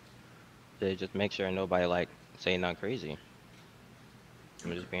 They just make sure nobody like say nothing crazy.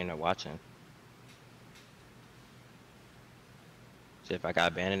 I'm just being there watching. See if I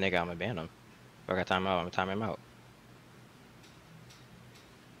got ban a nigga, I'm gonna ban him. If I got time out, I'm gonna time him out.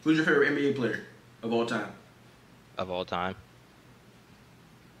 Who's your favorite NBA player of all time? Of all time?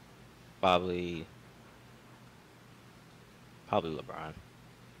 Probably LeBron.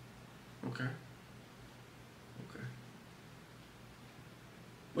 Okay.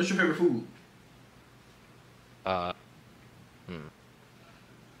 What's your favorite food?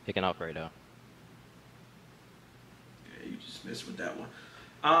 Picking Alfredo. Yeah, you just messed with that one.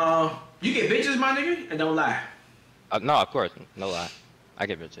 You get bitches, my nigga, and don't lie. No, of course, no lie. I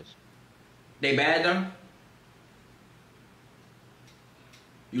get bitches. They bad though?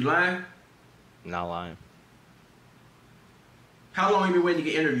 You lying? Not lying. How long you been waiting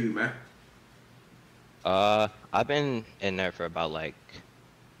to get interviewed, man? I've been in there for about like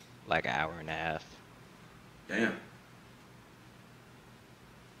an hour and a half. Damn.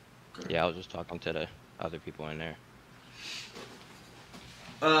 Okay. Yeah, I was just talking to the other people in there.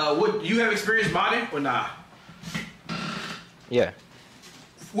 What you have experience modding or nah? Yeah.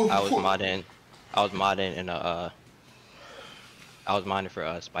 I was modding in a I was modding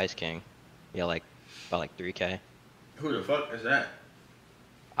for Spice King. Yeah, like about like 3K. Who the fuck is that?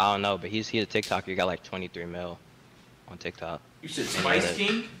 I don't know, but he's a TikToker. He got like 23 mil on TikTok. You said Spice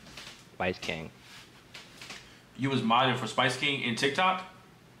King? Spice King. You was modding for Spice King in TikTok?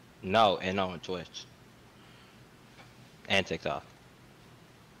 No, and on Twitch. And TikTok.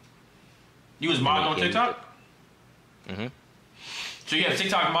 You was modding on TikTok? Mm-hmm. So you have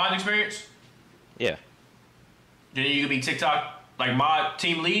TikTok mod experience? Yeah. Then you could be TikTok like mod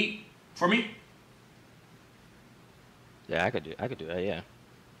team lead for me? Yeah, I could do that, yeah.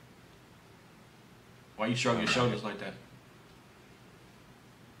 Why you shrug your shoulders like that?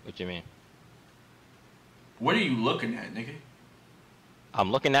 What you mean? What are you looking at, nigga?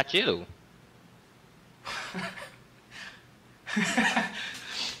 I'm looking at you.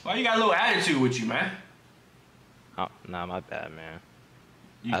 Why you got a little attitude with you, man? Oh, nah, my bad, man.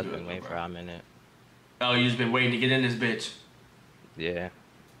 I've been waiting for a minute. Oh, you just been waiting to get in this bitch? Yeah.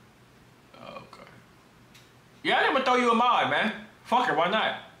 Okay. Yeah, I never throw you a mod, man. Fuck it, why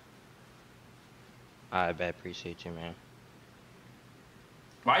not? I bet, appreciate you, man.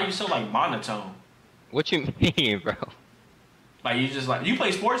 Why are you so like monotone? What you mean, bro? Like you just like you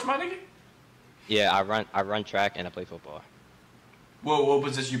play sports, my nigga? Yeah, I run track and I play football. What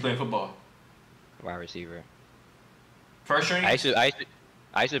position you play football? Wide receiver. First string? I used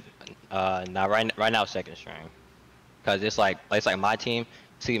to nah, right now second string. Cause it's like my team.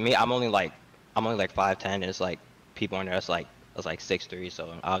 See me, I'm only like 5'10", and it's like people in there that's like 6'3",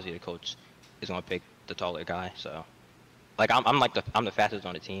 so obviously the coach is gonna pick the taller guy. So like I'm the fastest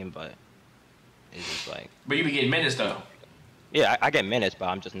on the team, but it's just like. But you be getting minutes though. Yeah, I get minutes, but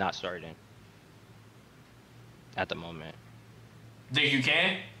I'm just not starting at the moment. Think you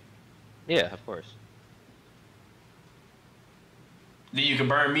can? Yeah, of course. Think you can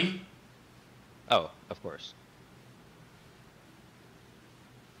burn me? Oh, of course.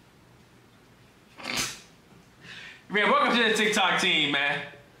 Man, welcome to the TikTok team, man.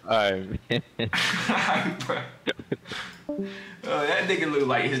 Alright, man. That nigga look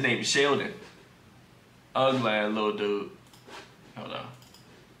like his name is Sheldon. Ugly ass little dude. Hold on.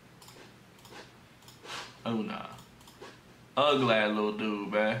 Oh nah. Ugly ass little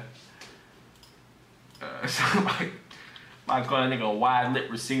dude, man. Somebody might call that nigga a wide lip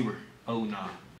receiver. Oh nah.